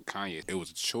saying with Kanye, it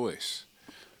was a choice.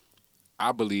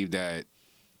 I believe that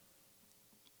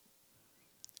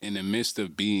in the midst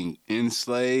of being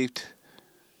enslaved,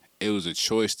 it was a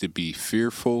choice to be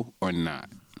fearful or not.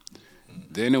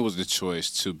 Then it was the choice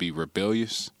to be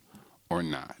rebellious or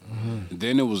not.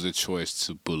 Then it was a choice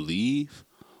to believe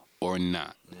or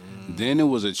not. Then it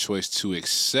was a choice to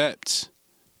accept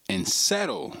and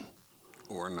settle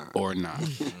or not. or not.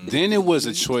 Then it was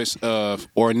a choice of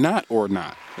or not or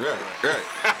not. Right.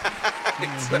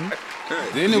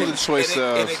 Then it was a choice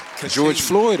And it of continues. George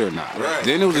Floyd or not. Right.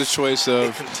 Then it was a choice It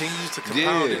of continues to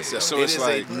compound Yeah, itself. so It it's is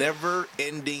like- a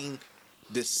never-ending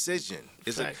decision.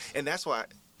 And that's why,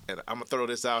 and I'm gonna throw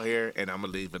this out here, and I'm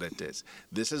gonna leave it at this.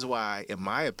 This is why, in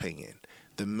my opinion,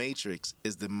 The Matrix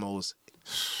is the most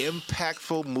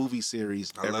impactful movie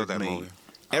series I ever love that made. movie.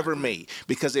 Ever made,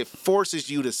 because it forces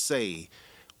you to say,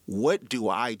 "What do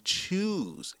I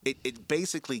choose?" It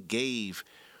basically gave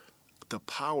the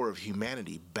power of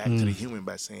humanity back to the human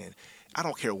by saying, I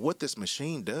don't care what this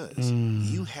machine does.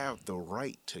 You have the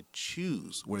right to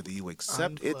choose whether you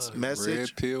accept its message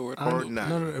red pill or or not.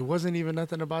 No, it wasn't even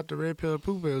nothing about the red pill or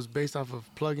poop pill. It was based off of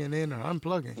plugging in or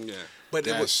unplugging. Yeah. But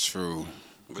it was, that's true.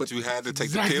 But you had to take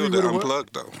Exactly the pill what to it was.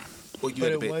 unplug, though. well, you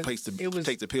but had it to was- place it was-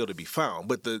 take the pill to be found.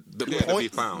 But the Yeah, to point, be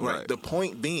found, right. The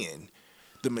point being,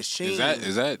 the machine.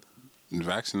 Is that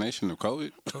vaccination of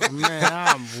COVID? Oh, man,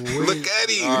 I'm Look weak. at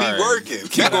him. All He right. working.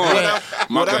 Keep going.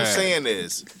 My What I'm bad. saying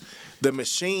is, the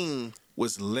machine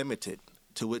was limited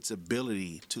to its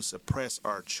ability to suppress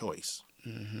our choice.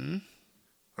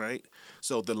 Right?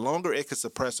 So the longer it could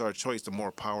suppress our choice, the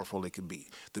more powerful it could be.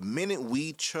 The minute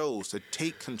we chose to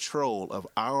take control of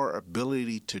our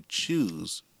ability to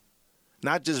choose,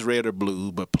 not just red or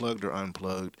blue, but plugged or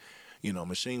unplugged,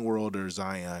 Machine World or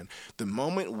Zion, the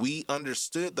moment we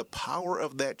understood the power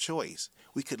of that choice,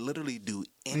 we could literally do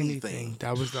anything.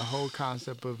 That was the whole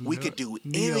concept of We could do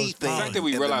Neo's anything. The power. fact that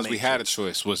we in the realized we had a Matrix.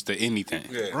 choice was the anything.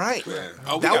 Yeah. Right. Yeah.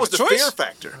 Oh, we that got was a the choice? fear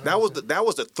factor. That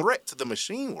was the threat to the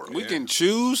machine world. We can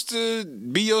choose to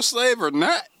be your slave or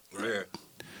not, Yeah.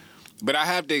 but I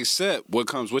have to accept what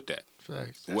comes with that.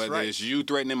 Facts. Whether right. it's you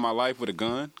threatening my life with a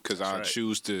gun because I right.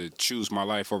 choose to choose my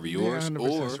life over yours, 100%.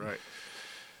 or That's right.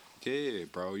 yeah,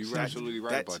 bro, you're absolutely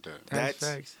right about that. That's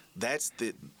facts. That's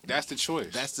That's the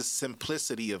choice. the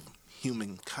simplicity of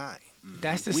humankind.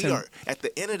 That's the We sim- are at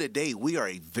the end of the day, we are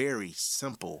a very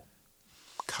simple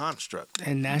construct.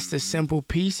 And that's the simple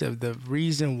piece of the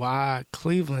reason why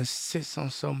Cleveland sits on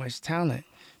so much talent,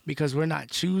 because we're not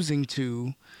choosing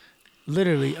to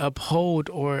literally uphold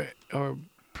or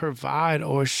provide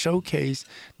or showcase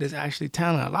that's actually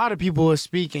talent. A lot of people will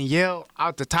speak and yell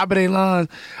out the top of their lungs,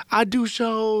 I do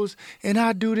shows and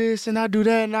I do this and I do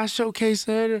that and I showcase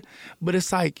that. But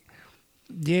it's like,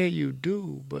 yeah, you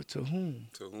do, but to whom?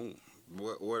 To whom?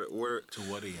 To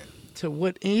what end? To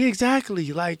what?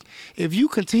 Exactly. Like, if you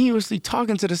continuously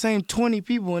talking to the same 20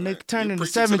 people and they turn You into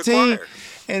preaching to the 17 choir.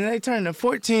 and they turn to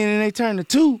 14 and they turn to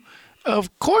 2,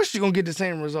 of course you're going to get the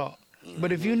same result.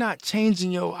 But if you're not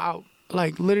changing your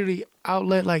literally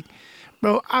outlet, like,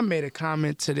 bro, I made a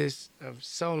comment to this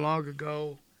so long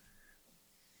ago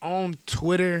on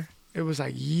Twitter. It was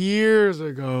like years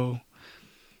ago.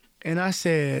 And I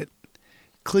said,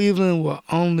 Cleveland will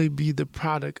only be the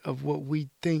product of what we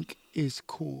think is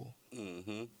cool.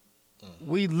 Mm-hmm.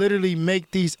 We literally make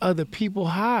these other people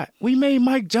hot. We made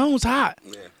Mike Jones hot.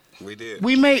 Yeah, we did.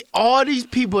 We made all these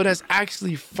people that's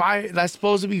actually fire, that's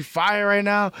supposed to be fire right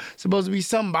now, supposed to be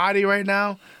somebody right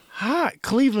now, hot.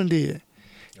 Cleveland did.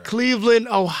 Right. Cleveland,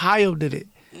 Ohio did it.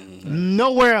 Mm-hmm.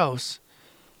 Nowhere else.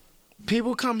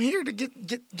 People come here to get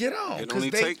on. It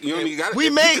only take you only got. We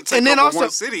made, and then also,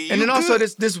 city, and then also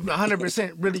this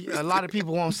 100% really a lot of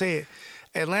people won't say it.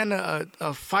 Atlanta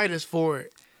fighters for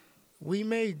it. We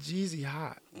made Jeezy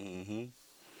hot.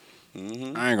 Mm-hmm.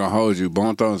 Mm-hmm. I ain't gonna hold you.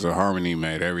 Bone Thugs and Harmony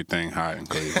made everything hot in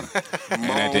Cleveland. And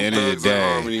at the end of the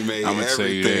day, I'm gonna tell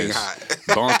you this: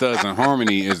 Bone Thugs and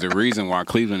Harmony is the reason why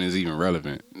Cleveland is even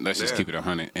relevant. Let's just keep it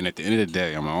 100. And at the end of the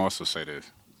day, I'm gonna also say this.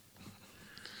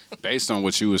 Based on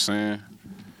what you were saying,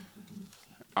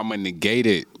 I'm going to negate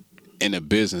it in a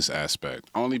business aspect.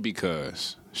 Only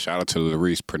because, shout out to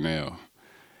Larice Purnell,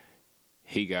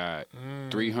 he got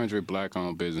 300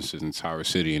 black-owned businesses in Tower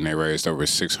City, and they raised over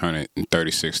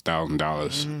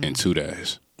 $636,000 in 2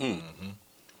 days. Mm-hmm.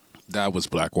 That was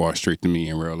Black Wall Street to me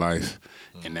in real life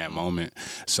in that moment.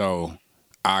 So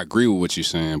I agree with what you're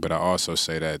saying, but I also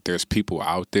say that there's people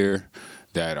out there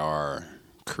that are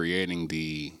creating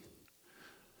the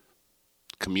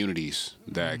communities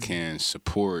that can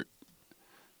support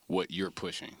what you're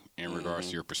pushing in regards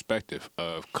to your perspective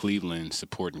of Cleveland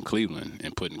supporting Cleveland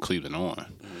and putting Cleveland on.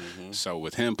 Mm-hmm. So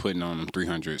with him putting on them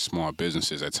 300 small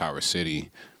businesses at Tower City,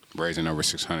 raising over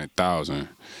 $600,000.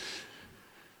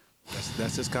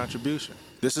 That's his contribution.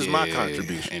 This is my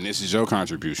contribution. And this is your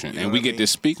contribution. And we get to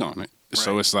speak on it. Right.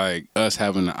 So it's like us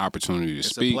having the opportunity to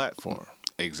speak. It's a platform.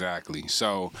 Exactly.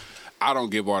 So I don't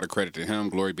give all the credit to him.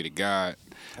 Glory be to God.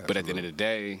 Absolutely. But at the end of the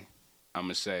day, I'm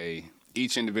going to say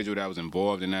each individual that was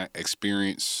involved in that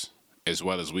experience, as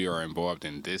well as we are involved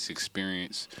in this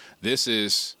experience, this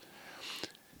is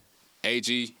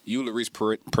AG, you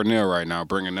Larice Purnell right now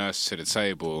bringing us to the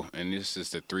table, and this is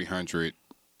the 300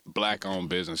 black-owned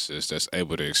businesses that's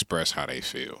able to express how they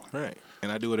feel. Right.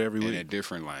 And I do it every week. In a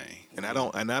different lane. And I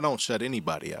don't shut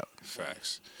anybody out.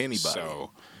 Facts. Anybody.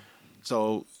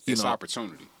 So it's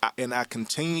opportunity. I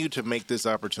continue to make this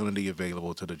opportunity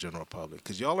available to the general public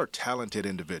because y'all are talented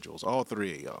individuals, all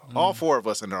three of y'all. All four of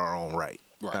us in our own right.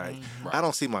 Right. Right? Right. I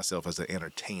don't see myself as an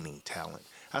entertaining talent.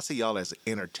 I see y'all as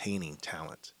entertaining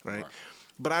talent, right?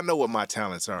 But I know what my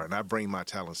talents are, and I bring my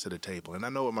talents to the table. And I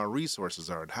know what my resources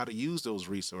are and how to use those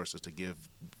resources to give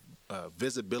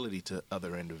visibility to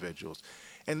other individuals.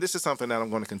 And this is something that I'm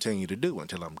going to continue to do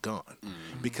until I'm gone.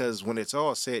 Mm-hmm. Because when it's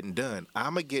all said and done,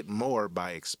 I'm going to get more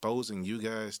by exposing you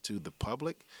guys to the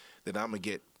public than I'm going to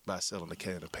get by selling a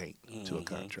can of paint to a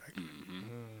contractor.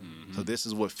 Mm-hmm. So this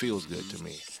is what feels good to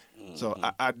me. Mm-hmm. So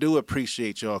I do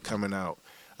appreciate y'all coming out.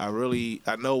 I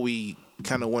know we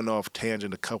kind of went off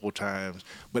tangent a couple times,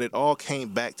 but it all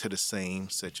came back to the same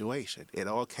situation. It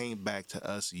all came back to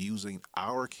us using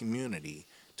our community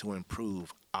to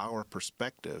improve our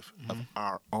perspective of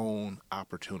our own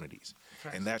opportunities.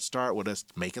 Right. And that started with us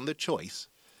making the choice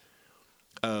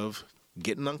of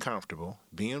getting uncomfortable,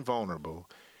 being vulnerable,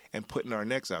 and putting our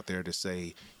necks out there to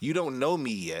say, you don't know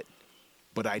me yet,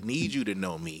 but I need you to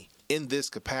know me in this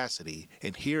capacity,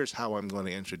 and here's how I'm going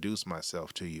to introduce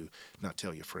myself to you. Now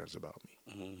tell your friends about me.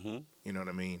 Mm-hmm. You know what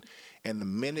I mean? And the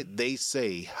minute they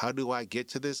say, how do I get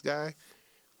to this guy?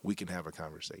 We can have a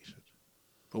conversation.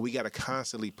 But we got to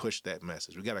constantly push that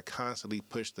message. We got to constantly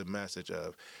push the message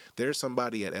of there's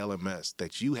somebody at LMS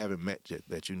that you haven't met yet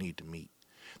that you need to meet.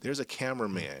 There's a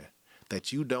cameraman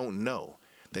that you don't know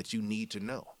that you need to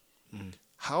know. Mm.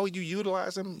 How you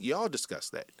utilize them, y'all discuss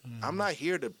that.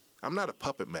 Mm. I'm not a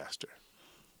puppet master.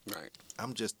 Right.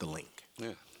 I'm just the link.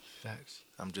 Yeah. Facts.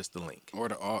 I'm just the link. Or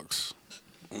the aux.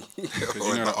 Because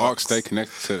the aux stay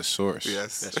connected to the source.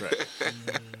 Yes. That's right.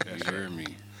 You hear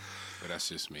me? But that's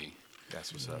just me.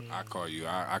 That's what's up. I call you.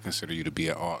 I consider you to be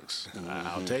an aux.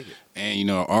 I'll take it. And you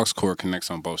know, aux cord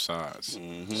connects on both sides.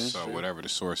 So whatever the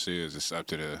source is, it's up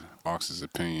to the aux's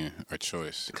opinion or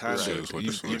choice. The conduit. Choose what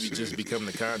You the source just is. become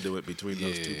the conduit between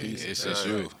those two pieces. It's just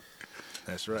you.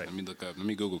 That's right. Let me look up. Let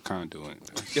me Google conduit.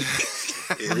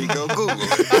 Here we go, Google.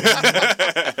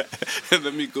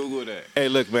 Let me Google that. Hey,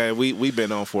 look, man, we've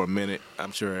been on for a minute.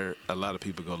 I'm sure a lot of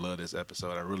people gonna love this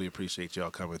episode. I really appreciate y'all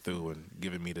coming through and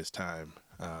giving me this time.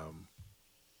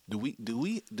 Do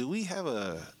we have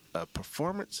a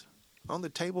performance on the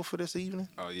table for this evening?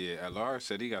 Oh yeah, LR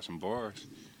said he got some bars.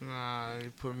 Nah, he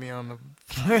put me on the.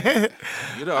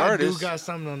 You're the I artist. do got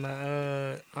something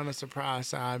on the surprise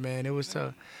side, man. It was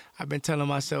tough. I've been telling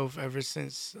myself ever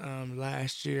since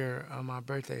last year on my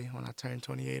birthday when I turned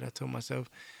 28. I told myself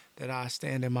that I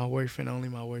stand in my worth and only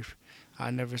my worth. I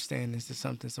never stand into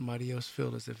something somebody else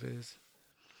feels as if it is.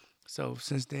 So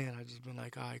since then, I just been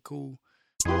like, all right, cool.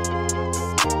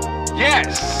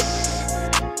 Yes!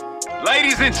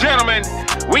 Ladies and gentlemen,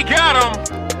 we got him.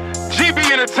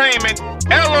 GB Entertainment,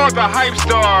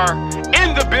 LRDaHypeStar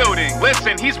in the building.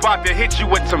 Listen, he's about to hit you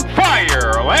with some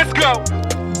fire. Let's go.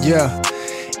 Yeah,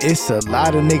 it's a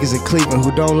lot of niggas in Cleveland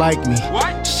who don't like me.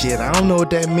 What? Shit, I don't know what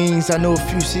that means. I know a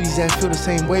few cities that feel the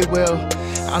same way. Well,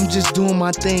 I'm just doing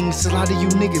my thing. It's a lot of you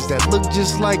niggas that look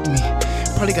just like me.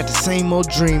 Probably got the same old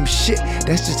dream. Shit,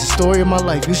 that's just the story of my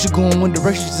life. You should go in one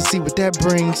direction to see what that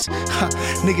brings.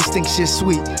 Niggas think shit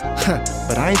sweet.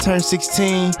 But I ain't turned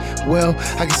 16. Well,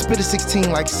 I can spit a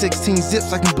 16 like 16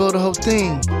 zips. I can build a whole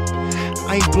thing.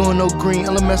 I ain't blowing no green.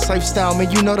 LMS lifestyle,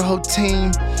 man, you know the whole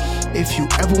team. If you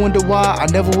ever wonder why I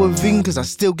never would vegan, cause I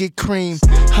still get cream.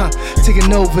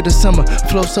 Taking over the summer.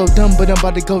 Flow so dumb, but I'm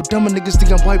about to go dumber. Niggas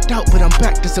think I'm wiped out, but I'm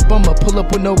back. This a bummer. Pull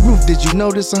up with no roof. Did you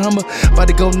know this a Hummer? About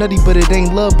to go nutty, but it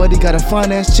ain't love, buddy. Got a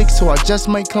fine ass chick, so I just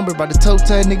might cumber. About to toe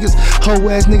tag niggas. Hoe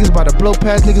ass niggas. About to blow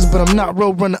past niggas, but I'm not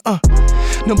road runner.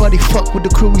 Nobody fuck with the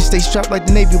crew, we stay strapped like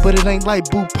the Navy, but it ain't like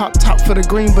boo. Pop top for the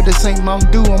green, but this ain't Mountain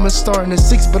Dew. I'm a star in the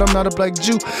 6, but I'm not a black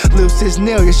Jew. Lil sis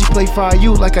nail, yeah, she play fire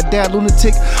you like a dad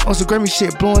lunatic. On some Grammy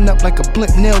shit, blowing up like a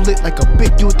blimp, nail lit like a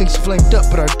bit. You would think she flamed up,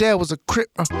 but her dad was a crip.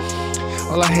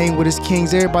 All I hang with is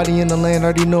kings, everybody in the land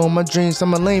already know my dreams.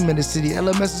 I'm a lame in the city,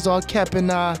 LMS is all cap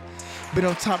and I been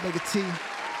on top like a T.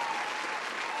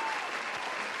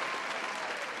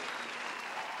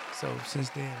 So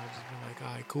since then, I've just been like,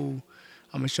 all right, cool.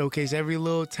 I'm gonna showcase every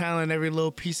little talent, every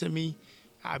little piece of me.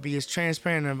 I'll be as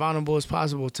transparent and vulnerable as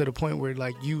possible to the point where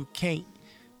like you can't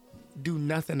do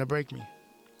nothing to break me.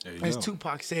 As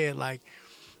Tupac said, like,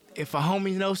 if a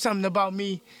homie knows something about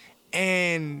me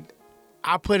and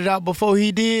I put it out before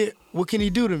he did, what can he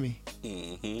do to me?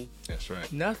 That's right.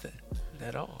 Nothing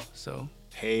at all. So.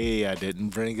 Hey, I didn't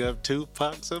bring up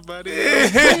Tupac. Somebody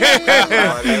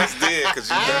Somebody else did, because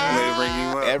you definitely bring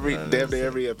you up.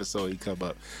 every episode he come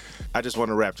up. I just want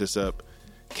to wrap this up.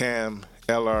 Cam,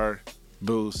 LR,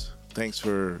 Boost, thanks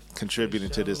for contributing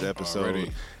to this episode.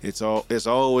 Already. It's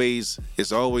always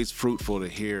fruitful to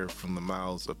hear from the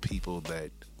mouths of people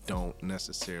that don't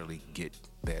necessarily get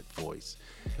that voice.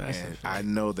 And I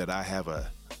know that I have a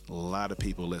lot of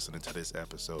people listening to this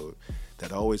episode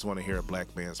that always want to hear a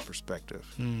black man's perspective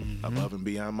above and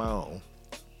beyond my own,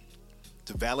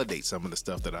 to validate some of the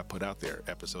stuff that I put out there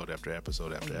episode after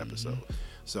episode after episode.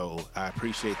 So I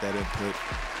appreciate that input.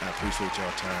 I appreciate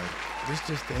y'all time. This is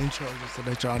just the intro, just to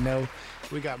let y'all know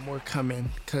we got more coming,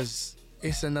 because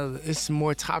it's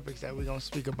more topics that we're gonna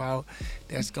speak about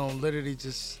that's gonna literally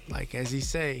just, like as he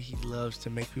say, he loves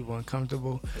to make people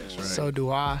uncomfortable. That's right. So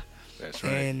do I. That's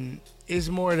right. And it's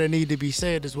more that need to be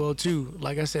said as well too.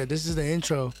 Like I said, this is the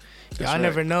intro. That's Y'all right.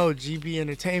 never know. GB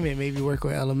Entertainment maybe work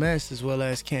with LMS as well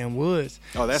as Cam Woods.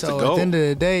 Oh, that's so the goal. at the end of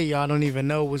the day, y'all don't even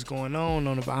know what's going on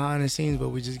the behind the scenes, but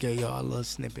we just gave y'all a little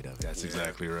snippet of it. That's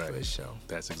exactly right. For sure.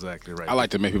 That's exactly right. I like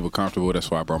to make people comfortable. That's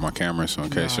why I brought my camera. So in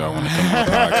case y'all want to come on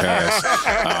the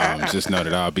podcast, just know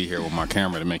that I'll be here with my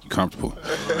camera to make you comfortable.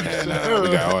 And we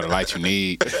got all the lights you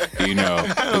need. You know,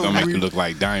 we're gonna make you look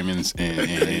like diamonds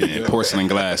and porcelain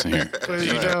glass in here. For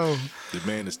sure. The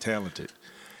man is talented.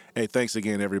 Hey, thanks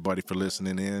again, everybody, for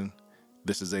listening in.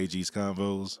 This is AG's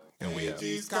Convos, and we out.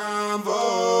 AG's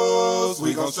Convos,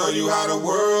 we gon' show you how the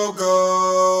world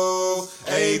goes.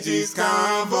 AG's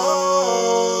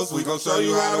Convos, we gon' show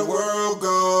you how the world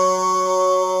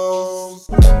goes.